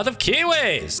and I'm out of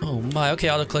kiwis. Oh my. Okay,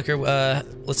 auto clicker.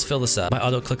 Let's fill this up. My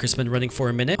auto clicker's been running for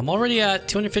a minute. I'm already at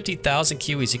 250,000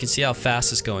 kiwis. You can see how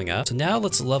fast it's going up. So now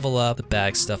let's level up the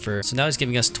bag stuffer. So now he's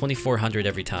giving us 2,400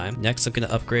 every time. Next, I'm gonna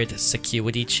upgrade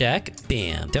security check.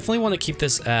 Bam. Definitely want to keep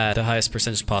this at the highest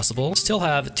percentage possible. Still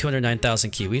have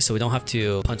 209,000 kiwis, so we don't have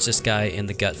to punch this guy in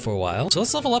the gut for a while. So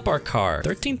let's level up our car.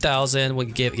 13,000. We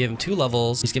give him 2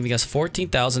 levels. He's giving us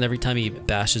 14,000 every time he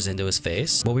bashes into his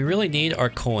face. What we really need are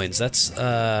coins. That's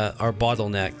our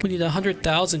bottleneck. We need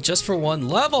 100,000 just for 1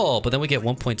 level, but then we get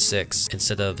 1.6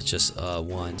 instead of just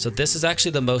 1. So this is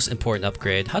actually the most important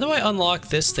upgrade. How do I unlock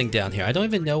this thing down here? I don't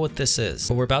even know what this is,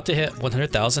 but we're about to hit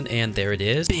 100,000 and there it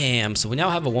is. Bam. So we now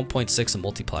have a 1.6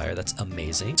 multiplier. That's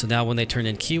amazing. So now when they turn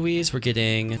in kiwis, we're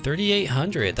getting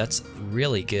 3,800. That's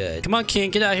really good. Come on,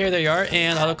 king, get out here. There you are.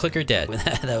 And auto clicker dead.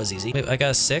 That was easy. Wait, I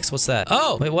got a 6. What's that?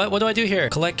 Oh, wait, what do I do here?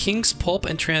 Collect king's pulp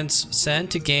and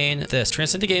transcend to gain this.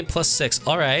 Transcend to gain +6.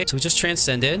 All right. So we just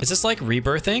transcended. Is this like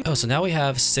rebirthing? Oh, so now we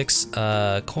have 6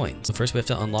 coins. So first we have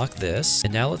to unlock this.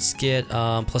 And now let's get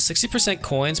plus 60%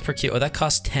 coins per kiwi. Oh, that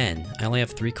costs 10. I only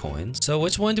have 3 coins. So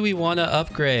which one do we want to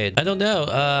upgrade? I don't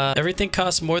know. Everything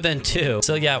costs more than 2.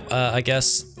 So yeah, I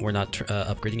guess we're not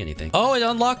upgrading anything. Oh, it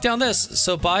unlocked down this.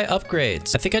 So buy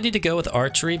upgrades. I think I need to go with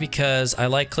archery because I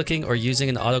like clicking or using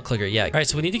an auto clicker. Yeah. All right.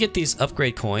 So we need to get these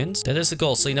upgrade coins. That is the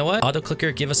goal. So you know what? Auto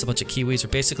clicker, give us a bunch of kiwis.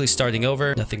 We're basically starting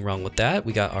over. Nothing wrong with that.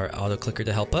 We got our auto clicker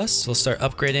to help us. So we'll start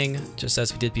upgrading just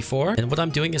as we did before. And what I'm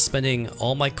doing is spending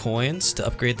all my coins to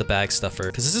upgrade the bag stuffer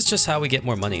because this is just how we get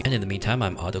more money. And in the meantime,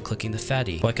 I'm auto clicking the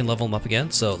fatty. So I can level him up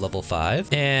again. So level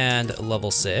 5 and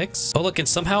level 6. Oh, look, and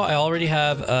somehow I already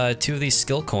have 2 of these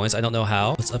skill coins. I don't know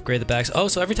how. Let's upgrade the bags. Oh,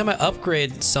 so every time I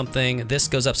upgrade something, this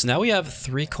goes up. So now we have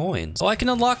 3 coins. Oh, I can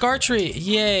unlock archery.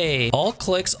 Yay. All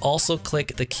clicks also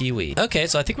click the kiwi. Okay,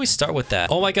 so I think we start with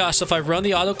that. Oh my gosh, so if I run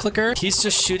the auto clicker, he's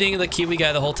just shooting the kiwi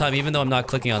guy the whole time, even though I'm not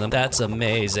clicking on him. That's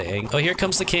amazing. Oh, here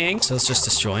comes the king. So let's just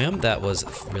destroy him. That was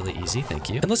really easy. Thank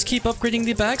you. And let's keep upgrading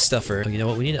the bag stuffer. Oh, you know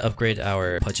what? We need to upgrade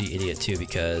our pudgy idiot too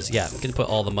because, yeah, we're going to put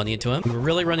all the money into him. We were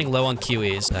really running low on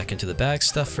kiwis. Back into the bag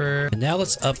stuffer. And now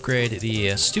let's upgrade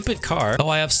the stupid car. Oh,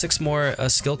 I have 6 more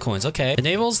skill coins. Okay.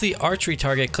 Enables the archery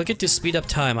target. Click it to speed up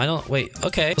time. I don't... Wait.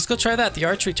 Okay. Let's go try that. The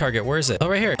archery target. Where is it? Oh,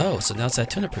 right here. Oh, so now it's at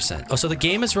 200%. Oh, so the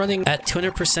game is running at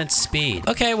 200% speed.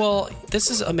 Okay, well, this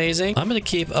is amazing. I'm going to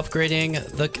keep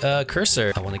upgrading the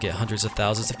cursor. I want to get hundreds of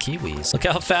thousands of kiwis. Look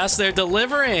how fast they're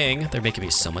delivering. They're making me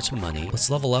so much money. Let's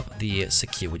level up the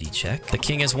security check. The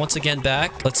king is once again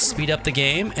back. Let's speed up the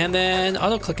game and then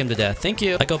auto click him to death. Thank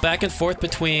you. I go back and forth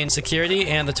between security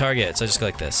and the target. So I just go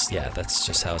like this. Yeah, that's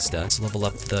just how it's done. Let's level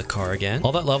up the car again.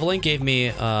 All that leveling gave me,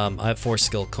 I have 4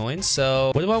 skill coins.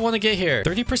 So what do I want to get here?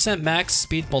 30% max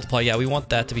speed multiplier. Yeah, we want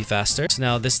that to be faster. So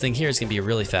now this thing here is going to be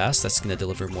really fast. That's going to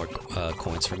deliver more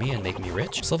coins for me and make me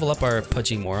rich. Let's level up our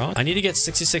pudgy moron. I need to get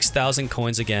 66,000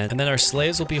 coins again. And then our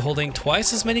slaves will be holding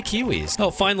twice as many kiwis.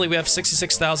 Oh, finally we have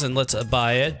 66,000. Let's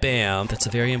buy it. Bam. That's a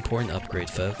very important upgrade,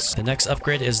 folks. The next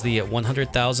upgrade is the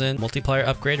 100,000 multiplier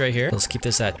upgrade right here. Let's keep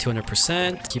this at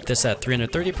 200%. Keep this at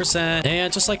 330%.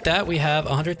 And just like that, we have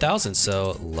 100,000.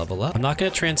 So level up. I'm not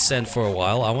going to transcend for a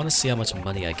while. I want to see how much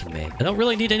money I can make. I don't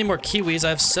really need any more kiwis. I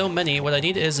have so many. What I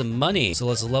need is money. So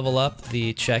let's level up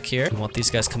the check here. We want these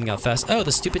guys coming out fast. Oh,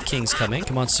 the stupid king's coming.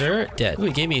 Come on, sir. Dead. Ooh,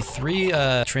 he gave me 3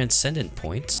 transcendent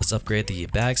points. Let's upgrade the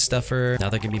bag stuffer. Now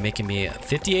they're going to be making me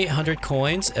 5,800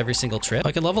 coins every single trip.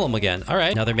 I can level them again. All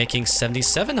right. Now they're making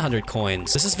 7,700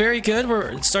 coins. This is very good.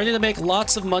 We're starting to make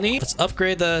lots of money. Let's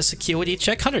upgrade the security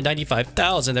check.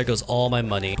 195,000. There goes all my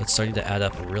money. money. It's starting to add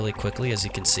up really quickly, as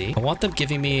you can see. I want them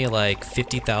giving me like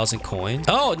 50,000 coins.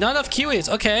 Oh, not enough kiwis.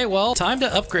 Okay, well, time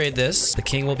to upgrade this. The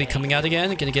king will be coming out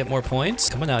again. Gonna get more points.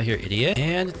 Come on out here, idiot.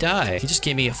 And die. He just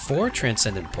gave me 4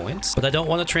 transcendent points, but I don't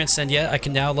want to transcend yet. I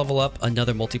can now level up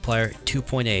another multiplier,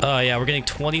 2.8. Oh yeah, we're getting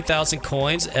 20,000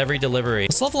 coins every delivery.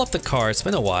 Let's level up the car. It's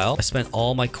been a while. I spent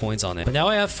all my coins on it, but now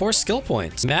I have 4 skill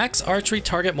points. Max archery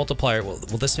target multiplier. Will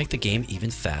this make the game even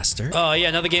faster? Oh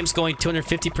yeah, now the game's going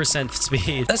 250%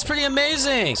 speed. That's pretty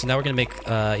amazing. So now we're gonna make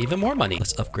even more money.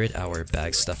 Let's upgrade our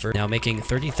bag stuffer. Now making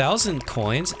 30,000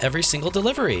 coins every single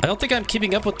delivery. I don't think I'm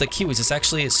keeping up with the kiwis. It's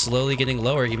actually slowly getting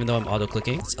lower even though I'm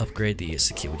auto-clicking. Let's upgrade the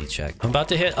security check. I'm about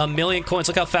to hit 1,000,000 coins.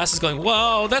 Look how fast it's going.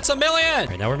 Whoa, that's 1,000,000. All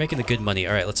right, now we're making the good money.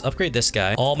 All right, let's upgrade this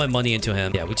guy. All my money into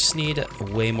him. Yeah, we just need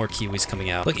way more kiwis coming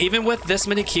out. Look, even with this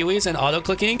many kiwis and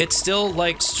auto-clicking, it's still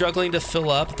like struggling to fill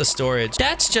up the storage.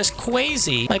 That's just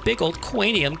crazy. My big old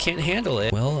quanium can't handle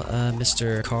it. Well,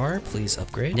 Mr. Car, please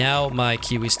upgrade. Now my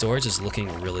kiwi storage is looking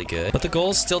really good, but the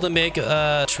goal is still to make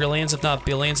trillions, if not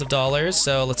billions of dollars.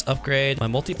 So let's upgrade my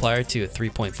multiplier to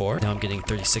 3.4. Now I'm getting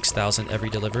 36,000 every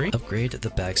delivery. Upgrade the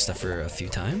bag stuffer a few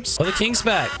times. Oh, the king's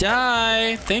back.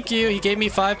 Die. Thank you. He gave me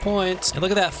 5 points. And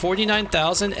look at that,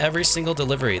 49,000 every single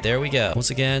delivery. There we go. Once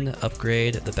again,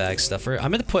 upgrade the bag stuffer.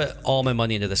 I'm going to put all my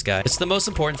money into this guy. It's the most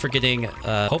important for getting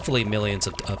hopefully millions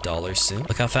of dollars soon.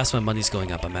 Look how fast my money's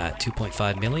going up. I'm at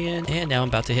 2.5 million and now I'm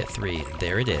about to hit 3.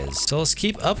 There it is. So let's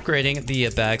keep upgrading the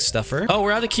bag stuffer. Oh,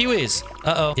 we're out of kiwis.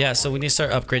 Uh-oh. Yeah, so we need to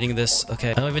start upgrading this.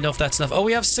 Okay, I don't even know if that's enough. Oh,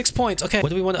 we have 6 points. Okay, what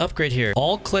do we want to upgrade here?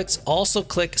 All clicks also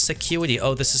click security.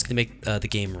 Oh, this is gonna make the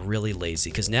game really lazy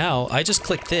because now I just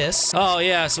click this. Oh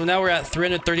yeah, so now we're at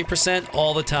 330%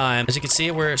 all the time. As you can see,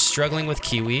 we're struggling with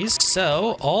kiwis.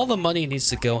 So all the money needs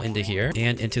to go into here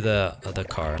and into the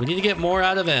car. We need to get more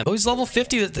out of him. Oh, he's level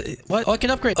 50. What? Oh, I can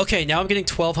upgrade. Okay, now I'm getting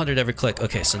 1,200 every click.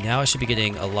 Okay, so now I should be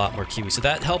getting a lot more kiwis. So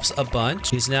that helps a bunch.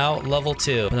 He's now level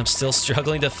 2, but I'm still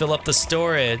struggling to fill up the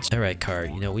storage. All right, car,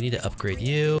 you know, we need to upgrade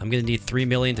you. I'm gonna need 3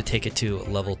 million to take it to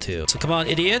level 2. So come on,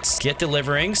 idiots, get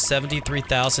delivering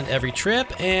 73,000 every trip.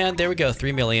 And there we go,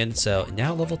 3 million. So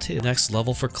now level 2. Next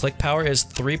level for click power is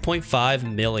 3.5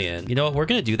 million. You know what? We're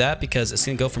gonna do that because it's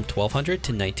gonna go from 1,200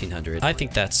 to 1,900. I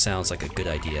think that sounds like a good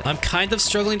idea. I'm kind of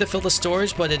struggling to fill the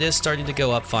storage, but it is starting to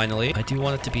go up finally. I do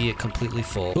want it to be completely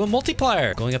full. Do a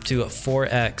multiplier going up to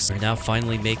 4x. We're now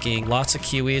finally making lots of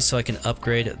kiwis so I can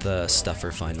upgrade the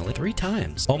stuffer finally 3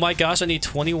 times. Oh my gosh, I need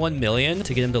 21 million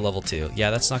to get him to level 2. Yeah,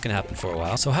 that's not gonna happen for a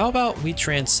while. So how about we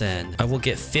transcend? I will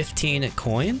get 15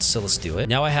 coins, so let's do it.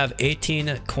 Now I have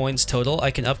 18 coins total.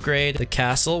 I can upgrade the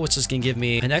castle, which is gonna give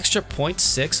me an extra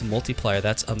 0.6 multiplier.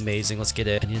 That's amazing. Let's get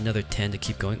it. I need another 10 to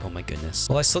keep going. Oh my goodness.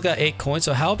 Well, I still got 8 coins.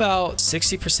 So how about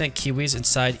 60% kiwis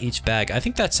inside each bag? I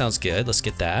think that sounds good. Let's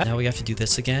get that. Now we have to do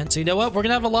this again. So you know what? We're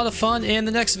gonna have a lot of fun in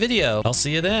the next video. I'll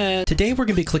see you then. Today we're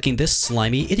gonna be clicking this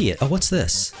slimy idiot. Oh, what's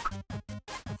this?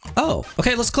 Oh,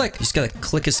 okay, let's click. You just gotta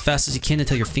click as fast as you can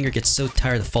until your finger gets so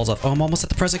tired it falls off. Oh, I'm almost at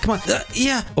the present. Come on.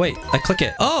 Yeah. Wait, I click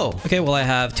it. Oh, okay, well, I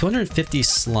have 250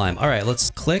 slime. All right, let's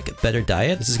click better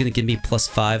diet. This is gonna give me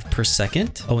 +5 per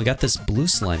second. Oh, we got this blue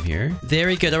slime here.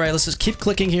 Very good. All right, let's just keep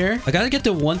clicking here. I gotta get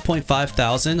to 1.5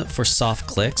 thousand for soft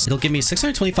clicks. It'll give me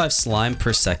 625 slime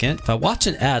per second. If I watch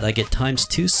an ad, I get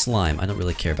 ×2 slime. I don't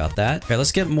really care about that. All right,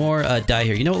 let's get more dye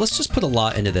here. You know what? Let's just put a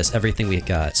lot into this, everything we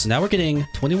got. So now we're getting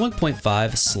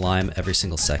 21.5 slime every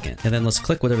single second. And then let's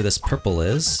click whatever this purple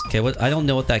is. Okay, I don't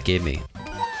know what that gave me.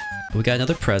 We got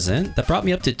another present. That brought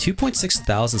me up to 2.6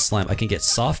 thousand slime. I can get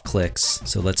soft clicks.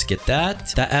 So let's get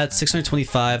that. That adds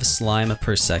 625 slime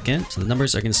per second. So the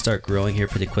numbers are going to start growing here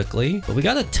pretty quickly. But we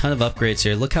got a ton of upgrades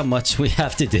here. Look how much we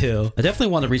have to do. I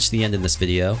definitely want to reach the end in this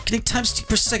video. Getting ×2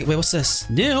 per second. Wait, what's this?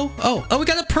 New? Oh, we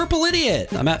got a purple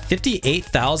idiot. I'm at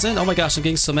 58,000. Oh my gosh, I'm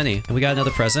getting so many. And we got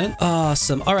another present.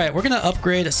 Awesome. All right, we're going to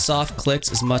upgrade soft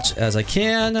clicks as much as I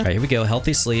can. All right, here we go.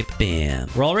 Healthy sleep. Bam.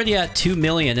 We're already at 2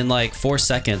 million in like 4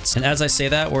 seconds. And as I say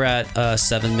that, we're at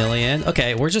 7 million.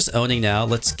 Okay, we're just owning now.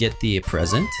 Let's get the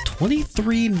present.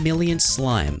 23 million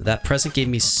slime. That present gave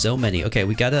me so many. Okay,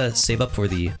 we gotta save up for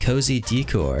the cozy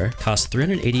decor. Cost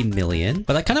 380 million.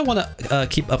 But I kind of want to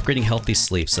keep upgrading healthy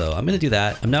sleep, so I'm gonna do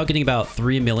that. I'm now getting about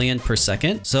 3 million per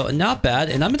second. So not bad.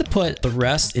 And I'm gonna put the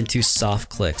rest into soft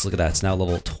clicks. Look at that. It's now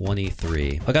level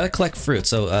 23. I gotta collect fruit.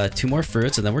 So 2 more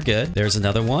fruits and then we're good. There's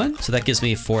another one. So that gives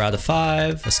me 4 out of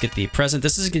 5. Let's get the present.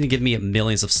 This is gonna give me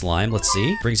millions of slime. slime. Let's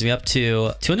see. Brings me up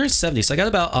to 270. So I got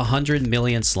about 100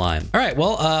 million slime. All right,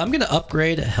 well, I'm going to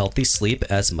upgrade healthy sleep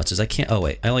as much as I can. Oh,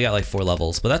 wait, I only got like 4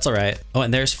 levels, but that's all right. Oh,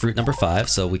 and there's fruit number 5.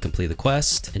 So we complete the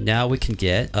quest. And now we can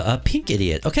get a pink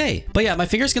idiot. Okay, but yeah, my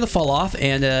finger's going to fall off.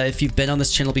 And if you've been on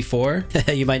this channel before,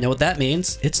 you might know what that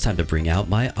means. It's time to bring out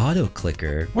my auto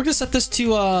clicker. We're going to set this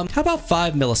to, how about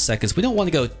 5 milliseconds? We don't want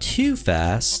to go too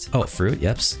fast. Oh, fruit.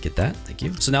 Yep, get that. Thank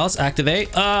you. So now let's activate.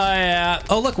 Yeah.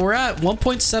 Oh, look, we're at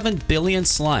 1.7 billion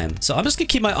slime. So I'm just going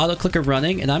to keep my auto clicker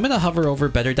running and I'm going to hover over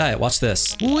better diet. Watch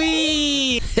this.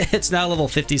 Whee! It's now level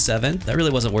 57. That really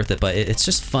wasn't worth it, but it's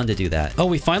just fun to do that. Oh,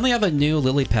 we finally have a new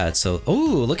lily pad. So,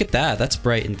 oh, look at that. That's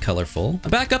bright and colorful. I'm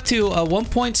back up to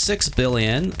 1.6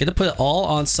 billion. Gonna put it all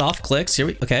on soft clicks. Here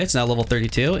we, okay, it's now level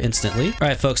 32 instantly. All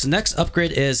right, folks, the next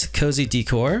upgrade is cozy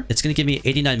decor. It's gonna give me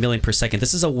 89 million per second.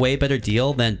 This is a way better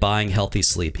deal than buying healthy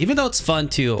sleep, even though it's fun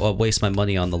to waste my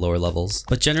money on the lower levels.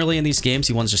 But generally in these games,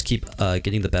 you want to just keep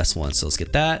getting the best ones. So let's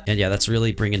get that. And yeah, that's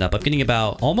really bringing up. I'm getting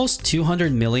about almost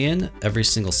 200 million every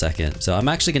single second. So I'm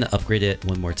actually going to upgrade it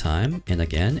one more time and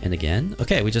again and again.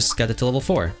 Okay, we just got it to level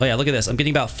 4. Oh yeah, look at this. I'm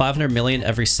getting about 500 million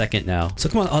every second now. So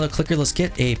come on, auto clicker, let's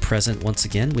get a present once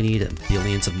again. We need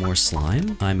billions of more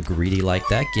slime. I'm greedy like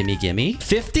that. Gimme, gimme.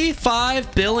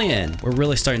 55 billion. We're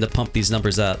really starting to pump these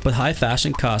numbers up. But high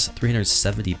fashion costs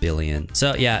 370 billion.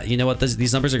 So yeah, you know what?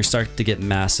 These numbers are going to start to get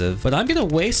massive. But I'm going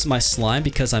to waste my slime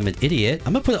because I'm an idiot.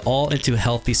 I'm going to put it all into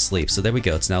healthy sleep. So there we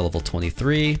go. It's now level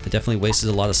 23. I definitely wasted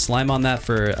a lot of slime on that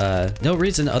for no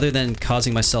reason other than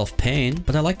causing myself pain.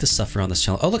 But I like to suffer on this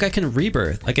channel. Oh, look, I can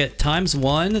rebirth. I get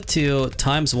 ×1 to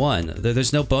 ×1.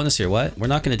 There's no bonus here. What? We're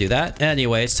not going to do that.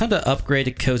 Anyway, it's time to upgrade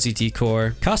to cozy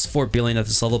decor. Costs 4 billion at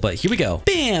this level, but here we go.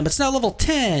 Bam! It's now level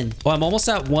 10. Oh, I'm almost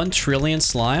at 1 trillion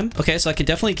slime. Okay, so I can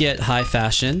definitely get high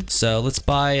fashion. So let's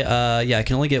buy, yeah, I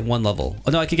can only get 1 level.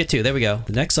 Oh no, I can get 2. There we go.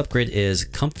 The next upgrade is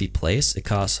comfy place. It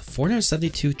costs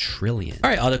 472 trillion. All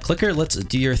right, auto clicker, let's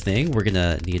do your thing. We're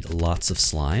gonna need lots of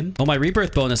slime. Oh, my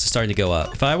rebirth bonus is starting to go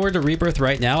up. If I were to rebirth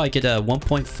right now, I get a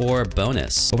 1.4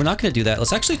 bonus. But we're not gonna do that.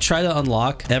 Let's actually try to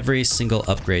unlock every single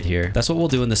upgrade here. That's what we'll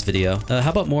do in this video. How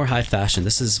about more high fashion?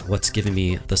 This is what's giving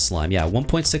me the slime. Yeah,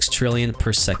 1.6 trillion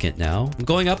per second now. I'm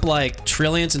going up like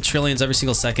trillions and trillions every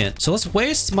single second. So let's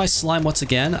waste my slime once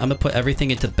again. I'm gonna put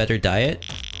everything into better diet.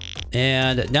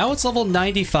 And now it's level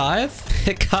 95.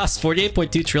 It costs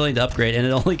 48.2 trillion to upgrade, and it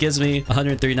only gives me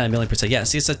 139 million per second. Yeah,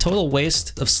 see, it's a total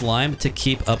waste of slime to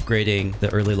keep upgrading the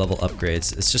early level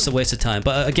upgrades. It's just a waste of time.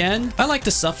 But again, I like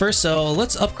to suffer, so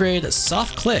let's upgrade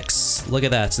soft clicks. Look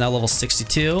at that. It's now level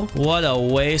 62. What a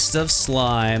waste of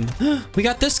slime. We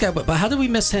got this guy, but how did we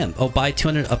miss him? Oh, buy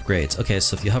 200 upgrades. Okay,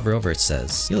 so if you hover over, it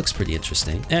says. He looks pretty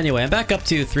interesting. Anyway, I'm back up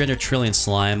to 300 trillion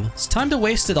slime. It's time to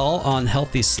waste it all on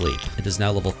healthy sleep. It is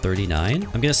now level 39.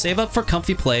 I'm gonna save up for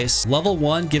comfy place. Level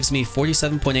 1 gives me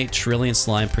 47.8 trillion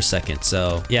slime per second.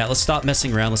 So yeah, let's stop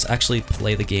messing around. Let's actually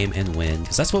play the game and win,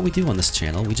 because that's what we do on this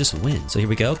channel. We just win. So here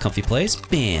we go, comfy place.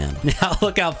 Bam. Now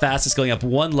look how fast it's going up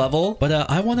 1 level, but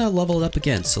I want to level it up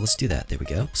again. So let's do that. There we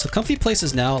go. So comfy place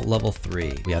is now level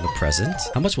 3. We have a present.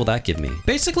 How much will that give me?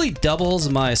 Basically doubles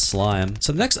my slime.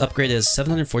 So the next upgrade is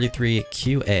 743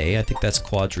 QA. I think that's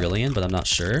quadrillion, but I'm not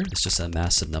sure. It's just a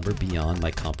massive number beyond my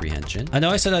comprehension. I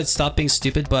know I said I'd stop being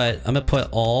stupid, but I'm gonna put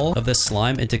all of this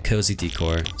slime into cozy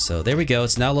decor. So there we go.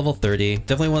 It's now level 30.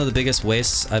 Definitely one of the biggest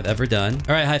wastes I've ever done.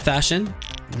 All right, high fashion.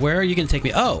 Where are you gonna take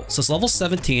me? Oh, so it's level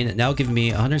 17, now giving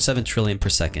me 107 trillion per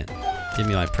second. Give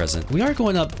me my present. We are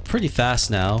going up pretty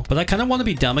fast now, but I kind of want to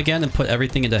be dumb again and put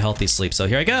everything into healthy sleep. So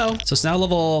here I go. So it's now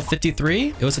level 53.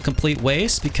 It was a complete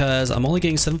waste because I'm only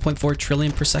getting 7.4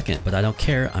 trillion per second, but I don't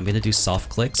care. I'm going to do soft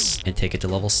clicks and take it to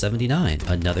level 79.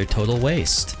 Another total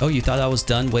waste. Oh, you thought I was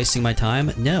done wasting my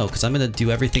time? No, because I'm going to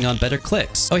do everything on better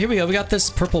clicks. Oh, here we go. We got this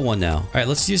purple one now. All right,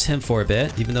 let's use him for a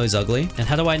bit, even though he's ugly. And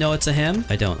how do I know it's a him?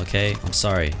 I don't, okay? I'm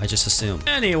sorry. I just assume.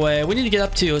 Anyway, we need to get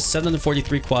up to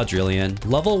 743 quadrillion.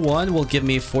 Level 1 will give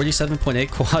me 47.8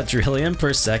 quadrillion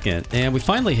per second. And we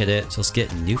finally hit it. So let's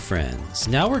get new friends.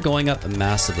 Now we're going up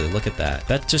massively. Look at that.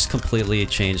 That just completely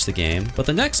changed the game. But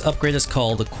the next upgrade is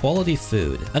called quality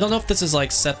food. I don't know if this is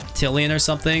like septillion or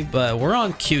something, but we're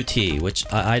on QT,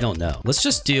 which I don't know. Let's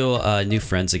just do new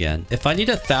friends again. If I need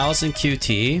 1,000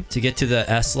 QT to get to the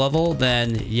S level,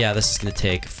 then yeah, this is going to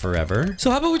take forever. So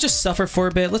how about we just suffer for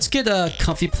a bit? Let's get a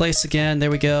comfy place again.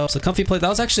 There we go. So comfy place, that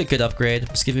was actually a good upgrade.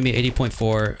 It's giving me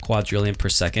 80.4 quadrillion. quadrillion per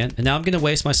second. And now I'm going to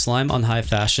waste my slime on high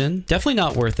fashion. Definitely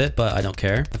not worth it, but I don't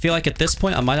care. I feel like at this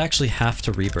point, I might actually have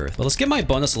to rebirth. But let's get my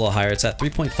bonus a little higher. It's at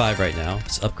 3.5 right now.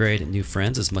 Let's upgrade new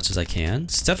friends as much as I can.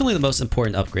 It's definitely the most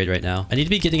important upgrade right now. I need to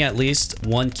be getting at least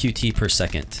 1 QT per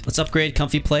second. Let's upgrade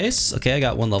comfy place. Okay, I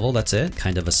got 1 level. That's it.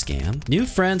 Kind of a scam. New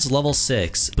friends level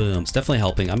 6. Boom. It's definitely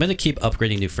helping. I'm going to keep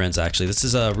upgrading new friends, actually. This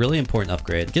is a really important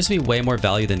upgrade. It gives me way more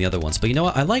value than the other ones. But you know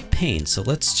what? I like pain, so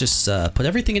let's just put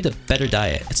everything into better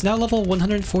diet. It's now level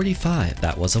 145.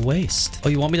 That was a waste. Oh,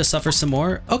 you want me to suffer some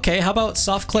more? Okay, how about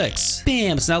soft clicks?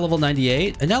 Bam, it's now level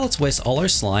 98. And now let's waste all our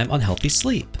slime on healthy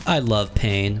sleep. I love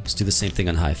pain. Let's do the same thing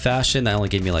on high fashion. That only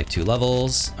gave me like 2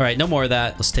 levels. All right, no more of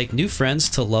that. Let's take new friends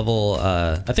to level,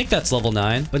 I think that's level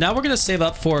 9. But now we're going to save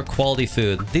up for quality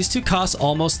food. These two cost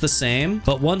almost the same,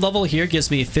 but one level here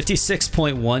gives me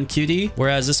 56.1 QD,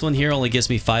 whereas this one here only gives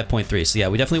me 5.3. So yeah,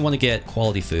 we definitely want to get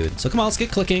quality food. So come on, let's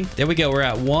get clicking. There we go. We're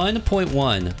at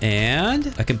 1.1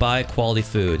 and I can buy quality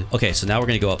food. Okay, so now we're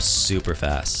going to go up super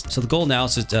fast. So the goal now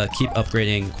is to keep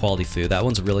upgrading quality food. That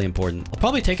one's really important. I'll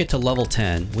probably take it to level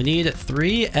 10. We need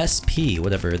 3 SP,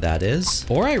 whatever that is.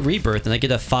 Or I rebirth and I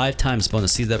get a 5 times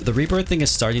bonus. See, the rebirth thing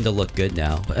is starting to look good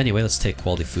now. But anyway, let's take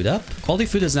quality food up. Quality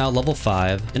food is now level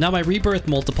 5. And now my rebirth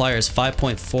multiplier is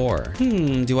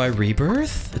 5.4. Do I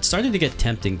rebirth? It's starting to get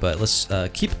tempting, but let's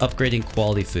keep upgrading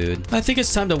quality food. I think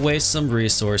it's time to waste some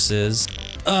resources.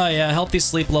 Oh yeah, healthy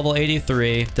sleep level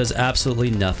 83 does absolutely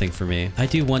nothing for me. I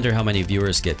do wonder how many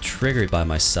viewers get triggered by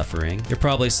my suffering. You're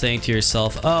probably saying to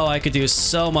yourself, oh, I could do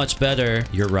so much better.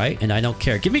 You're right, and I don't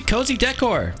care. Give me cozy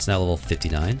decor. It's now level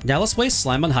 59. Now let's waste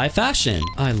slime on high fashion.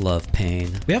 I love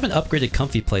pain. We haven't upgraded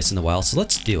comfy place in a while, so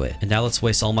let's do it. And now let's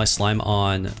waste all my slime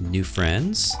on new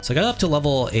friends. So I got up to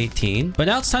level 18, but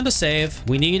now it's time to save.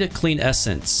 We need a clean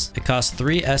essence. It costs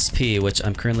 3 SP, which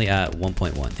I'm currently at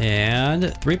 1.1. And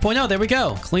 3.0, there we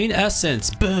go. Clean essence.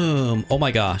 Boom. Oh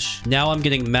my gosh. Now I'm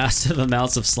getting massive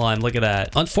amounts of slime. Look at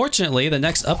that. Unfortunately, the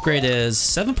next upgrade is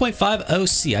 7.5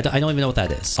 OC. I don't even know what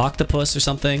that is. Octopus or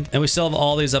something. And we still have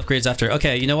all these upgrades after.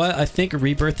 Okay, you know what? I think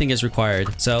rebirthing is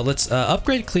required. So let's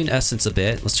upgrade clean essence a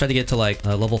bit. Let's try to get to like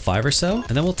level 5 or so.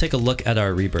 And then we'll take a look at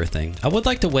our rebirthing. I would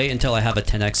like to wait until I have a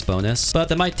 10x bonus, but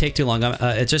that might take too long.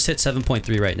 It just hit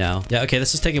 7.3 right now. Yeah, okay,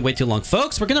 this is taking way too long.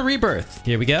 Folks, we're gonna rebirth.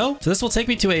 Here we go. So this will take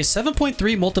me to a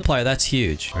 7.3 multiplier. That's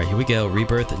huge. All right, here we go.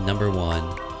 Rebirth number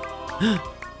 1.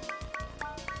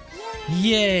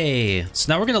 Yay!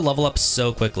 So now we're gonna level up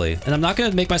so quickly. And I'm not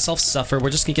gonna make myself suffer.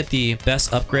 We're just gonna get the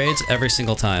best upgrades every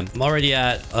single time. I'm already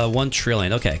at 1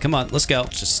 trillion. Okay, come on, let's go.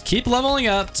 Just keep leveling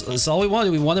up. That's all we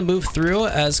want. We want to move through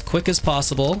as quick as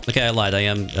possible. Okay, I lied. I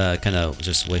am kind of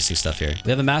just wasting stuff here.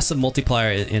 We have a massive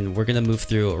multiplier and we're gonna move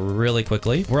through really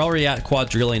quickly. We're already at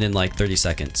quadrillion in like 30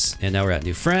 seconds. And now we're at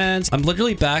new friends. I'm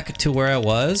literally back to where I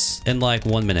was in like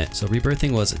 1 minute. So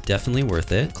rebirthing was definitely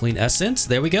worth it. Clean essence.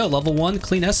 There we go. Level 1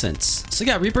 clean essence. So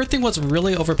yeah, rebirthing was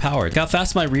really overpowered. Look how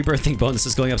fast my rebirthing bonus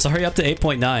is going up. So hurry up to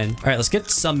 8.9. All right, let's get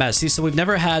some magic. See, so we've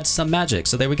never had some magic.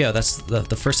 So there we go. That's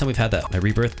the first time we've had that. My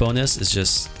rebirth bonus is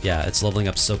just, yeah, it's leveling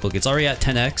up so quickly. It's already at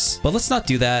 10x, but let's not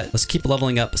do that. Let's keep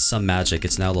leveling up some magic.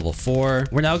 It's now level 4.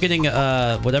 We're now getting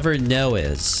whatever no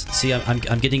is. See,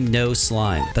 I'm getting no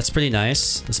slime. That's pretty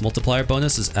nice. This multiplier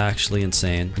bonus is actually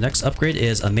insane. Our next upgrade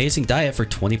is amazing diet for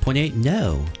 20.8.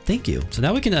 No, thank you. So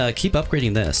now we can keep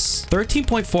upgrading this.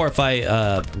 13.4 if I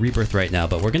rebirth right now,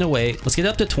 but we're gonna wait. Let's get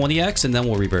up to 20x and then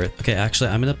we'll rebirth. Okay, actually,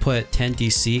 I'm gonna put 10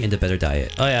 DC into better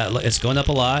diet. Oh yeah, it's going up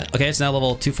a lot. Okay, it's now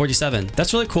level 247.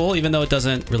 That's really cool, even though it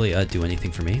doesn't really do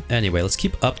anything for me. Anyway, let's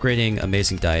keep upgrading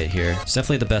amazing diet here. It's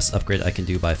definitely the best upgrade I can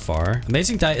do by far.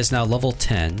 Amazing diet is now level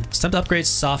 10. It's time to upgrade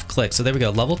soft click. So there we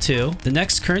go, level 2. The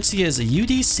next currency is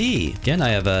UDC. Again, I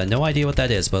have no idea what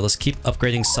that is, but let's keep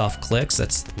upgrading soft clicks.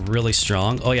 That's really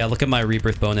strong. Oh yeah, look at my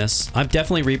rebirth bonus. I'm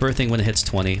definitely rebirthing when it hits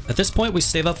 20. At this point, we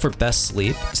save up for best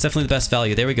sleep. It's definitely the best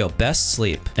value. There we go, best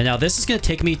sleep. And now this is going to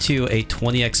take me to a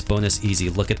 20x bonus easy.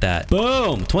 Look at that.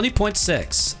 Boom,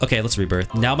 20.6. Okay, let's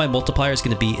rebirth. Now my multiplier is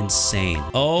going to be insane.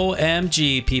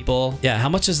 OMG, people. Yeah, how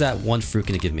much is that one fruit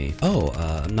going to give me? Oh,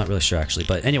 I'm not really sure actually.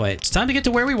 But anyway, it's time to get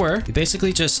to where we were. We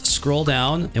basically just scroll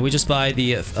down and we just buy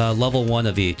the level 1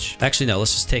 of each. Actually, no,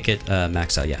 let's just take it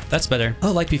max out. Yeah, that's better.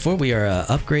 Oh, like before, we are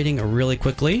upgrading really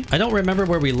quickly. I don't remember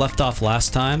where we left off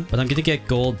last time, but I'm going to get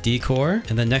gold decrease decor.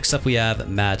 And then next up we have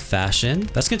mad fashion.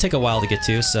 That's gonna take a while to get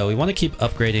to, so we want to keep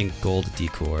upgrading gold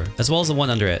decor as well as the one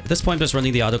under it. At this point I'm just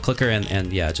running the auto clicker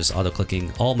and yeah, just auto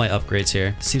clicking all my upgrades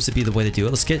here. Seems to be the way to do it.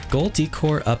 Let's get gold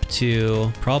decor up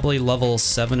to probably level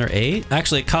 7 or 8.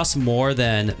 Actually, it costs more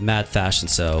than mad fashion,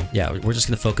 so yeah, we're just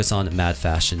gonna focus on mad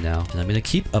fashion now, and I'm gonna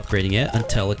keep upgrading it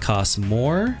until it costs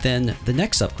more than the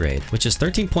next upgrade, which is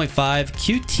 13.5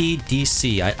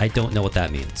 QTDC. I don't know what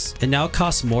that means. And now it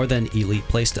costs more than elite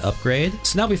place to upgrade,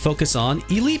 so now we focus on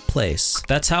elite place.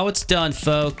 That's how it's done,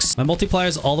 folks. My multiplier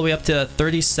is all the way up to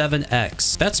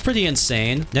 37x. That's pretty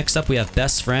insane. Next up we have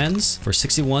best friends for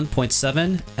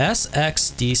 61.7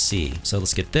 SXDC. So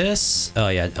let's get this. Oh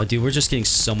yeah, oh dude, we're just getting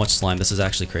so much slime. This is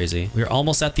actually crazy. We're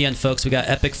almost at the end, folks. We got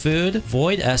epic food,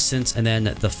 void essence, and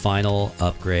then the final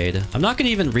upgrade. I'm not gonna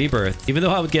even rebirth, even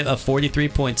though I would get a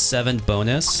 43.7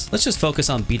 bonus. Let's just focus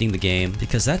on beating the game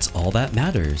because that's all that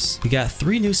matters. We got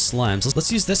 3 new slimes.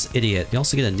 Let's use this idiot. We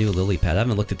also get a new lily pad. I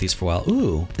haven't looked at these for a while.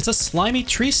 Ooh, it's a slimy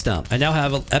tree stump. I now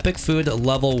have an epic food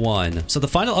level 1. So the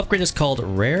final upgrade is called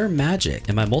rare magic,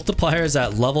 and my multiplier is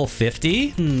at level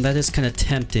 50. That is kind of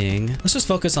tempting. Let's just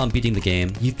focus on beating the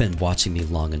game. You've been watching me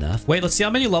long enough. Wait, let's see how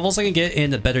many levels I can get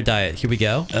in a better diet. Here we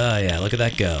go. Oh yeah, look at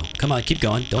that go. Come on, keep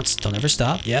going. Don't ever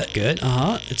stop. Yeah, good.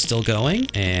 It's still going.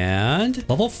 And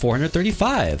level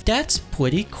 435. That's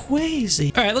pretty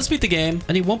crazy. All right, let's beat the game.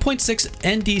 I need 1.6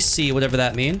 NDC, whatever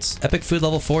that means. Epic food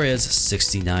level 4 is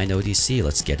 69 ODC.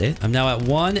 Let's get it. I'm now at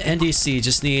 1 NDC.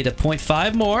 Just need a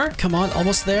 0.5 more. Come on,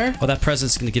 almost there. Oh, that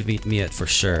present's gonna give me it for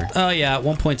sure. Oh yeah,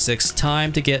 1.6.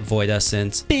 Time to get void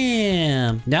essence.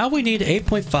 Bam! Now we need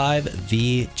 8.5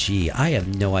 VG. I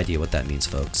have no idea what that means,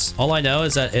 folks. All I know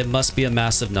is that it must be a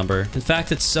massive number. In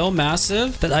fact, it's so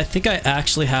massive that I think I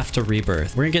actually have to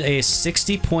rebirth. We're gonna get a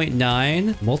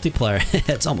 60.9 multiplier.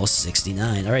 It's almost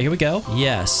 69. All right, here we go.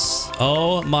 Yes.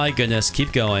 Oh my goodness.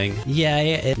 Keep going.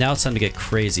 Yeah. Now it's time to get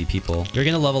crazy, people. You're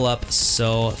gonna level up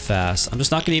so fast. I'm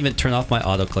just not gonna even turn off my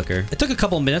auto clicker. It took a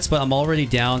couple minutes, but I'm already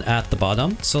down at the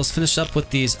bottom. So let's finish up with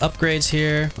these upgrades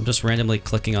here. I'm just randomly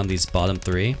clicking on these bottom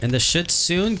 3. And this should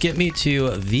soon get me to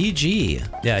VG.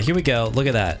 Yeah, here we go. Look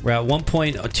at that. We're at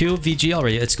 1.2 VG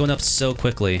already. It's going up so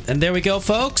quickly. And there we go,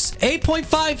 folks.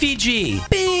 8.5 VG.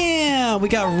 Bam! We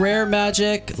got rare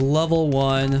magic level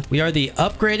 1. We are the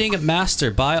upgrading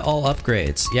master. Buy all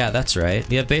upgrades. Yeah, that's right.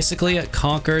 We have basically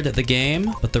conquered the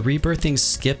game, but the rebirthing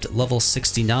skipped level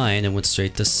 69 and went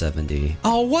straight to 70.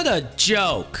 Oh, what a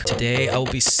joke. Today, I will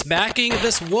be smacking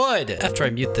this wood after I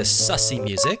mute this sussy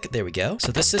music. There we go.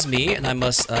 So this is me, and I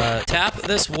must tap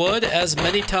this wood as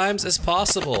many times as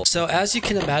possible. So as you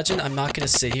can imagine, I'm not going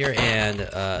to sit here and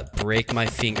break my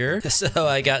finger. So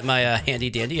I got my handy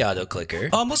dandy auto clicker.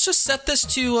 Let's just set this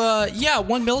to, yeah,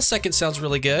 1 millisecond sounds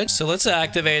really good. So let's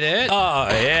activate it. Oh,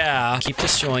 yeah. Keep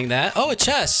destroying that. Oh, a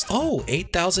chest. Oh,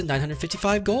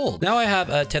 8,955 gold. Now I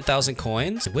have 10,000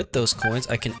 coins. With those coins,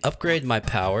 I can upgrade my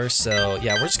power. So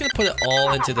yeah, we're just going to put it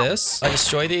all into this. I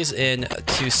destroy these in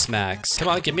 2 smacks. Come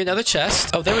on, give me another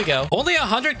chest. Oh, there we go. Only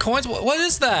 100 coins. What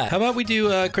is that? How about we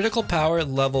do critical power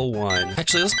level 1?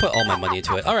 Actually, let's put all my money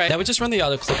into it. All right. Now we just run the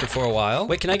auto clicker for a while.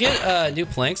 Wait, can I get new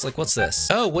planks? Like, what's this?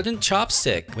 Oh, wooden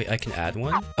chopstick. Wait, I can add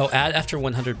one? Oh, add after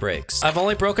 100 breaks. I've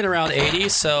only broken around 80,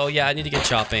 so yeah, I need to get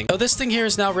chopping. Oh, this thing here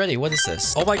is now ready. What is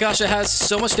this? Oh my gosh, it has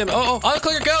so much damage. Oh, auto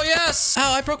clicker, go. Yes.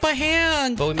 Oh, I broke my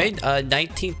hand. But we made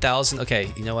 19,000.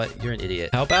 Okay, you know what? You're an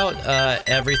idiot. How about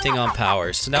everything on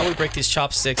power? So now we break these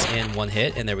chopsticks in 1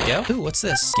 hit, and there we go. Ooh, what's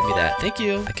this? Give me that. Thank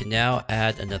you. I can now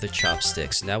add another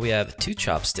chopstick. So now we have 2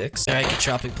 chopsticks. All right, get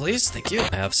chopping, please. Thank you.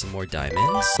 I have some more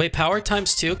diamonds. Wait, power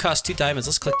times 2 costs 2 diamonds.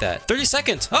 Let's click that. 30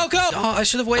 seconds. Oh, go. Oh, I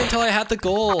should have waited until I had the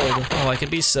gold. Oh, I can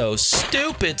be so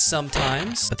stupid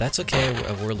sometimes, but that's okay.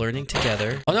 We're learning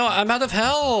together. Oh no, I'm out of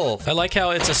health. I like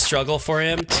how it's a struggle for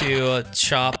him to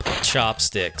chop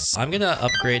chopsticks. I'm gonna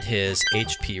upgrade his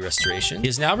HP restoration.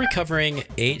 He's now recovering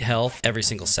 8 health every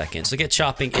single second. So get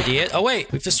chopping, idiot. Oh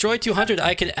wait, we've destroyed 200.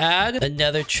 I can add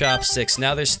another chopsticks.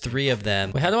 Now there's 3 of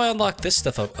them. Wait, how do I unlock this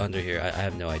stuff up under here? I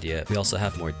have no idea. We also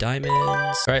have more diamonds.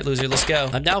 All right, loser, let's go.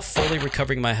 I'm now fully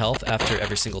recovering my health after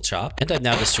every single chop, and I've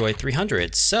now destroyed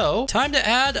 300. So time to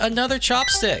add another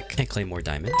chopstick. Can't claim more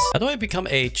diamonds. How do I become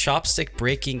a chopstick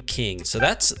breaking king? So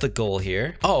that's the goal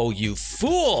here. Oh, you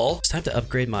fool. It's time to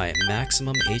upgrade my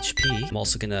maximum HP. I'm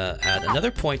also gonna add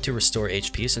another point to restore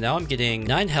HP. So now I'm getting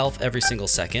 9 health every single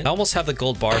second. I almost have the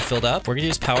gold bar filled up. We're gonna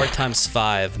use power times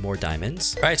 5, more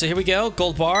diamonds. All right, so here we go.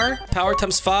 Gold bar, power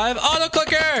times 5, auto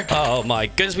clicker. Oh my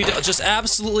goodness, we just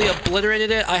absolutely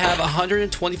obliterated it. I have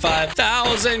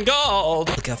 125,000 gold.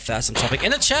 Look how fast I'm chopping.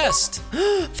 In a chest.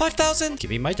 5,000. Give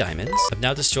me my diamonds. I've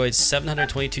now destroyed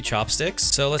 722 chopsticks.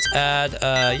 So let's add,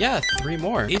 yeah, yeah, 3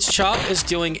 more. Each chop is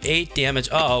doing 8 damage.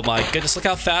 Oh my goodness, look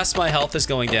how fast my health is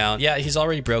going down. Yeah, he's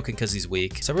already broken because he's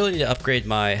weak. So I really need to upgrade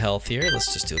my health here.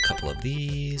 Let's just do a couple of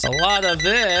these. A lot of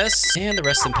this. And the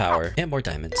rest in power. And more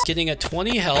diamonds. Getting a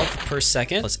 20 health per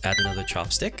second. Let's add another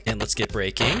chopstick. And let's get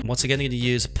breaking. Once again, I'm going to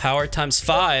use power times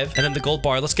 5. And then the gold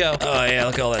bar. Let's go. Oh yeah,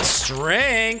 look at all that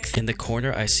strength. In the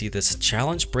corner, I see this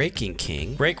challenge breaking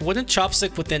king. Break wooden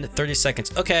chopstick within 30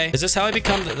 seconds. Okay. Is this how I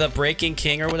become the breaking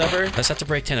king or whatever? I just have to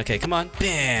break 10. Okay, come on.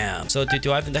 Bam. So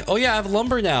do I have the... Oh yeah, I have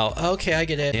lumber now. Okay, I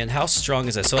get it. And how strong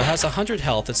is it? So it has 100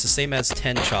 health. It's the same as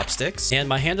 10 chopsticks. And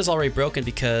my hand is already broken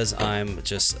because I'm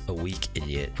just a weak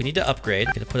idiot. We need to upgrade.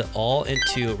 I'm going to put it all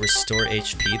into restore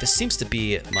HP. This seems to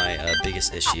be my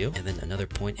biggest issue. And then another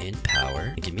point in power.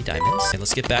 And give me diamonds. And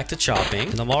let's get back to chopping.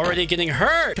 And I'm already getting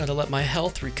hurt. Gotta let my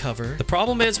health recover. The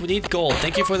problem is we need gold.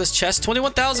 Thank you for this chest.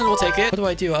 21,000. We'll take it. What do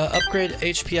I do? Upgrade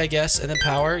HP, I guess. And then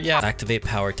power. Yeah. Activate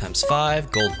power times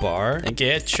 5. Gold bar. And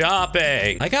get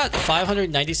chopping. I got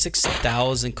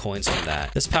 596,000 coins from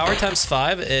that. This power times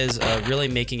 5 is really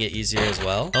making it easier as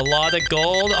well. A lot of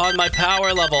gold on my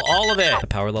power level. All of it. My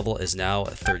power level is now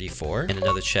 34. And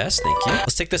another chest. Thank you.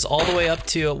 Let's take this all the way up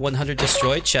to 100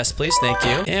 destroyed. Chest, please. Thank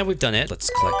you. And we've done it. Let's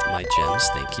collect my gems.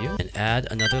 Thank you. And add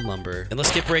another lumber. And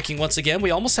let's get breaking once again.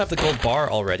 We almost have the gold bar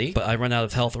already, but I run out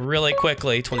of health really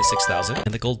quickly. 26,000.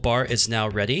 And the gold bar is now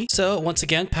ready. So once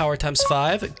again, power times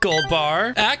 5. Gold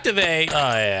bar. Activate. Oh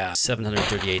yeah.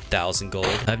 738,000 gold.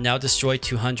 I've now destroyed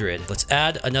 200. Let's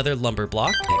add another lumber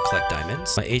block and collect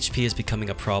diamonds. My HP is becoming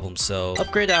a problem, so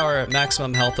upgrade our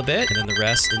maximum health a bit, and then the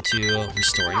rest into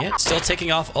restoring it. Still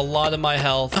taking off a lot of my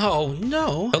health. Oh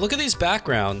no. Oh, look at these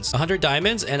backgrounds. 100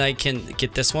 diamonds, and I can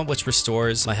get this one, which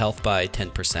restores my health by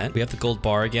 10%. We have the gold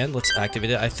bar again. Let's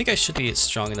activate it. I think I should be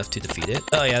strong enough to defeat it.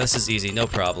 Oh yeah, this is easy. No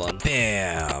problem.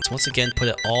 Bam. So once again, put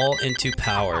it all into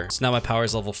power. So now my power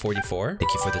is level 44.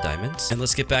 Thank you for the diamonds. And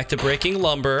let's get back to breaking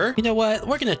lumber. You know what?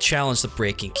 We're gonna challenge the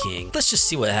breaking king. Let's just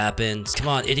see what happens. Come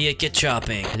on, idiot, get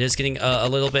chopping. It is getting a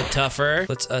little bit tougher.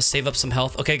 Let's save up some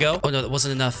health. Okay, go. Oh no, that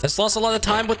wasn't enough. I just lost a lot of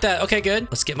time with that. Okay, good.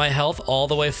 Let's get my health all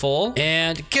the way full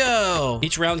and go.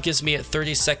 Each round gives me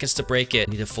 30 seconds to break it.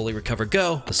 Need to fully recover.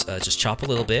 Go. Let's just chop a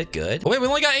little bit. Good. Oh wait, we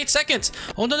only got 8 seconds.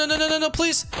 Oh no,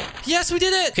 please. Yes, we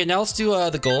did it. Okay, now let's do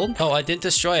the gold. Oh, I didn't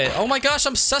destroy it. Oh my gosh,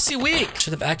 I'm sussy weak.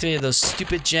 Should have activated those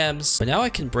stupid gems. But now I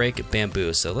can break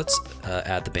bamboo. So let's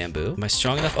add the bamboo. Am I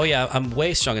strong enough? Oh yeah, I'm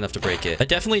way strong enough to break it. I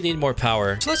definitely need more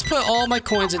power. So let's put all my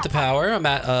coins into power. I'm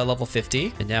at level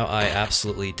 50. And now I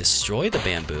absolutely destroy the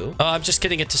bamboo. Oh, I'm just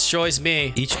kidding. It destroys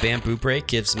me. Each bamboo break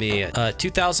gives me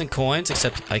 2,000 coins,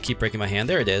 except I keep breaking my hand.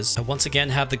 There it is. I once again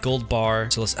have the gold bar.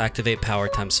 So let's activate power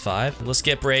times 5. And let's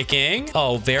get breaking.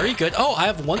 Oh, very good. Oh, I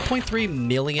have 1.3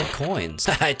 million coins.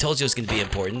 I told you it was going to be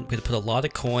important. I'm going to put a lot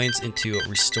of coins into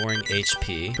restoring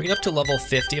HP. Bring it up to level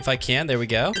 50 if I can. There we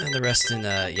go. And then the rest in,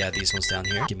 yeah, these ones down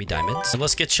here. Give me diamonds. And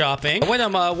let's get chopping. Oh, wait,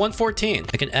 I'm 114.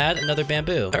 I can add another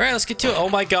bamboo. All right, let's get to it. Oh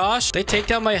my gosh. They take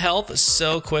down my health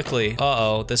so quickly.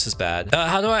 Uh-oh, this is bad.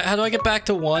 How do I get back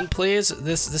to 1, please?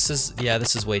 This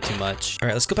is way too much. All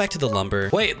right, let's go back to the lumber.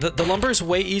 Wait, the lumber is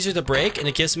way easier to break, and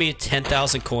it gives me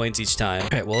 10,000 coins each time. All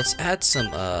right, well, let's add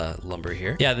some lumber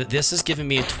here. Yeah, this is giving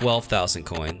me 12,000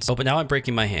 coins. Oh, but now I'm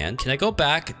breaking my hand. Can I go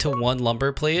back to 1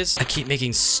 lumber, please? I keep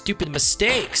making stupid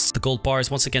mistakes. The gold bar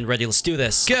is once again ready. Let's do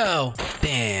this. Go.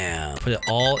 Bam. Put it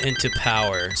all into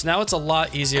power. So now it's a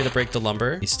lot easier to break the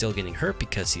lumber. He's still getting hurt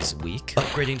because he's weak.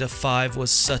 Upgrading to 5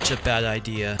 was such a bad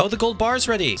idea. Oh, the gold bar is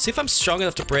ready. See if I'm strong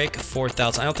enough to break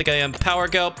 4,000. I don't think I am. Power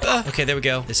go. Okay, there we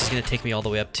go. This is going to take me all the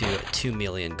way up to 2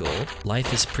 million gold.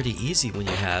 Life is pretty easy when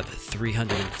you have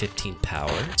 315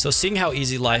 power. So seeing how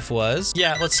easy life was,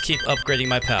 yeah, let's keep upgrading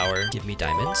my power. Give me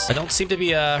diamonds. I don't seem to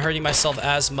be hurting myself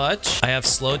as much. I have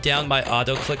slowed down my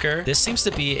auto clicker. This seems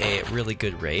to be a really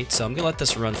good rate, so I'm gonna let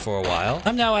this run for a while.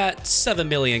 I'm now at 7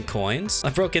 million coins.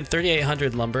 I've broken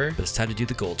 3,800 lumber, but it's time to do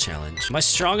the gold challenge. Am I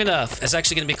strong enough? It's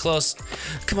actually gonna be close.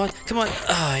 Come on, come on.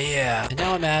 Oh yeah. And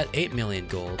now I'm at 8 million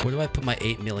gold. Where do I put my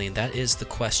 8 million? That is the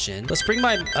question. Let's bring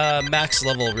my max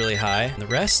level really high, and the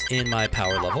rest in my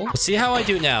power level. Let's see how I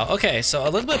do now. Okay, so a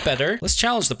little bit better. Let's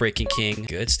challenge the breaking king.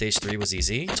 Good. Stage 3 was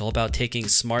easy. It's all about taking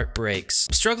smart breaks.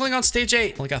 I'm struggling on stage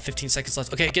 8. Only got 15 seconds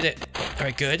left. Okay, get it. All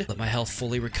right, good. Let my health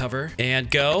fully recover and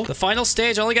go. The final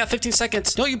stage. I only got 15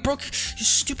 seconds. No, you broke. You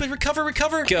stupid. Recover.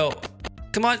 Go.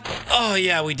 Come on. Oh,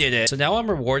 yeah, we did it. So now I'm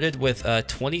rewarded with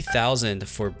 20,000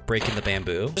 for breaking the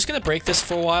bamboo. I'm just going to break this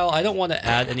for a while. I don't want to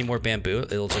add any more bamboo.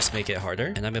 It'll just make it harder.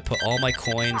 And I'm going to put all my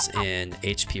coins in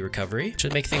HP recovery.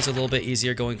 Should make things a little bit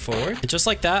easier going forward. And just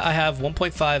like that, I have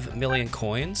 1.5 million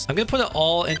coins. I'm going to put it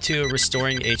all into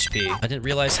restoring HP. I didn't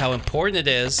realize how important it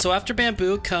is. So after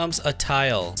bamboo comes a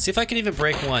tile. See if I can even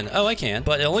break one. Oh, I can.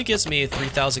 But it only gives me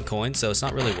 3,000 coins, so it's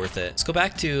not really worth it. Let's go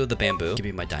back to the bamboo. Give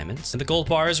me my diamonds. And the gold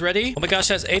bar is ready. Oh my gosh,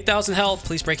 it has 8,000 health.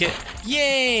 Please break it.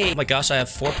 Yay! Oh my gosh, I have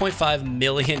 4.5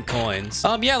 million coins.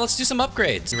 Yeah, let's do some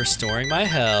upgrades. Restoring my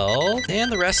health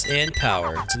and the rest in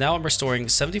power. So now I'm restoring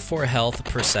 74 health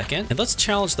per second. And let's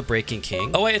challenge the Breaking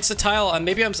King. Oh wait, it's a tile.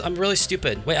 Maybe I'm really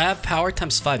stupid. Wait, I have power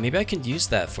times 5. Maybe I can use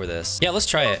that for this. Yeah, let's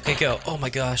try it. Okay, go. Oh my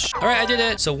gosh. All right, I did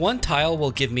it. So one tile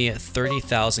will give me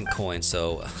 30,000 coins.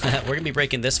 So we're gonna be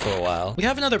breaking this for a while. We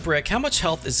have another brick. How much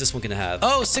health is this one gonna have?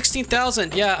 Oh,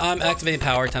 16,000. Yeah, I'm activating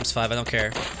power times 5. I don't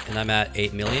care. And I'm at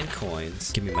 8 million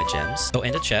coins. Give me my gems. Oh,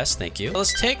 and a chest. Thank you.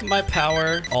 Let's take my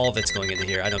power. All of it's going into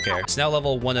here. I don't care. It's now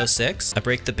level 106. I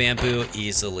break the bamboo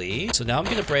easily. So now I'm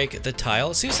gonna break the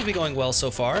tile. It seems to be going well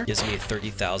so far. Gives me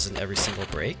 30,000 every single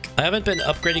break. I haven't been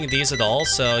upgrading these at all.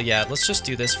 So yeah, let's just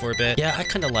do this for a bit. Yeah, I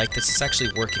kind of like this. It's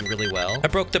actually working really well. I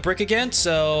broke the brick again,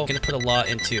 so I'm gonna put a lot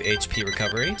into HP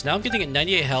recovery. So now I'm getting at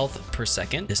 98 health per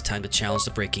second. It's time to challenge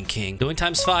the Breaking King. Doing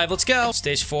times 5. Let's go.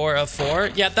 Stage 4 of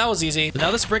 4. Yeah, that was easy. So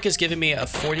now this brick is giving me a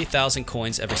 40,000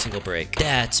 coins every single break.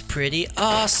 That's pretty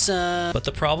awesome. But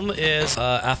the problem is,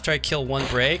 after I kill one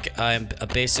break, I'm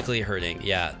basically hurting.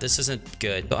 Yeah, this isn't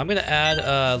good. So I'm gonna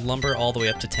add lumber all the way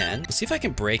up to 10. Let's see if I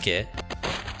can break it.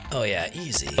 Oh yeah,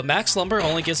 easy. But max lumber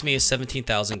only gives me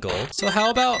 17,000 gold. So how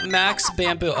about max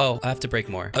bamboo? Oh, I have to break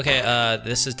more. Okay,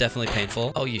 this is definitely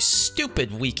painful. Oh, you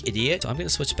stupid weak idiot. So I'm gonna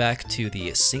switch back to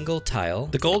the single tile.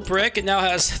 The gold brick now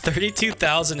has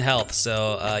 32,000 health.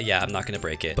 So yeah, I'm not gonna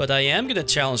break it. But I am gonna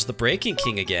challenge the Breaking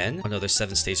King again. Oh no, there's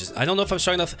 7 stages. I don't know if I'm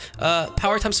strong enough.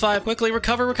 Power times 5. Quickly,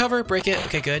 recover, break it.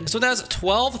 Okay, good. So that's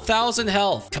 12,000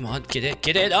 health. Come on, get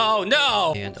it. Oh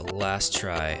no! And last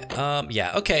try.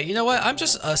 Yeah, okay, you know what? I'm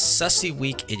just a sussy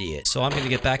weak idiot. So I'm gonna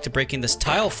get back to breaking this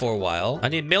tile for a while. I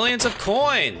need millions of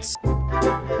coins.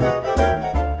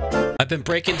 I've been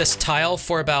breaking this tile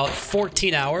for about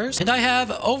 14 hours, and I have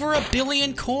over 1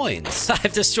 billion coins.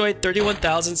 I've destroyed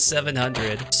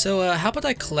 31,700. So how about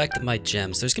I collect my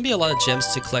gems? There's gonna be a lot of gems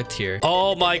to collect here.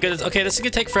 Oh my goodness. Okay, this is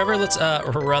gonna take forever. Let's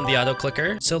run the auto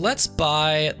clicker. So let's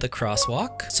buy the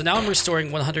crosswalk. So now I'm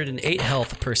restoring 108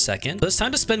 health per second. So it's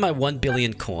time to spend my 1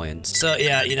 billion coins. So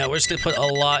yeah, you know, we're just gonna put a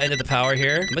lot into the power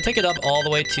here. I'm gonna take it up all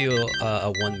the way to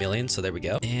a 1 million. So there we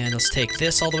go. And let's take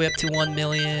this all the way up to 1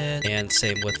 million. And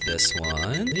same with this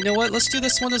one. You know what? Let's do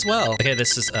this one as well. Okay,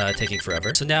 this is taking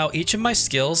forever. So now each of my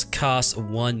skills costs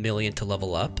 1 million to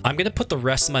level up. I'm gonna put the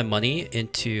rest of my money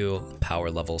into power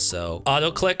level. So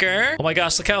auto clicker. Oh my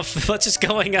gosh, look how much is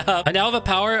going up. I now have a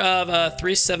power of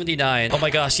 379. Oh my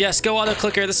gosh, yes, go auto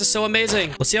clicker. This is so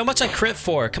amazing. Let's see how much I crit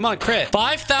for. Come on, crit.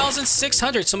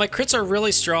 5,600. So my crits are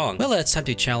really strong. Well, it's time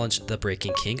to challenge the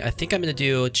Breaking King. I think I'm gonna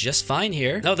do just fine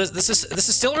here. No, this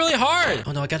is still really hard.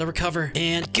 Oh no, I gotta recover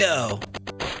and go.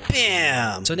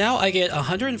 Bam! So now I get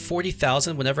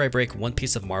 140,000 whenever I break one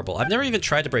piece of marble. I've never even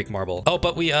tried to break marble. Oh,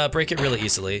 but we break it really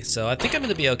easily. So I think I'm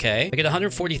gonna be okay. I get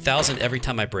 140,000 every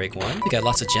time I break one. We got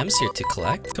lots of gems here to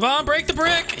collect. Come on, break the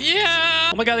brick! Yeah!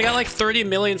 Oh my god, I got like 30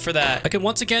 million for that. I can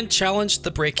once again challenge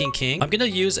the Breaking King. I'm gonna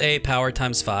use a power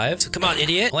times 5. So come on,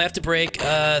 idiot. Only have to break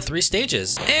 3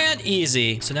 stages. And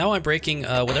easy. So now I'm breaking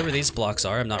whatever these blocks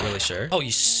are. I'm not really sure. Oh,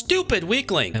 you stupid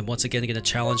weakling! And once again, I'm gonna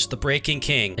challenge the Breaking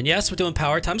King. And yes, we're doing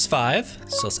power times 5.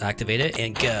 So let's activate it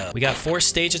and go. We got 4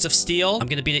 stages of steel. I'm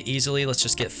gonna beat it easily. Let's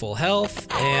just get full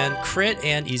health and crit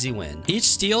and easy win. Each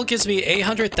steel gives me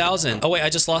 800,000. Oh wait, I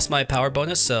just lost my power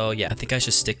bonus. So yeah, I think I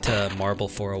should stick to marble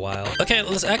for a while. Okay,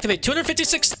 let's activate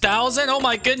 256,000. Oh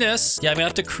my goodness. Yeah, I'm gonna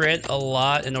have to crit a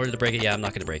lot in order to break it. Yeah, I'm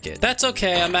not gonna break it. That's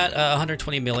okay. I'm at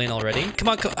 120 million already. Come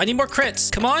on, I need more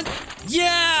crits. Come on.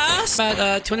 Yes! I'm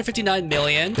at 259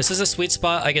 million. This is a sweet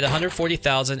spot. I get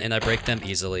 140,000 and I break them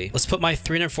easily. Let's put my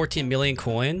 314 million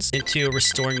coins into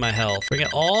restoring my health. Bring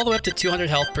it all the way up to 200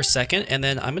 health per second, and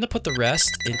then I'm gonna put the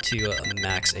rest into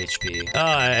max HP. Yeah,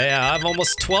 I have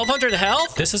almost 1,200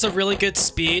 health. This is a really good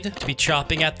speed to be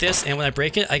chopping at this, and when I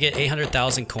break it, I get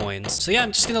 800,000 coins. So yeah,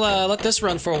 I'm just gonna let this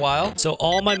run for a while. So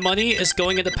all my money is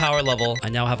going into power level. I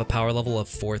now have a power level of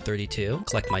 432.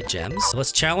 Collect my gems. So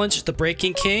let's challenge the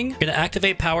Breaking King. Gonna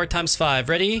activate power times 5.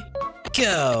 Ready?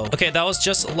 Go. Okay, that was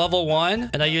just level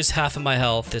 1, and I used half of my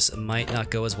health. This might not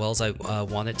go as well as I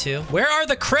want it to. Where are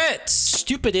the crits?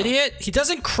 Stupid idiot. He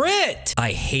doesn't crit.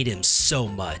 I hate him so so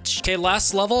much. Okay,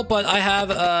 last level, but I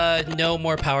have no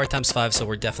more power times 5, so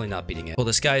we're definitely not beating it. Well,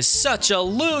 this guy is such a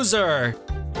loser.